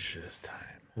Spanish this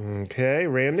time. Okay,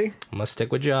 Randy. I'm gonna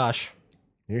stick with Josh.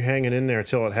 You're hanging in there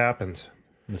till it happens.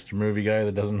 Mr. Movie Guy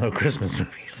that doesn't know Christmas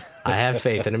movies. I have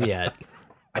faith in him yet.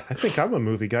 I think I'm a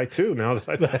movie guy too now that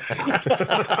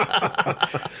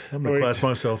I'm gonna class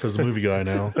myself as a movie guy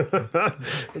now.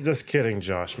 Just kidding,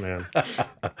 Josh, man.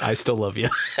 I still love you.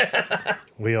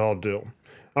 We all do.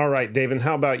 All right, David,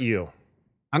 how about you?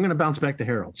 I'm going to bounce back to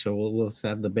Harold, so we'll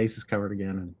have the bases covered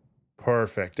again. And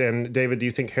Perfect. And David, do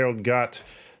you think Harold got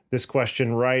this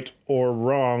question right or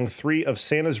wrong? 3 of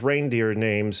Santa's reindeer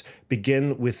names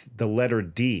begin with the letter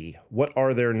D. What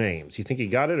are their names? You think he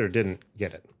got it or didn't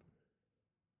get it?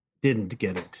 didn't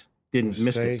get it. Didn't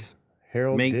miss Say it.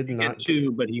 Harold May did get not.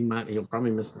 2, but he'll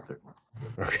probably miss the 3rd one.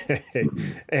 Okay.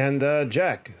 And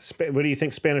Jack, what do you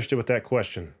think Spanish did with that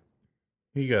question?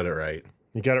 You got it right.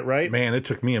 You got it right? Man, it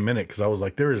took me a minute because I was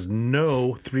like, there is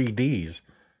no 3Ds.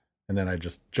 And then I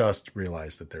just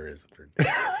realized that there is a 3D.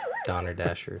 Donner,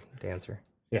 Dasher, Dancer.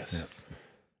 Yes. Yeah.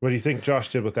 What do you think Josh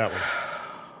did with that one?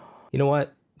 You know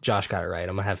what? Josh got it right.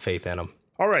 I'm going to have faith in him.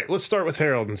 All right, let's start with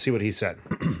Harold and see what he said.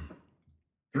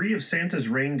 3 of Santa's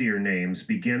reindeer names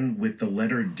begin with the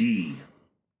letter D.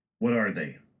 What are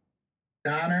they?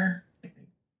 Donner,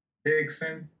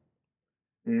 Dixon.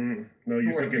 No,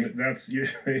 you're thinking that's you're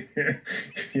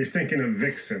thinking of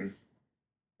Vixen.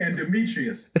 And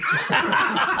Demetrius. There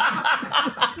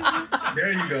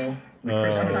you go. The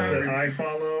Christmas that I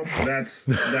follow, that's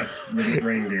the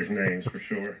reindeer's names for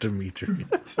sure.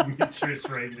 Demetrius. Demetrius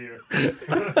reindeer.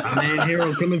 Man,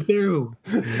 Harold coming through.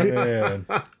 Man.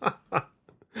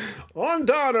 On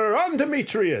Donner, on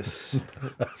Demetrius.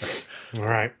 All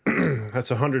right.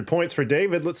 That's 100 points for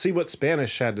David. Let's see what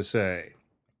Spanish had to say.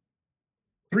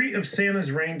 3 of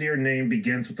Santa's reindeer name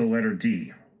begins with the letter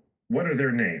D. What are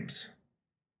their names?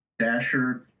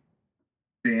 Dasher,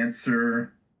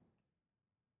 Dancer,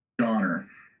 Donner.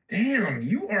 Damn,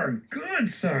 you are good,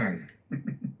 son.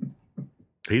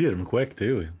 He did them quick,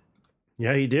 too.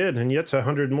 Yeah, he did. And yet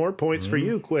 100 more points for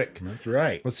you, quick. That's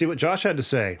right. Let's see what Josh had to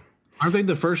say. Aren't they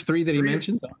the first 3 that he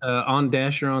mentions? On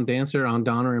Dasher, on Dancer, on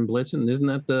Donner, and Blitzen? Isn't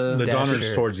that The the... Donner's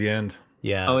Dasher. towards the end.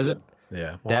 Yeah. Oh, is it?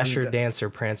 Yeah. Dasher,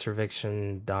 Dancer, Prancer,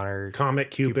 Vixen, Donner,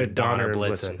 Comet, Cupid, Donner, and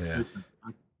Blitzen. Blitzen. Yeah.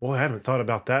 Boy, I haven't thought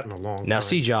about that in a long time. Now,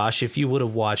 see, Josh, if you would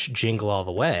have watched Jingle All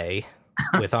the Way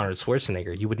with Arnold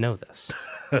Schwarzenegger, you would know this.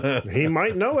 He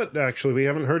might know it, actually. We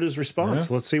haven't heard his response.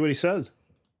 Yeah. Let's see what he says.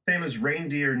 Santa's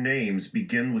reindeer names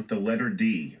begin with the letter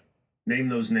D. Name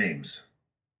those names.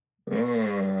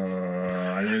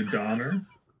 I know Donner.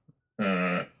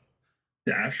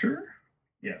 Dasher?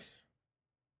 Yes.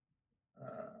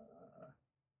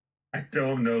 I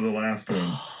don't know the last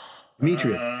one.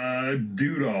 Demetrius.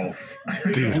 Dudolph.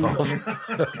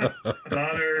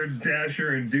 Donner,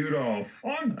 Dasher, and Dudolph.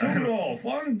 On Dudolph,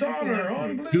 on Donner,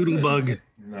 on Blitzen. Doodlebug.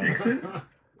 No. Dixon?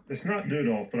 It's not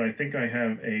Dudolph, but I think I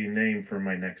have a name for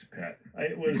my next pet.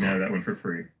 It You was can have that one for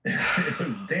free. it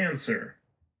was Dancer.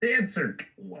 Dancer.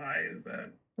 Why is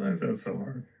that so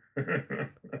hard?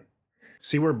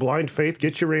 See where blind faith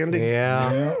gets you, Randy?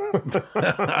 Yeah.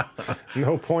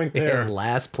 No point there. In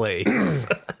last place.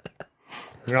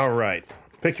 All right.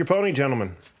 Pick your pony,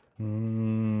 gentlemen.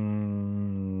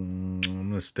 I'm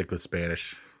going to stick with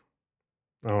Spanish.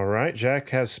 All right. Jack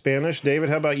has Spanish. David,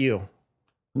 how about you? I'm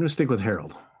going to stick with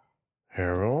Harold.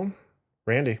 Harold.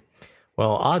 Randy.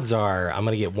 Well, odds are I'm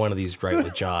going to get one of these right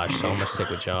with Josh, so I'm going to stick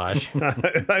with Josh.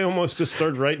 I almost just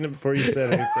started writing it before you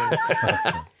said anything.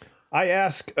 I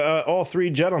ask all 3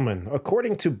 gentlemen,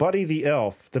 according to Buddy the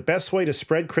Elf, the best way to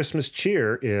spread Christmas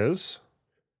cheer is...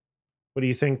 What do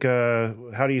you think?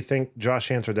 How do you think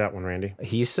Josh answered that one, Randy?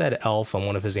 He said elf on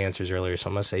one of his answers earlier, so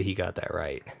I'm going to say he got that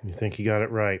right. You think he got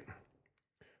it right?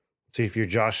 See if your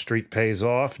Josh streak pays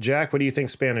off. Jack, what do you think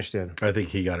Spanish did? I think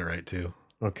he got it right, too.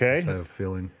 Okay. I have a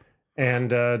feeling.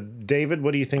 And David,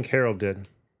 what do you think Harold did?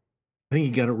 I think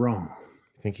he got it wrong.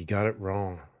 I think he got it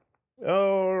wrong.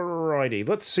 All righty.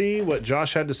 Let's see what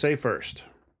Josh had to say first.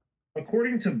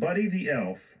 According to Buddy the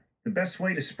Elf, the best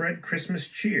way to spread Christmas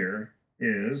cheer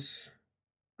is...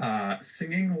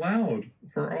 Singing loud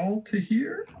for all to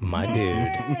hear. My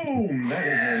dude. Boom! That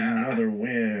is another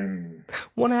win.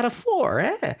 1 out of 4,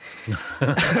 eh?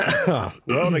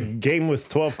 Well, in a game with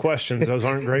 12 questions, those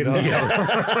aren't great odds.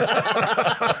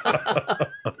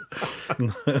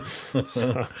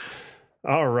 So,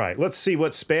 all right, let's see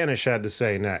what Spanish had to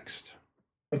say next.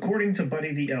 According to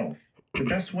Buddy the Elf, the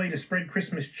best way to spread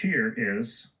Christmas cheer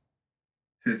is...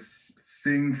 To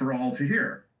sing for all to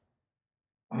hear.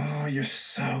 Oh, you're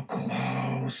so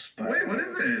close. But... Wait, what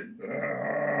is it?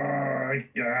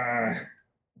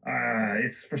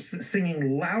 It's for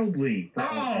singing loudly.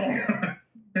 Oh!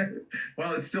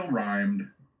 Well, it still rhymed.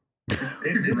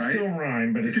 It did right? still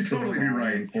rhyme, but It it's could still totally be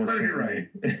right. unfortunately.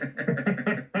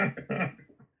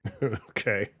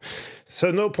 Okay. So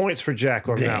no points for Jack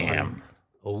on that one. Damn.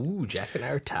 Oh, Jack and I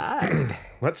are tied.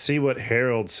 Let's see what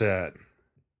Harold said.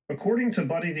 According to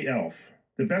Buddy the Elf,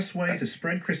 the best way to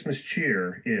spread Christmas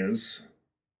cheer is...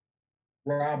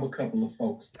 Rob a couple of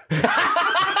folks.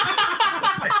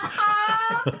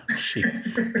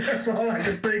 Jeez. That's all I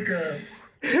can think of.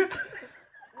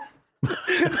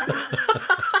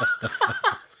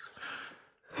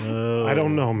 I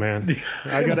don't know, man.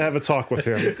 I got to have a talk with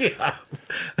him.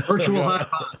 Virtual high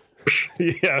five.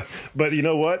 Yeah, but you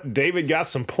know what? David got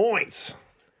some points,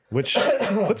 which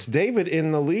puts David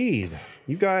in the lead.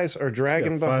 You guys are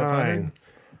dragging got 500? behind.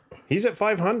 He's at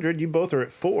 500. You both are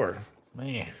at 4.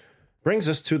 Man. Brings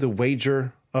us to the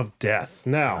wager of death.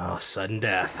 Now, Oh, sudden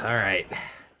death. All right.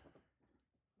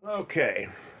 okay.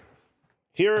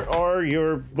 Here are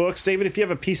your books. David, if you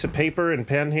have a piece of paper and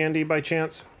pen handy by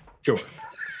chance. Sure.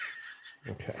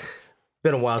 Okay.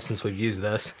 Been a while since we've used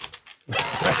this.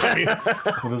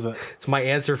 What is it? It's my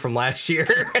answer from last year.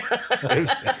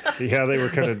 Yeah, they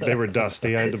were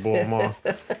dusty. I had to blow them off.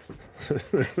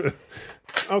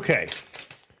 Okay.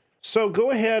 So go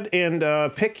ahead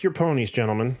and pick your ponies,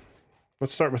 gentlemen.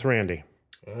 Let's start with Randy.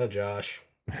 Oh, Josh.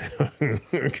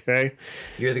 Okay.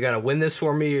 You either got to win this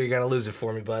for me or you got to lose it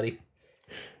for me, buddy.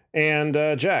 And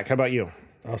Jack, how about you?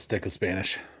 I'll stick with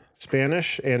Spanish.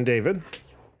 Spanish and David.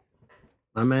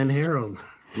 My man Harold.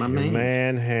 My man.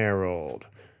 Man Harold.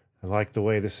 I like the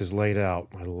way this is laid out.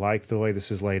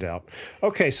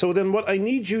 Okay, so then what I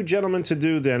need you gentlemen to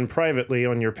do then privately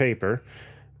on your paper,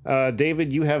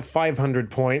 David, you have 500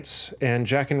 points, and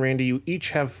Jack and Randy, you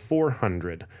each have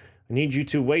 400. I need you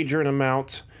to wager an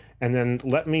amount, and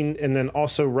then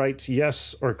also write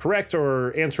yes or correct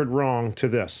or answered wrong to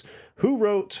this. Who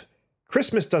wrote,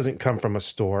 "Christmas doesn't come from a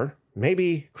store.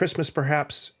 Maybe Christmas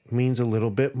perhaps means a little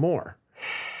bit more"?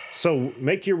 So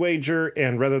make your wager,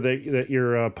 and whether that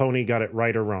your pony got it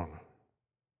right or wrong.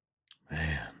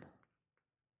 Man.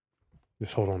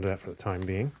 Just hold on to that for the time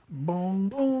being. Bong,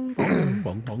 bong, bong,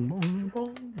 bong, bong, bong,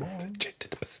 bong, bong.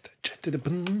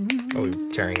 Are we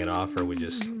tearing it off or we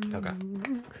just... Okay.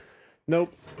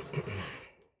 Nope.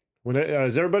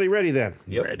 Is everybody ready then?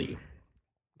 Yep. Ready.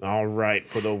 All right,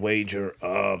 for the wager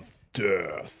of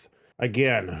death.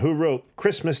 Again, who wrote,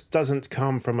 "Christmas doesn't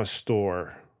come from a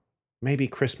store. Maybe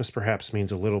Christmas perhaps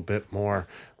means a little bit more"?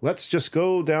 Let's just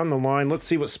go down the line. Let's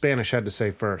see what Spanish had to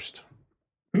say first.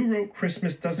 Who wrote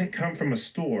 "Christmas doesn't come from a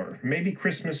store? Maybe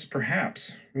Christmas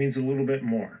perhaps means a little bit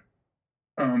more"?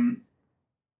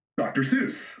 Dr.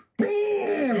 Seuss.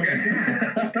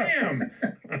 Damn.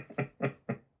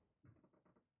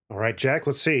 All right, Jack,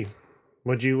 let's see.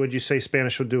 What'd you say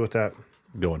Spanish would do with that?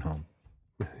 Going home.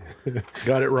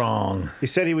 Got it wrong. He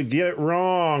said he would get it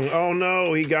wrong. Oh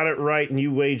no, he got it right, and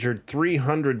you wagered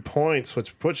 300 points,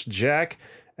 which puts Jack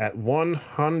at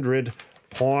 100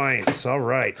 points. All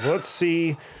right, let's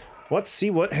see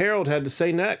what Harold had to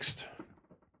say next.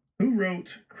 Who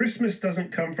wrote "Christmas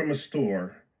doesn't come from a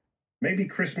store. Maybe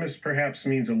Christmas perhaps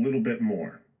means a little bit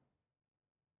more"?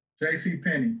 J.C.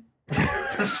 Penney.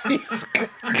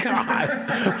 God.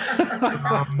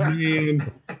 Oh,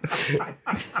 man.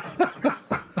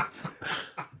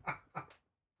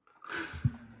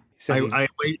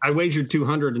 I wagered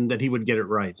 200 and that he would get it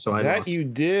right. So I That lost. you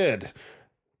did.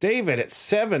 David at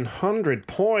 700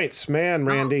 points. Man,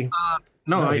 Randy.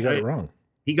 No, he got it wrong.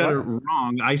 He got it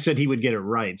wrong. I said he would get it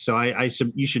right. So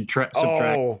you should subtract.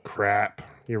 Oh, crap.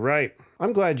 You're right.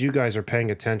 I'm glad you guys are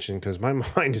paying attention because my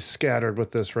mind is scattered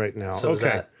with this right now. So is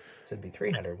okay. that should be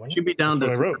 300, wouldn't Should it? be down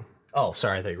That's to what I wrote. Oh,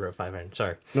 sorry, I thought you wrote 500.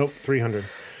 Sorry. Nope, 300.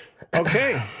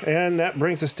 Okay, and that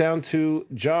brings us down to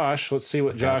Josh. Let's see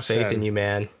what Got Josh faith said. in you,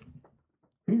 man.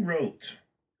 Who wrote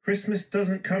 "Christmas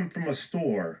doesn't come from a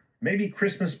store. Maybe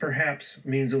Christmas perhaps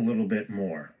means a little bit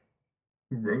more"?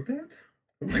 Who wrote that?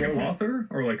 Like an author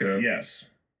or like a? Yes.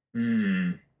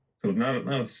 So not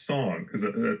a song because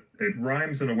it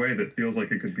rhymes in a way that feels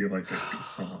like it could be like a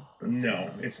song. But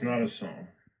No, it's not a song.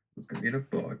 It's gonna be in a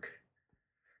book.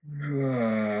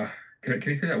 Can you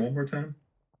hear that one more time?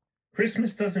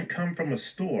 Christmas doesn't come from a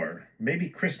store. Maybe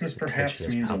Christmas perhaps Tension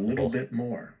is means a little palpable. bit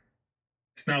more.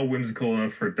 It's not whimsical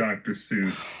enough for Dr.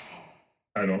 Seuss,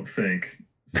 I don't think.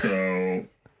 So,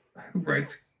 who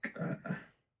writes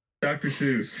Dr.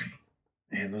 Seuss?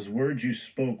 Man, those words you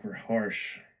spoke were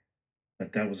harsh,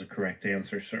 but that was a correct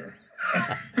answer, sir.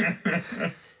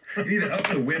 You need to up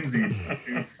the whimsy.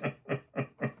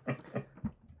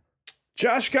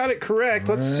 Josh got it correct.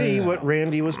 Let's see what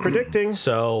Randy was predicting.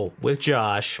 So, with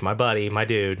Josh, my buddy, my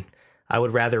dude, I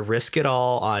would rather risk it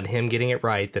all on him getting it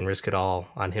right than risk it all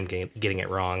on him getting it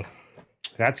wrong.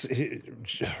 That's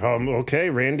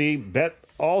okay. Randy bet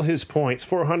all his points,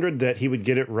 400, that he would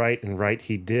get it right, and right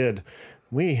he did.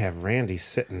 We have Randy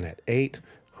sitting at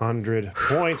 800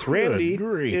 points. Randy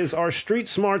is our Street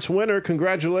Smarts winner.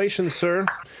 Congratulations, sir.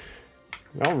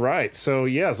 All right. So,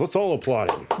 yes, let's all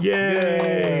applaud him.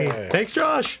 Yay! Thanks,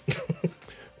 Josh.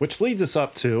 Which leads us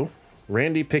up to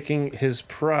Randy picking his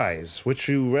prize. Would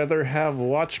you rather have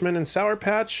Watchmen and Sour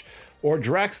Patch or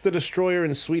Drax the Destroyer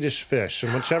and Swedish Fish?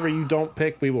 And whichever you don't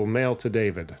pick, we will mail to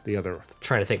David, the other.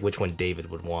 Trying to think which one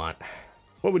David would want.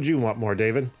 What would you want more,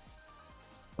 David?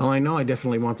 Oh, I know. I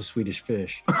definitely want the Swedish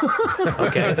Fish.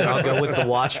 Okay, then I'll go with the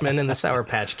Watchmen and the Sour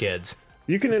Patch Kids.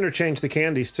 You can interchange the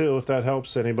candies too, if that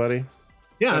helps anybody.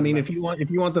 Yeah, I mean, if you want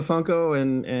the Funko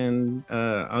and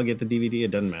I'll get the DVD,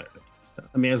 it doesn't matter.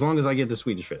 I mean, as long as I get the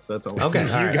Swedish Fish, that's all. Okay,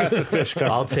 You got the fish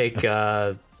coming. I'll take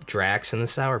Drax and the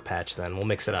Sour Patch then. We'll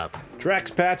mix it up.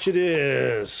 Drax Patch it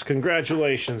is.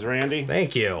 Congratulations, Randy.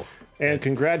 Thank you. And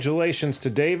congratulations to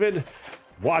David,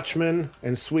 Watchmen,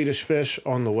 and Swedish Fish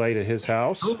on the way to his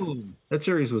house. Ooh, that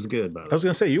series was good, by the I way. was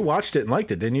going to say, you watched it and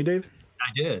liked it, didn't you, Dave? I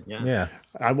did, yeah. Yeah.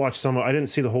 I watched some. I didn't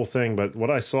see the whole thing, but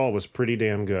what I saw was pretty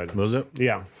damn good. Was it?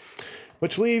 Yeah.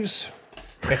 Which leaves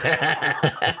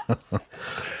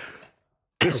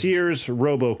this year's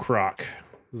Robo Croc.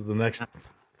 This is the next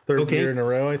third Okay. year in a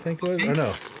row, I think it was. I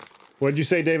know. What'd you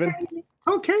say, David?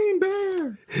 Cocaine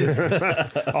Bear.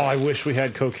 Oh, I wish we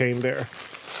had Cocaine Bear.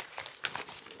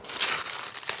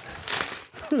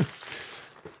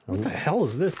 What the hell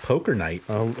is this? Poker Night.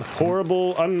 A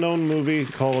horrible, unknown movie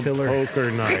called Poker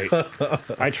Night.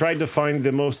 I tried to find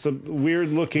the most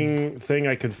weird-looking thing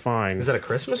I could find. Is that a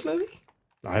Christmas movie?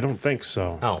 I don't think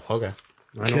so. Oh, okay.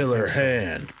 I don't Killer think so.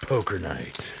 Hand. Poker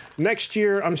Night. Next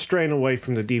year, I'm straying away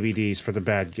from the DVDs for the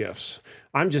bad gifts.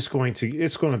 I'm just going to,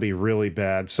 it's going to be really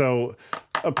bad. So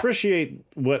appreciate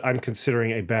what I'm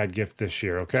considering a bad gift this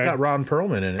year, okay? It's got Ron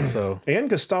Perlman in it, so. And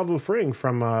Gustavo Fring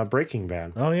from Breaking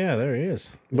Bad. Oh, yeah, there he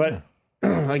is. But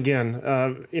again,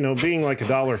 being like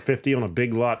 $1.50 on a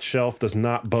Big Lot shelf does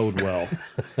not bode well.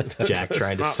 Jack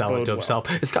trying to not sell it bode to well.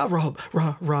 himself. It's got Rob.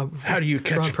 How do you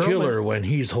catch Ron a Perlman. killer when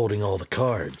he's holding all the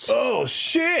cards? Oh,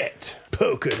 shit!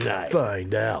 Poker Night.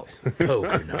 Find out.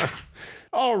 Poker Night.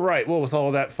 All right, well, with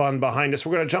all that fun behind us,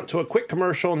 we're going to jump to a quick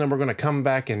commercial, and then we're going to come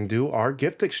back and do our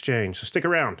gift exchange. So stick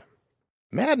around.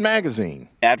 Mad Magazine,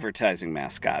 advertising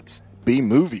mascots,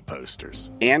 B-movie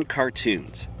posters. and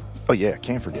cartoons. Oh yeah,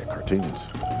 can't forget cartoons.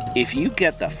 If you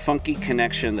get the funky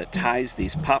connection that ties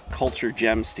these pop culture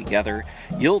gems together,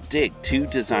 you'll dig Two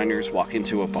Designers Walk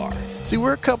Into a Bar. See,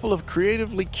 we're a couple of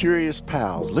creatively curious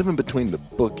pals living between the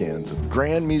bookends of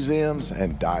grand museums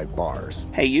and dive bars.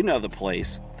 Hey, you know the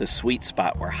place, the sweet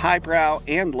spot where highbrow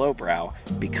and lowbrow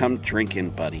become drinking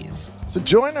buddies. So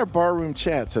join our barroom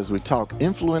chats as we talk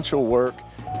influential work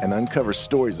and uncover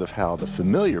stories of how the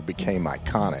familiar became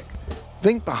iconic.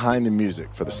 Think behind the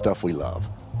music for the stuff we love.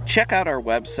 Check out our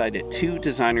website at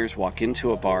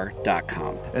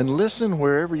twodesignerswalkintoabar.com. And listen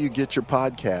wherever you get your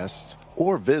podcasts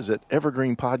or visit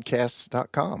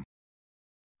evergreenpodcasts.com.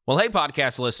 Well, hey,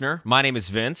 podcast listener. My name is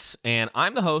Vince, and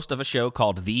I'm the host of a show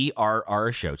called The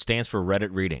RR Show. It stands for Reddit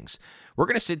Readings. We're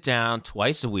going to sit down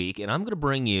twice a week, and I'm going to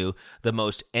bring you the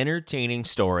most entertaining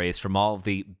stories from all of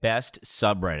the best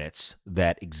subreddits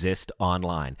that exist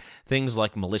online. Things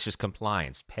like malicious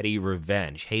compliance, petty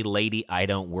revenge, hey, lady, I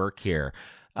don't work here.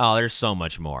 Oh, there's so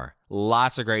much more.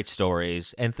 Lots of great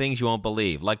stories and things you won't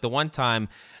believe. Like the one time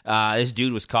this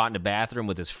dude was caught in a bathroom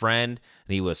with his friend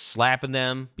and he was slapping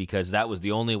them because that was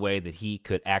the only way that he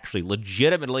could actually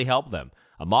legitimately help them.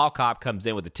 A mall cop comes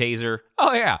in with a taser.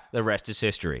 Oh, yeah, the rest is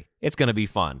history. It's going to be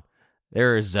fun.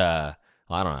 There's, I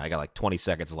don't know, I got like 20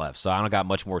 seconds left, so I don't got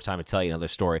much more time to tell you another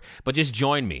story. But just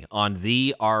join me on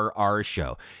The RR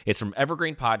Show. It's from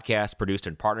Evergreen Podcast, produced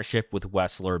in partnership with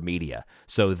Wessler Media.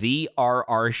 So The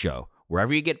RR Show,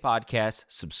 wherever you get podcasts,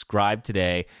 subscribe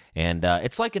today. And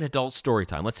it's like an adult story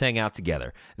time. Let's hang out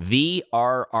together. The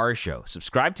RR Show.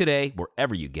 Subscribe today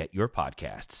wherever you get your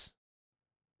podcasts.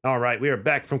 All right, we are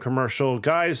back from commercial.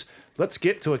 Guys, let's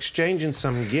get to exchanging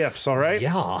some gifts, all right?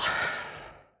 Yeah.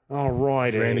 All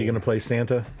right. Randy going to play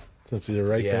Santa since he's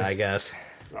right there? Yeah, I guess.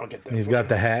 I'll get that. He's got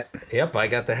the hat. Yep, I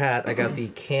got the hat. I got the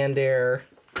Candair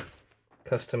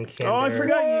custom Candair. Oh, I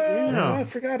forgot. I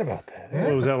forgot about that.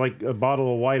 What was that, like a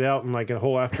bottle of white out in like a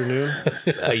whole afternoon?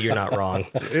 You're not wrong.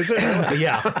 Is it?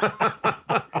 Yeah.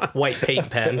 White paint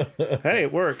pen. Hey,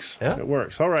 it works. Yeah. It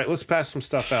works. All right, let's pass some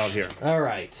stuff out here. All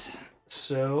right.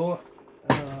 So,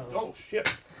 Oh,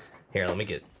 shit. here, let me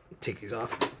take these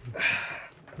off.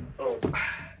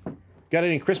 Got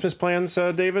any Christmas plans,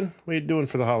 David? What are you doing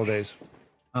for the holidays?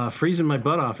 Freezing my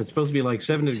butt off. It's supposed to be like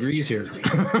 7 degrees here.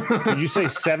 Did you say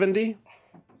 70?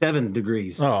 7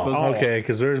 degrees. Oh, okay,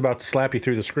 because they're about to slap you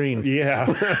through the screen. Yeah.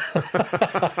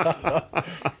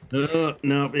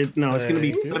 No, it's going to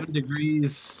be 7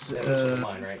 degrees. This is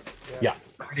mine, right? Yeah.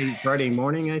 Friday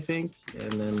morning, I think,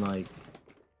 and then like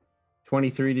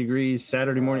 23 degrees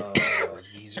Saturday morning.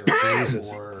 These are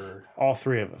for... All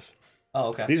three of us. Oh,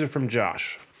 okay. These are from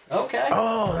Josh. Okay.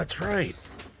 Oh, that's right.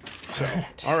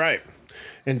 All right.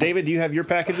 And David, do you have your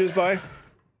packages by?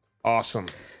 Awesome.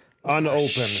 Unopened,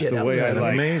 shit, the I'm way doing I An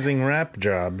like. amazing wrap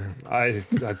job. I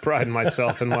pride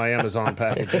myself in my Amazon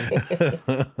packaging.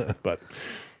 But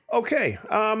okay,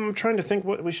 I'm trying to think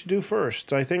what we should do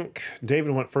first. I think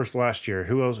David went first last year.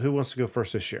 Who else? Who wants to go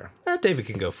first this year? David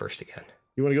can go first again.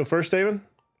 You want to go first, David?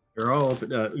 They're all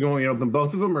open. You want me to open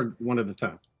both of them or one at a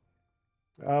time?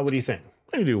 What do you think?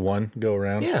 I can do one. Go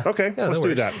around. Yeah. Okay, Yeah, let's that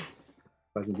do works. that.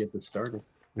 If I can get this started.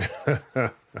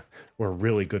 We're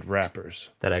really good rappers.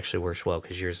 That actually works well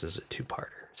because yours is a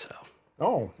two-parter. So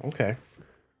Oh, okay.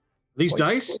 These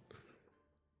dice?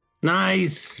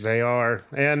 Nice. They are.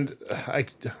 And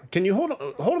can you hold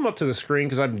them up to the screen,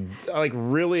 because I'm like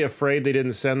really afraid they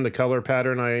didn't send the color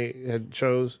pattern I had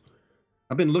chose.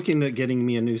 I've been looking at getting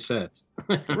me a new set.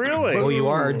 Really? well, you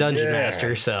are a dungeon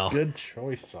master, so Good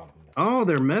choice on them. Oh,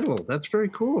 they're metal. That's very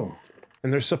cool.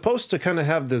 And they're supposed to kind of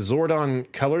have the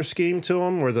Zordon color scheme to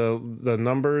them, where the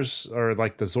numbers are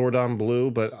like the Zordon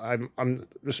blue. But I'm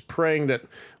just praying that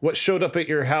what showed up at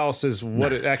your house is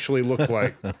what it actually looked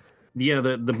like. Yeah,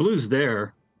 the blue's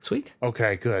there. sweet.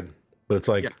 Okay, good. But it's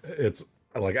like it's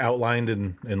like outlined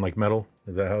in like metal.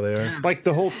 Is that how they are? Like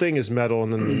the whole thing is metal,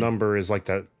 and then the number is like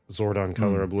that Zordon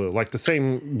color of blue, like the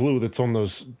same blue that's on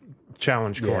those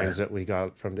challenge coins that we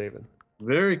got from David.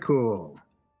 Very cool.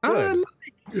 Good.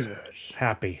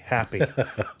 Happy.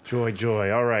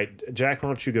 Joy. All right, Jack, why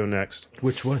don't you go next?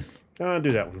 Which one?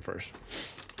 Do that one first.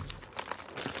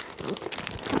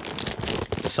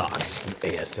 Socks.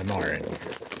 ASMR.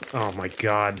 Oh my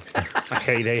God, I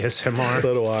hate ASMR.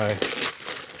 So do I.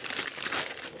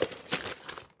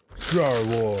 Star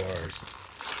Wars.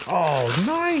 Oh,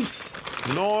 nice.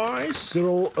 Nice. Good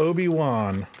old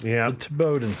Obi-Wan. Yeah, The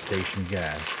Tiboden Station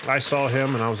guy. I saw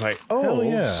him and I was like, oh, Hell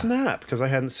yeah. snap, because I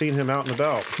hadn't seen him out and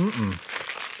about.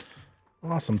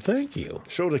 Awesome. Thank you.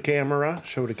 Show the camera.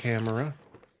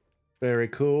 Very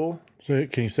cool. So,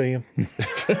 can you see him? You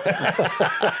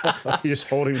just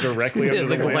hold him directly under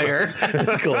the glare.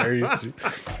 Glare.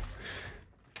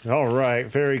 All right,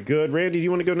 very good. Randy, do you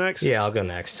want to go next? Yeah, I'll go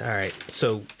next. All right.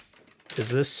 So, is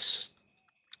this?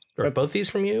 Are both these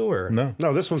from you or No.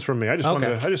 No, this one's from me. I just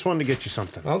wanted to get you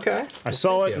something. Okay. I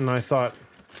saw it and I thought,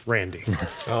 Randy.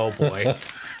 Oh boy.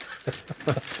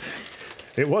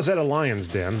 It was at a lion's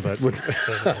den, but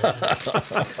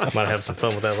Might have some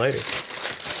fun with that later.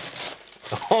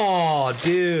 Oh,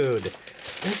 dude.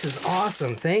 This is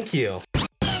awesome. Thank you.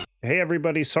 hey,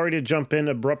 everybody, sorry to jump in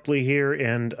abruptly here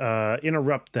and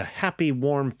interrupt the happy,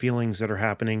 warm feelings that are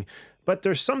happening. But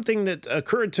there's something that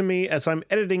occurred to me as I'm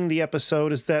editing the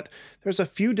episode, is that there's a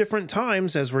few different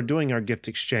times as we're doing our gift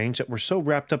exchange that we're so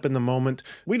wrapped up in the moment,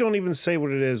 we don't even say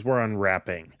what it is we're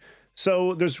unwrapping.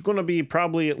 So there's going to be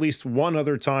probably at least one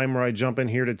other time where I jump in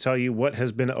here to tell you what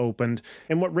has been opened.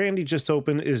 And what Randy just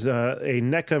opened is a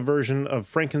NECA version of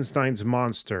Frankenstein's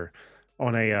Monster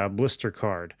on a blister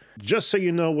card, just so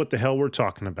you know what the hell we're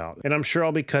talking about. And I'm sure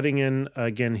I'll be cutting in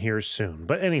again here soon.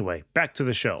 But anyway, back to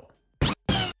the show.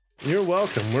 You're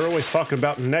welcome. We're always talking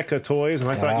about NECA toys, and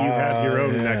I thought you had your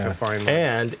own NECA finally.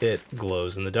 And it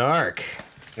glows in the dark.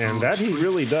 And that he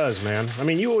really does, man. I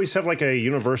mean, you always have like a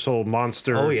Universal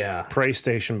Monster prey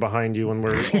station behind you when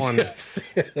we're on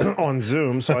on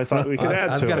Zoom, so I thought we could add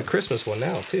to it. I've got a Christmas one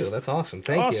now, too. That's awesome.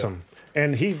 Thank you. Awesome.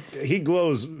 And he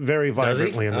glows very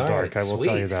vibrantly in the dark, I will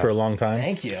tell you that. For a long time.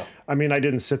 Thank you. I mean, I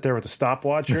didn't sit there with a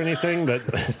stopwatch or anything, but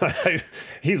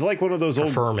he's like one of those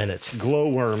old 4 minutes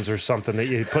glowworms or something that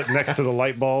you put next to the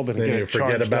light bulb and Then get you it forget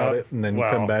charged about up. it, and then you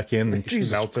come back in and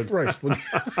Jesus melted. Christ.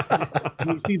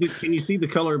 Can you see the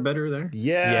color better there?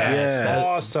 Yes, Yes.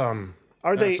 awesome.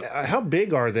 Are they? How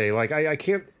big are they? Like I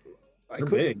can't. They're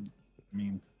big. I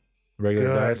mean, Regular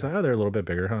Good. dice. Oh, they're a little bit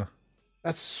bigger, huh?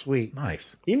 That's sweet.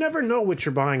 Nice. You never know what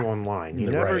you're buying online.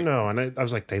 You never Right. know. And I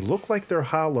was like, they look like they're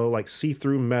hollow, like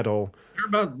see-through metal.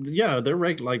 They're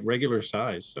like regular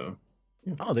size. So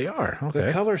Oh, they are. Okay.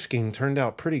 The color scheme turned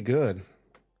out pretty good.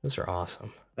 Those are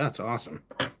awesome. that's awesome.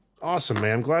 Awesome,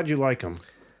 man. I'm glad you like them.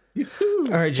 All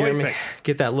right, Jeremy, Perfect.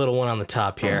 get that little one on the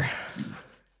top here.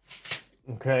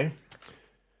 Okay.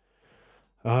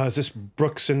 Is this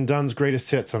Brooks and Dunn's greatest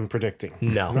hits? I'm predicting.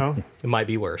 No, No. it might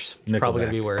be worse. Nickelback. Probably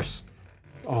gonna be worse.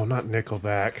 Oh, not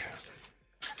Nickelback.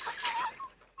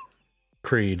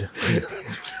 Creed.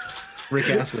 Rick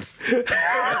Astley.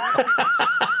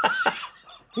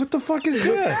 What the fuck is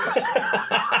this?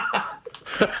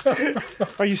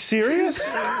 Are you serious?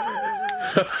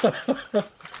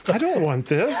 I don't want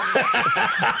this.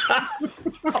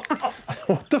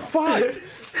 What the fuck?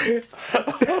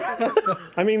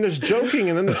 I mean, there's joking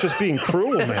and then there's just being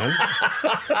cruel, man.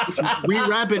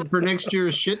 Rewrap it for next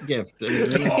year's shit gift.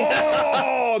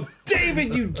 Oh,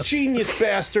 David, you genius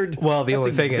bastard. Well, the That's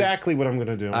only thing is, exactly what I'm going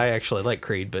to do. I actually like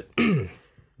Creed, but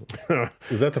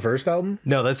Is that the first album?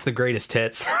 no, that's the greatest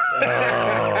hits.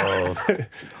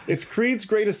 It's Creed's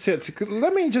greatest hits.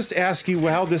 Let me just ask you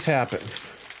how this happened.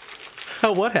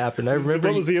 What happened? I remember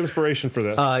What was the inspiration for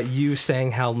this? you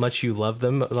saying how much you love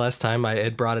them last time I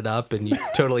had brought it up, and you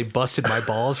totally busted my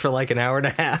balls for like an hour and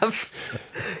a half.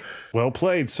 Well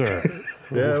played, sir.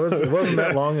 Yeah, it wasn't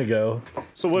that long ago.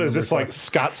 So what is this, like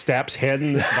Scott Stapp's head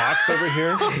in this box over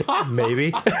here?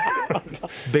 Maybe.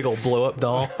 Big old blow up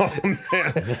doll.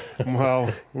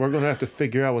 Well, we're going to have to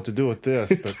figure out what to do with this,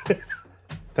 but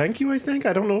thank you, I think.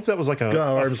 I don't know if that was like a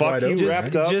arms fuck wide you open.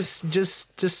 wrapped up.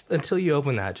 Just until you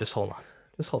open that, just hold on.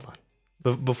 Just hold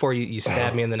on. Before you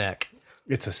stab me in the neck.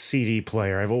 It's a CD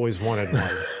player. I've always wanted one.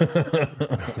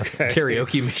 Okay.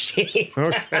 Karaoke machine.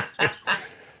 Okay.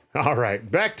 All right,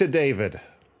 back to David.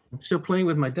 I'm still playing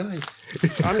with my dice.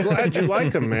 I'm glad you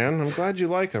like them, man. I'm glad you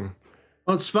like them.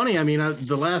 Well, it's funny. I mean,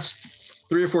 the last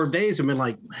 3 or 4 days, I've been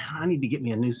like, man, I need to get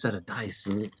me a new set of dice.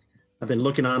 And I've been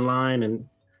looking online, and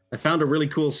I found a really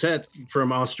cool set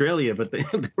from Australia, but they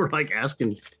were like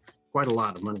asking quite a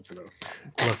lot of money for those.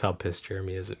 I love how pissed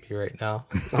Jeremy is at me right now.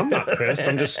 I'm not pissed.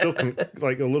 I'm just still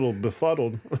like a little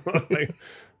befuddled. Like,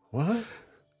 what?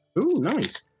 Ooh,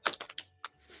 nice.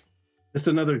 It's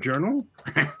another journal.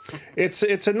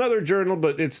 It's another journal,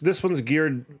 but this one's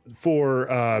geared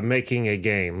for making a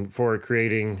game, for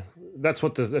creating. That's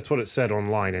what it said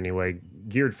online anyway.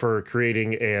 Geared for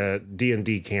creating a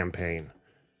D&D campaign.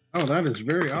 Oh, that is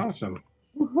very awesome.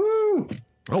 Woohoo!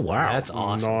 Oh, wow. That's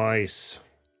awesome. Nice.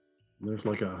 There's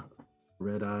like a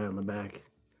red eye on the back.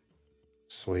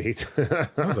 Sweet. That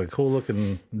was a cool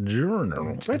looking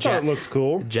journal. I thought it looked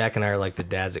cool. Jack and I are like the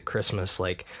dads at Christmas,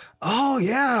 like, oh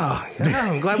yeah,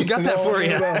 I'm glad we got that for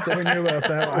you. We knew about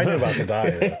that. I knew about the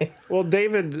die. Well,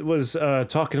 David was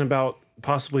talking about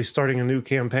possibly starting a new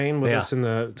campaign with us in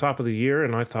the top of the year,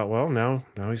 and I thought, well, now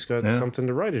he's got something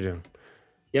to write it in.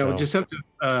 Yeah, So- we'll just have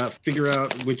to figure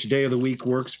out which day of the week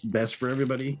works best for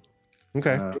everybody.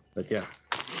 Okay. But yeah.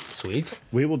 Sweet.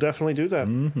 We will definitely do that.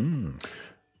 Mm-hmm.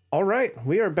 All right,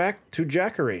 we are back to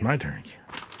Jackery. My turn.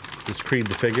 Just Creed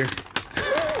the figure.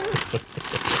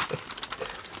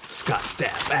 Scott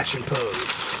Stapp action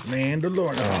pose.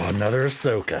 Mandalorian. Oh, another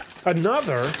Ahsoka.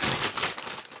 Another?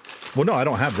 Well, no, I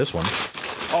don't have this one.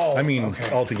 Oh, I mean,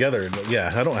 altogether,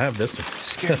 yeah, I don't have this one.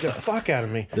 Scared the fuck out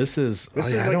of me. This is I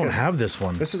like don't have this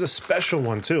one. This is a special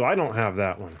one too. I don't have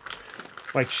that one.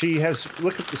 Like she has,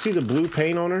 see the blue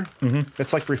paint on her? Mm-hmm.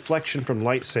 It's like reflection from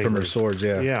lightsabers. From her swords,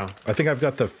 yeah. Yeah. I think I've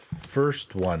got the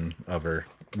first one of her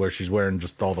where she's wearing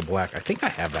just all the black. I think I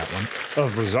have that one.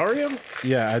 Of Rosario?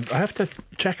 Yeah, I have to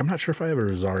check. I'm not sure if I have a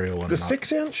Rosario one. The or not.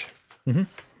 6-inch? Mm-hmm.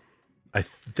 I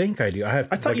think I do. I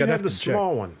thought you had the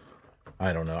small one.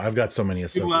 I don't know. I've got so many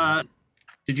Ahsoka.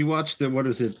 Did you watch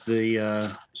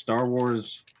the Star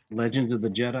Wars Legends of the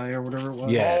Jedi or whatever it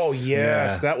was? Yes. Oh, yes.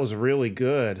 Yeah. That was really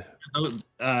good.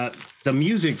 The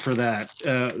music for that,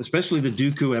 especially the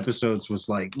Dooku episodes, was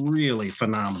like really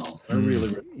phenomenal.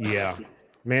 Really. Yeah.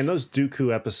 Man, those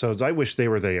Dooku episodes, I wish they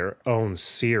were their own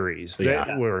series. They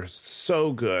were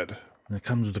so good. And it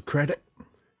comes with a credit.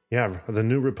 Yeah, the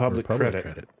New Republic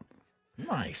credit.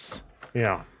 Nice.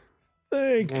 Yeah.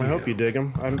 Thank Well, you. I hope you dig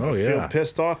them. I feel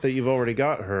pissed off that you've already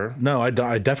got her. No, I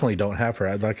definitely don't have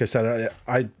her. Like I said,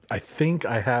 I think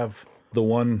I have the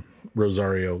one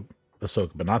Rosario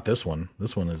Ahsoka, but not this one.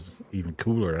 This one is even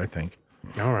cooler, I think.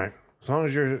 All right. As long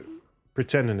as you're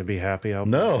pretending to be happy, I'll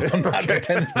No, I'm not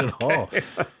pretending at all.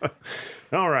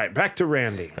 All right, back to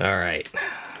Randy. All right.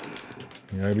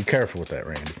 You gotta be careful with that,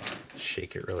 Randy.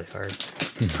 Shake it really hard.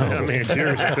 I mean, it's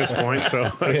yours at this point,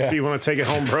 so if you want to take it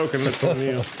home broken, that's on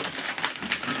you.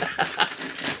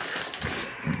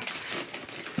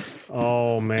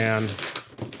 Oh, man.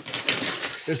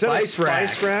 Is that a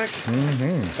spice rack?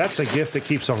 Mm-hmm. That's a gift that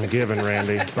keeps on giving,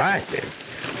 Randy.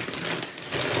 Spices.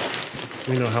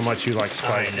 We know how much you like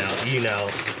spice. I know. You know.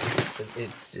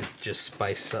 It just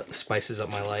spices up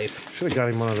my life. Should have got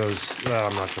him one of those. Well,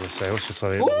 I'm not going to say. Let's just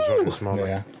let him enjoy this moment.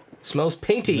 Yeah. Smells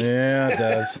painty. Yeah, it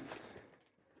does.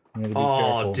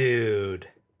 Oh, dude.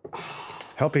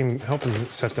 Help him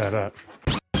set that up.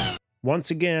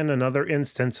 Once again, another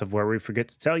instance of where we forget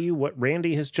to tell you what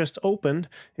Randy has just opened,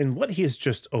 and what he has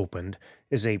just opened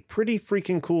is a pretty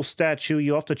freaking cool statue.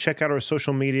 You'll have to check out our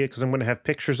social media because I'm going to have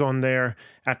pictures on there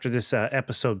after this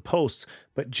episode posts.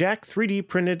 But Jack 3D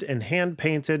printed and hand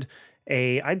painted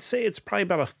I'd say it's probably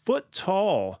about a foot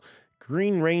tall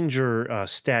Green Ranger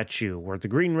statue, where the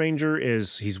Green Ranger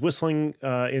he's whistling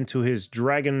into his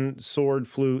dragon sword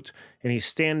flute, and he's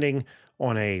standing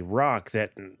on a rock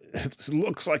that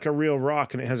looks like a real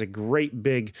rock, and it has a great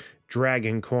big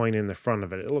dragon coin in the front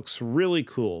of it. It looks really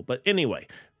cool. But anyway,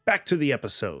 back to the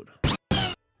episode.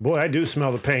 Boy, I do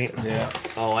smell the paint. Yeah.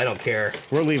 Oh, I don't care.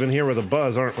 We're leaving here with a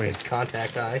buzz, aren't we?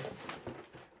 Contact eye.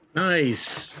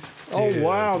 Nice. Dude. Oh,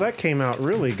 wow, that came out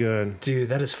really good. Dude,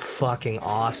 that is fucking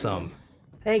awesome.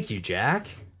 Thank you, Jack.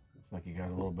 Looks like you got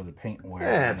a little bit of paint wear.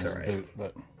 That's all right. Boot,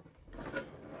 but...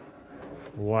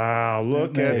 Wow,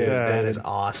 look at that. That is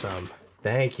awesome.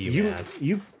 Thank you, man.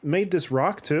 You made this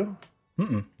rock, too?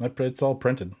 It's all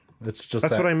printed. It's just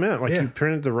That's what I meant. Like, you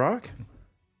printed the rock?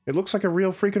 It looks like a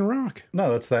real freaking rock.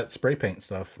 No, that's that spray paint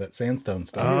stuff, that sandstone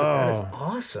stuff. Dude, that is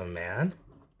awesome, man.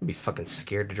 I'd be fucking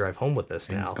scared to drive home with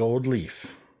this now. Gold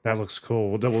leaf. That looks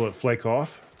cool. Will it flake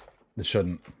off? It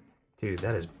shouldn't. Dude,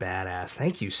 that is badass.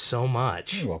 Thank you so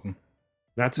much. You're welcome.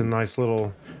 That's a nice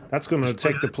little... That's going to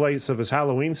take the place of his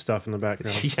Halloween stuff in the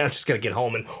background. Yeah, I'm just going to get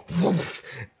home and... Woof.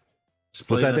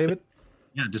 What's that, David?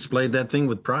 Yeah, displayed that thing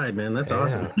with pride, man. That's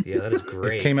awesome. Yeah, that is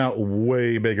great. It came out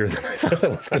way bigger than I thought it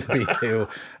was going to be, too.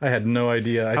 I had no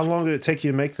idea. How long did it take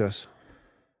you to make this?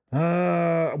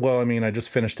 Well, I mean, I just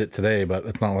finished it today, but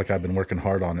it's not like I've been working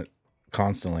hard on it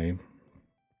constantly.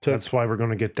 That's why we're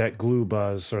going to get that glue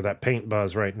buzz or that paint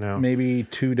buzz right now. Maybe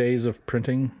 2 days of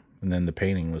printing, and then the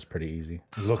painting was pretty easy.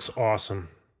 It looks awesome.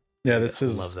 Yeah, this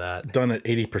is love that. Done at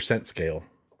 80% scale.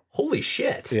 Holy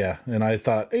shit. Yeah, and I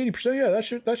thought 80%, yeah,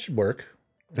 that should work.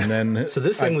 And then so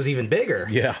this thing was even bigger.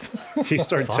 Yeah. He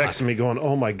started texting me going,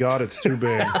 "Oh my god, it's too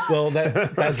big." Well,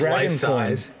 that dragon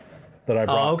size that I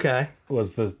brought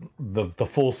was the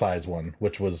full size one,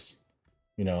 which was,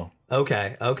 you know.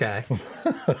 Okay. Oh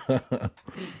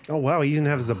wow, he even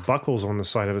has the buckles on the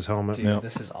side of his helmet. Dude,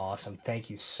 this is awesome. Thank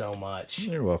you so much.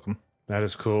 You're welcome. That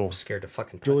is cool. I'm scared to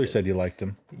fucking touch Julie it. said you liked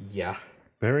him. Yeah.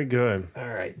 Very good. All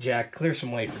right, Jack, clear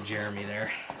some way for Jeremy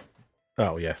there.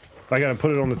 Oh, yeah. I got to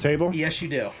put it on the table? Yes, you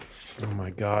do. Oh my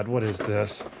god, what is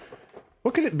this?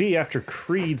 What could it be after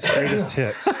Creed's greatest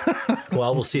hits?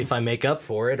 Well, we'll see if I make up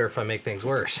for it or if I make things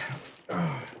worse.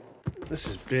 This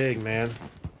is big, man.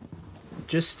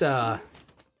 Just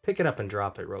pick it up and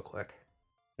drop it real quick.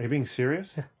 Are you being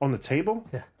serious? Yeah. On the table?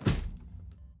 Yeah.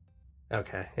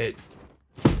 Okay.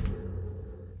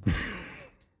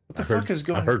 What the fuck is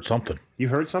going on? I heard something. You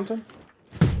heard something?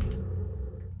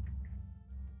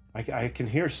 I can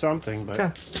hear something, but...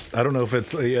 I don't know if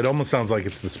it almost sounds like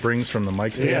it's the springs from the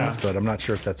mic stands, but I'm not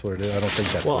sure if that's what it is. I don't think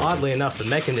that's well, oddly enough, the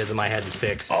mechanism I had to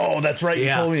fix. Oh, that's right. You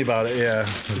told me about it. Yeah.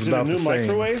 Is it a new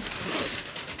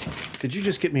microwave? Did you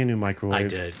just get me a new microwave? I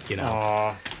did, you know.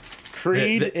 Aw.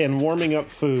 Creed and warming up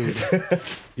food.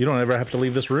 You don't ever have to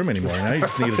leave this room anymore. Now you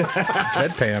just need a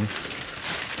bedpan.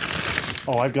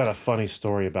 Oh, I've got a funny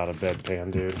story about a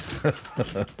bedpan, dude.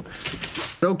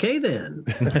 Okay, then.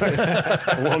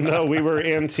 Well, no, we were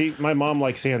antique. My mom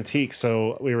likes antiques,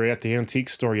 so we were at the antique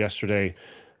store yesterday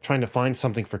trying to find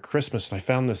something for Christmas, and I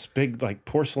found this big, like,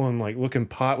 porcelain, like, looking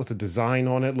pot with a design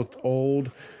on it. Looked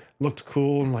old, looked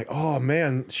cool. I'm like, oh,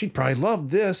 man, she'd probably love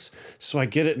this. So I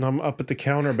get it, and I'm up at the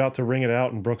counter about to ring it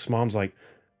out, and Brooke's mom's like,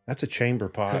 that's a chamber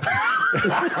pot.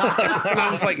 And I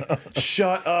was like,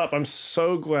 shut up. I'm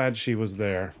so glad she was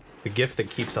there. The gift that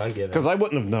keeps on giving. Because I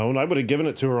wouldn't have known. I would have given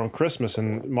it to her on Christmas,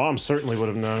 and Mom certainly would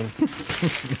have known.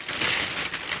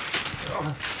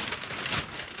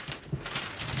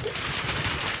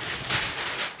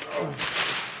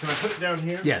 Can I put it down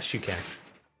here? Yes, you can.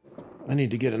 I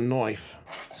need to get a knife.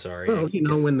 Sorry. Well, you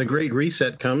know, when the great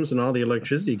reset comes and all the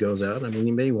electricity goes out, I mean,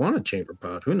 you may want a chamber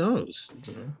pot. Who knows?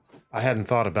 You know? I hadn't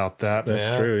thought about that.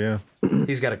 That's true, yeah.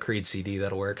 He's got a Creed CD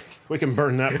that'll work. We can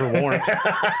burn that for warrant.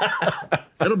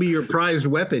 That'll be your prized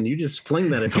weapon. You just fling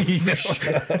that at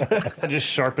him. I just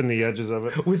sharpen the edges of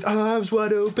it. With arms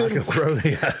wide open. I can throw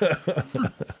the...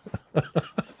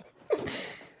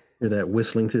 Hear that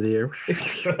whistling through the air.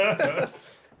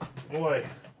 Boy.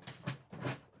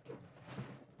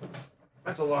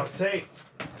 That's a lot of tape.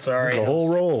 Sorry. The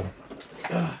whole roll.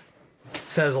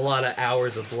 This has a lot of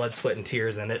hours of blood, sweat, and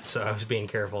tears in it, so I was being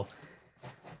careful.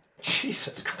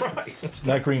 Jesus Christ.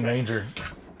 That Green Ranger,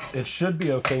 it should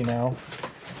be okay now.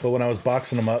 But when I was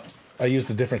boxing him up, I used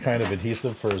a different kind of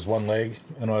adhesive for his one leg.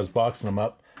 And when I was boxing him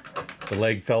up, the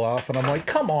leg fell off. And I'm like,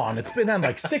 come on, it's been on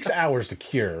like 6 hours to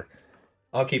cure.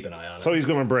 I'll keep an eye on it. So he's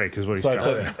going to break, is what he's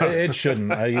telling me. It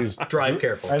shouldn't. I used Drive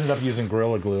careful. I ended up using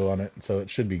Gorilla Glue on it, so it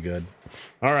should be good.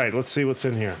 All right, let's see what's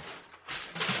in here.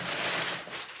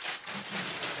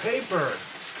 Paper.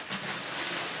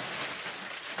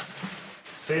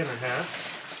 Santa hat.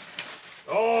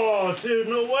 Oh, dude,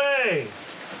 no way.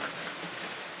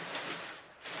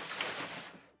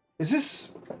 Is this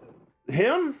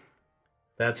him?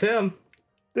 That's him.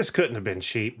 This couldn't have been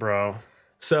cheap, bro.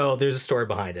 So there's a story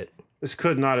behind it. This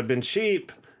could not have been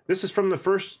cheap. This is from the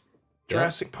first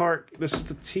Jurassic Park. This is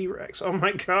the T-Rex. Oh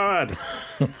my God.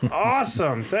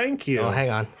 Awesome. Thank you. Oh,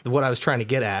 hang on. What I was trying to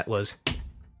get at was...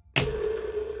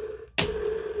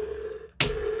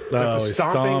 That's a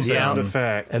stomping sound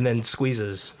effect. And then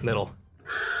squeezes middle.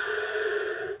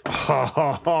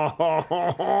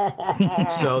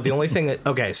 So the only thing that...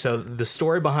 Okay, so the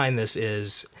story behind this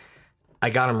is I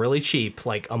got him really cheap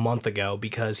like a month ago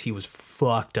because he was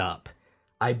fucked up.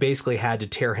 I basically had to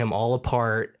tear him all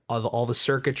apart. All the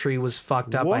circuitry was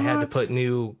fucked up. What? I had to put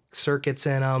new circuits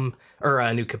in them, or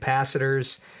new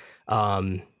capacitors.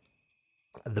 The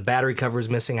battery cover was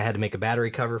missing. I had to make a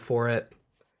battery cover for it.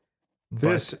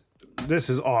 This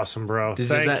is awesome, bro.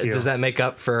 Thank you. Does that make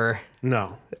up for...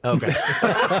 No. Okay.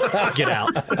 Get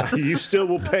out. You still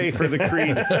will pay for the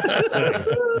Creed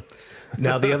thing.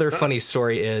 Now, the other funny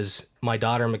story is my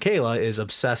daughter, Michaela, is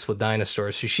obsessed with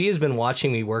dinosaurs. So she has been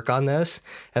watching me work on this.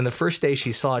 And the first day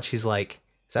she saw it, she's like,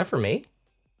 is that for me?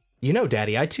 You know,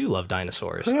 Daddy, I too love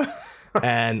dinosaurs.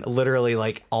 And literally,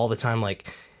 like, all the time, like,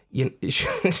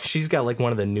 she's got, like,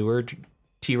 one of the newer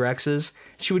T-Rexes.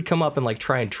 She would come up and, like,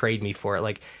 try and trade me for it.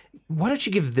 Like, why don't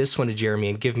you give this one to Jeremy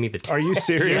and give me the Are you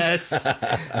serious?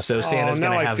 Yes. So Santa's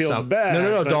going to have some. Bad,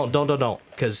 No, don't.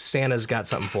 Because Santa's got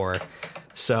something for her.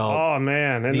 So, oh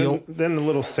man, and then the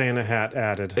little Santa hat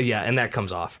added. Yeah, and that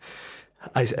comes off.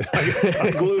 I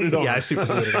glued it on. Yeah, I super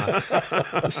glued it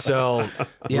on. So,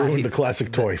 yeah, Ruined the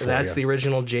classic toy for that's you. the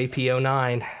original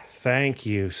JP09. Thank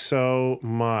you so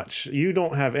much. You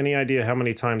don't have any idea how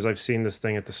many times I've seen this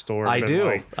thing at the store. I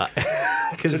do.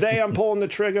 Today I'm pulling the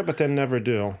trigger, but then never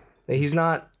do. He's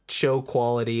not show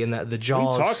quality, and that the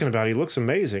jaws. What are you talking about? He looks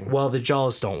amazing. Well, the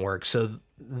jaws don't work. So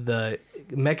the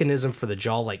mechanism for the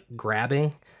jaw, like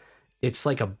grabbing, it's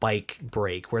like a bike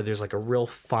brake where there's like a real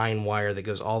fine wire that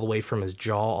goes all the way from his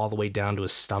jaw all the way down to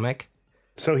his stomach.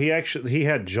 So he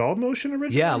had jaw motion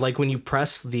originally? Yeah, like when you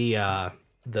press the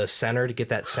center to get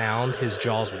that sound, his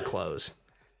jaws would close.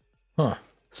 Huh.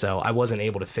 So I wasn't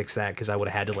able to fix that because I would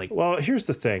have had to like... Well, here's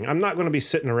the thing. I'm not going to be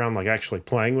sitting around like actually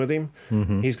playing with him.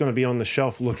 Mm-hmm. He's going to be on the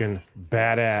shelf looking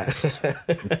badass.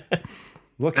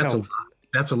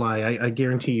 That's a lie. I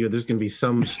guarantee you there's going to be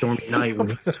some stormy night when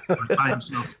he's by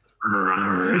himself.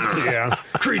 Yeah.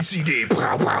 Creed CD.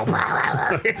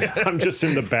 I'm just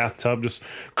in the bathtub, just...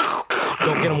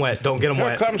 Don't get him wet. Don't get him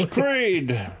wet. Here comes Creed.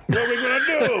 What are we going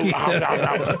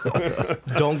to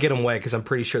do? Don't get him wet, because I'm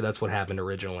pretty sure that's what happened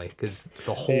originally, because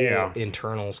the whole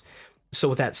internals. So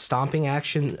with that stomping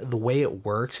action, the way it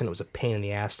works, and it was a pain in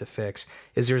the ass to fix,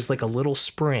 is there's like a little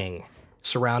spring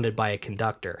surrounded by a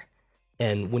conductor.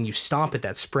 And when you stomp it,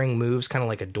 that spring moves kind of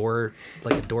like a door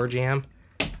jamb,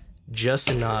 just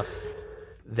enough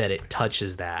that it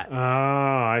touches that. Oh,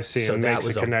 I see. So it that makes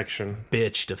was a connection.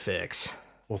 Bitch to fix.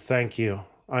 Well, thank you.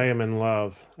 I am in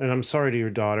love. And I'm sorry to your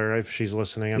daughter if she's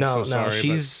listening. I'm so sorry.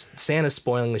 No, Santa's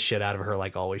spoiling the shit out of her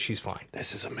like always. She's fine.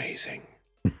 This is amazing.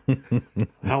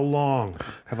 How long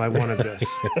have I wanted this?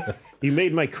 You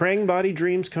made my Krang body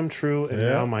dreams come true, and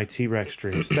now my T-Rex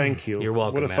dreams. Thank you. You're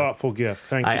welcome, What a man. thoughtful gift.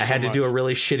 Thank you I so had much. to do a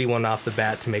really shitty one off the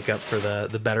bat to make up for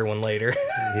the better one later.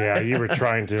 Yeah, you were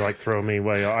trying to like throw me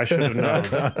away. I should have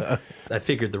known. I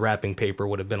figured the wrapping paper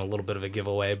would have been a little bit of a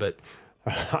giveaway, but...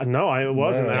 No, I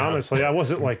wasn't. Honestly, I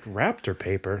wasn't like raptor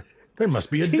paper. There must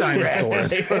be a dinosaur.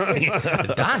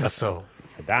 A dinosaur.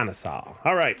 A dinosaur.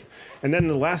 All right. And then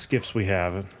the last gifts we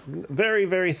have. Very,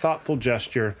 very thoughtful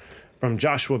gesture from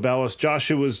Joshua Bellis.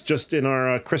 Joshua was just in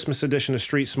our Christmas edition of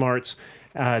Street Smarts.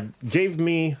 Gave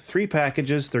me 3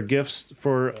 packages. They're gifts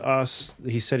for us.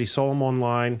 He said he saw them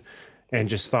online and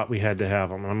just thought we had to have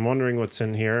them. I'm wondering what's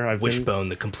in here. Wishbone,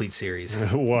 the complete series.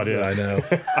 What is? I know.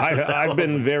 I've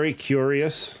been very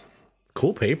curious.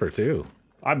 Cool paper, too.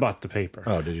 I bought the paper.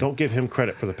 Oh, did you? Don't give him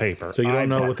credit for the paper. So you don't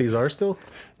know what these are still?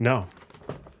 No.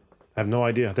 I have no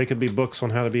idea. They could be books on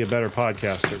how to be a better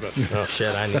podcaster, but Oh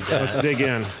shit, I need that. let's dig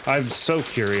in. I'm so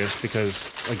curious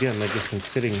because, again, they've just been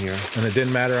sitting here. And it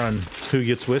didn't matter on who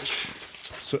gets which?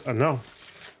 So, no.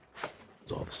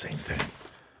 It's all the same thing.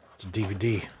 It's a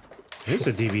DVD. Here's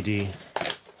a DVD.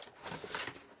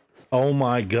 Oh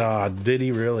my God, did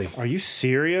he really? Are you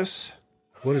serious?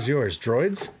 What is yours,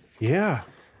 Droids? Yeah.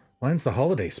 Mine's the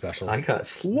holiday special. I got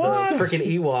What? the freaking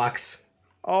Ewoks.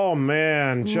 Oh,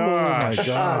 man, Josh. my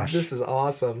gosh. This is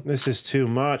awesome. This is too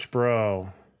much,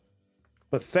 bro.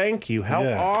 But thank you. How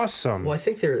Yeah. awesome. Well, I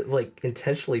think they're like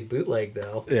intentionally bootleg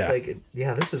though. Yeah. Like,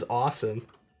 yeah, this is awesome.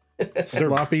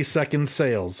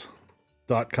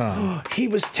 SloppySecondSales.com. He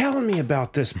was telling me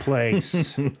about this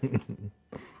place.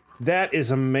 That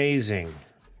is amazing.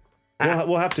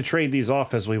 We'll have to trade these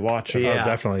off as we watch them. Yeah. Oh,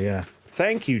 definitely, yeah.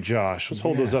 Thank you, Josh. Let's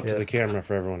hold those up to the camera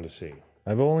for everyone to see.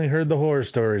 I've only heard the horror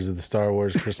stories of the Star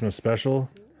Wars Christmas special.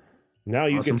 Now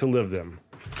you get to live them.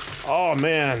 Oh,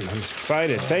 man. I'm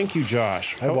excited. Thank you,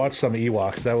 Josh. I watched some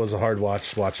Ewoks. That was a hard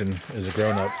watching as a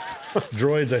grown-up.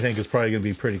 Droids, I think, is probably going to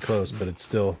be pretty close, but it's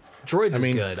still... Droids is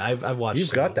good. I've watched.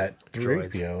 You've got that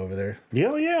Droids. 3PO over there.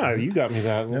 Yeah, you got me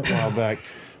that a while back.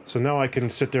 So now I can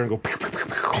sit there and go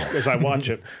as I watch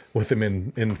it. With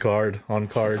him on card.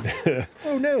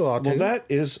 Oh, no, Otto. Well, that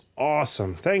is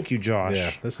awesome. Thank you, Josh.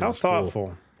 Yeah, this How is thoughtful.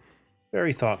 cool.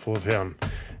 Very thoughtful of him.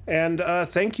 And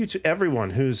thank you to everyone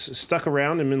who's stuck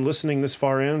around and been listening this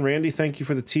far in. Randy, thank you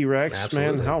for the T-Rex.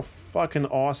 Absolutely. Man, how fucking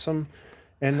awesome.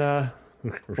 And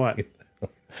what?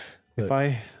 If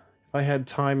I had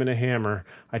time and a hammer,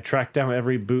 I'd track down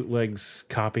every bootleg's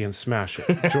copy and smash it.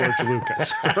 George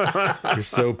Lucas. You're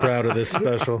so proud of this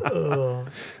special.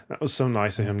 That was so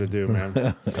nice of him to do,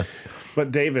 man.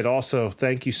 But David, also,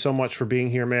 thank you so much for being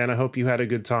here, man. I hope you had a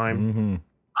good time. Mm-hmm.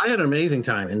 I had an amazing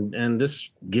time, and this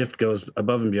gift goes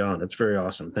above and beyond. It's very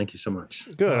awesome. Thank you so much.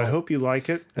 Good. I hope you like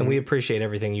it. And we appreciate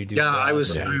everything you do. Yeah, for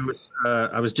us.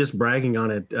 I was just bragging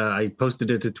on it. I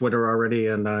posted it to Twitter already,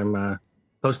 and I'm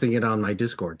posting it on my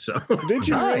Discord. So Did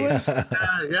you Nice. really?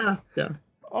 yeah.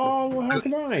 Oh, well, how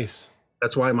nice.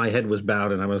 That's why my head was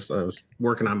bowed, and I was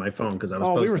working on my phone because I was.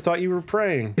 Oh, we posting. thought you were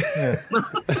praying.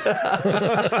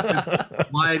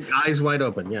 Wide eyes wide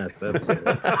open. Yes, that's it.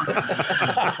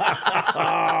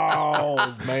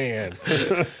 Oh, man.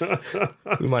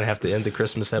 We might have to end the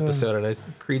Christmas episode on a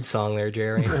Creed song there,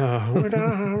 Jerry.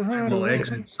 We'll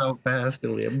exit so fast,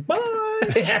 and we bye.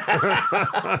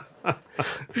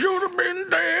 Should have been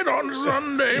dead on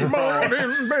Sunday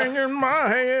morning, banging my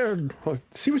head.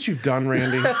 See what you've done,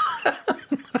 Randy.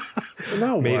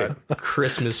 No, Made what? a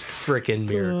Christmas frickin'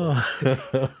 miracle.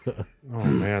 Oh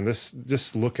man, this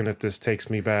just looking at this takes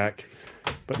me back,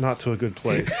 but not to a good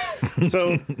place.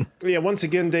 So, yeah, once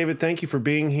again, David, thank you for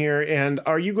being here. And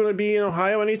are you going to be in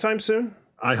Ohio anytime soon?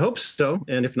 I hope so,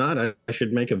 and if not, I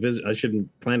should make a visit. I should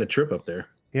plan a trip up there.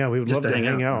 Yeah, we would Just love to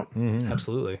hang out. Mm-hmm.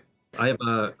 Absolutely. I have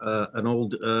an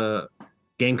old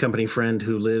game company friend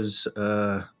who lives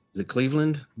in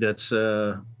Cleveland. That's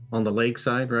on the lake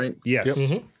side, right? Yes. Yep.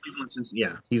 Mm-hmm. Cleveland,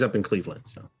 yeah, he's up in Cleveland.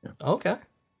 So yeah. Okay.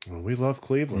 Well, we love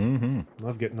Cleveland. Mm-hmm.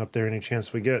 Love getting up there any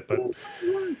chance we get. But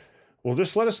well,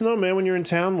 just let us know, man, when you're in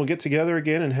town. We'll get together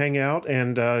again and hang out,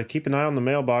 and keep an eye on the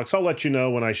mailbox. I'll let you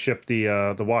know when I ship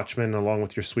the Watchmen along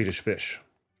with your Swedish fish.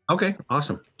 Okay,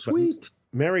 awesome, sweet.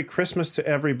 Merry Christmas to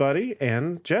everybody.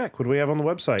 And Jack, what do we have on the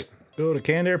website? Go to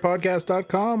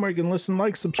cannedairpodcast.com where you can listen,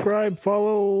 like, subscribe,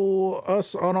 follow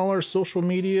us on all our social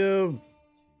media,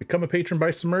 become a patron,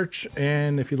 buy some merch,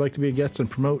 and if you'd like to be a guest and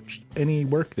promote any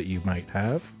work that you might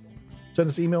have, send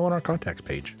us an email on our contacts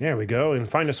page. There we go. And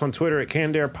find us on Twitter at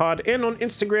CannedAirPod and on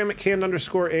Instagram at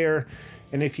canned_air.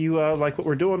 And if you like what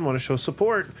we're doing, want to show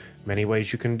support, many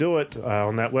ways you can do it.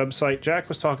 On that website Jack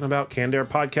was talking about,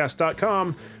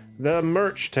 cannedairpodcast.com, the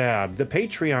merch tab, the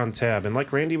Patreon tab. And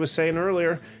like Randy was saying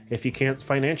earlier, if you can't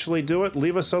financially do it,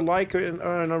 leave us a like and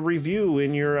a review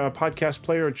in your podcast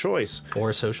player of choice.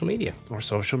 Or social media. Or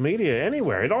social media,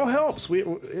 anywhere. It all helps.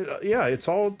 It's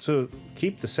all to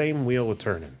keep the same wheel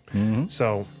turning. Mm-hmm.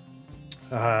 So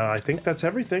I think that's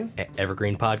everything.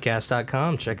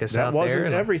 Evergreenpodcast.com. Check us out That wasn't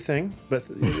there. everything, but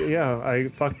yeah, I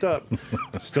fucked up.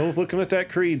 Still looking at that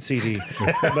Creed CD.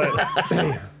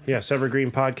 But yes,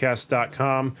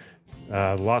 evergreenpodcast.com.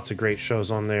 Lots of great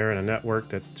shows on there and a network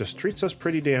that just treats us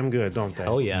pretty damn good, don't they?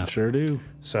 Oh, yeah. Sure do.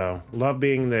 So, love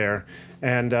being there.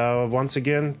 And once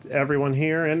again, everyone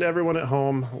here and everyone at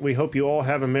home, we hope you all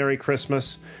have a Merry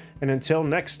Christmas. And until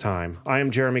next time, I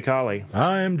am Jeremy Colley.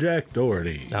 I'm Jack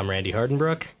Doherty. I'm Randy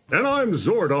Hardenbrook. And I'm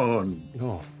Zordon.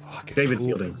 Oh, fucking David cool.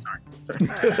 Fielding, sorry.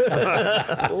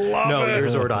 No, you're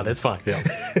Zordon. It's fine.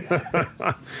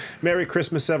 Yeah. Merry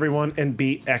Christmas, everyone, and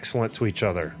be excellent to each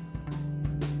other.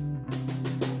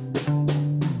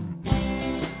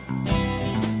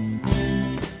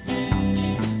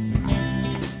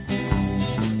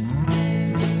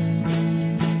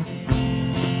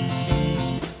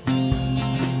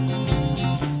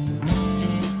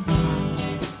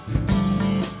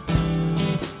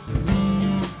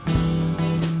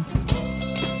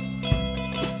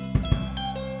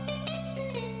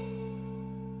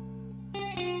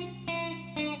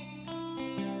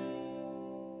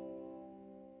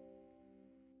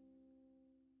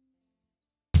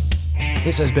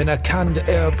 This has been a Canned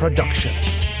Air production.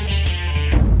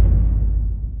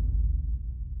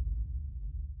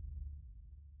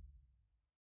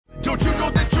 Don't you know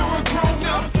that you're a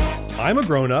grown-up? I'm a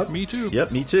grown-up. Me too.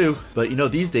 Yep, me too. But you know,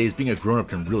 these days being a grown-up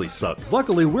can really suck.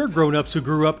 Luckily, we're grown-ups who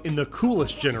grew up in the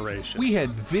coolest generation. We had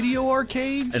video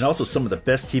arcades. And also some of the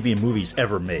best TV and movies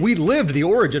ever made. We lived the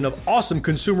origin of awesome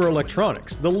consumer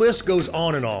electronics. The list goes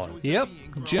on and on. Yep,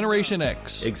 Generation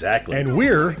X. Exactly. And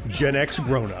we're Gen X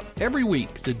grown-up. Every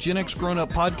week, the Gen X Grown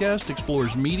Up podcast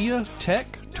explores media,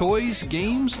 tech, toys,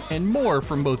 games, and more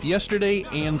from both yesterday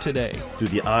and today. Through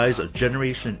the eyes of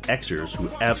Generation Xers who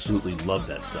absolutely love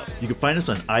that stuff. You can find us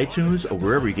on iTunes or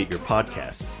wherever you get your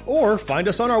podcasts. Or find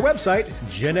us on our website,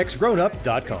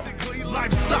 genxgrownup.com.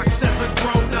 Life sucks as a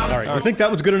grown-up. All right, you think that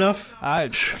was good enough? I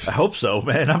hope so,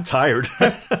 man. I'm tired.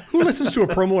 Who listens to a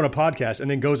promo on a podcast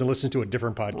and then goes and listens to a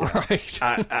different podcast?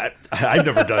 Right. I've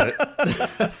never done it.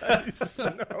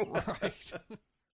 No. Right.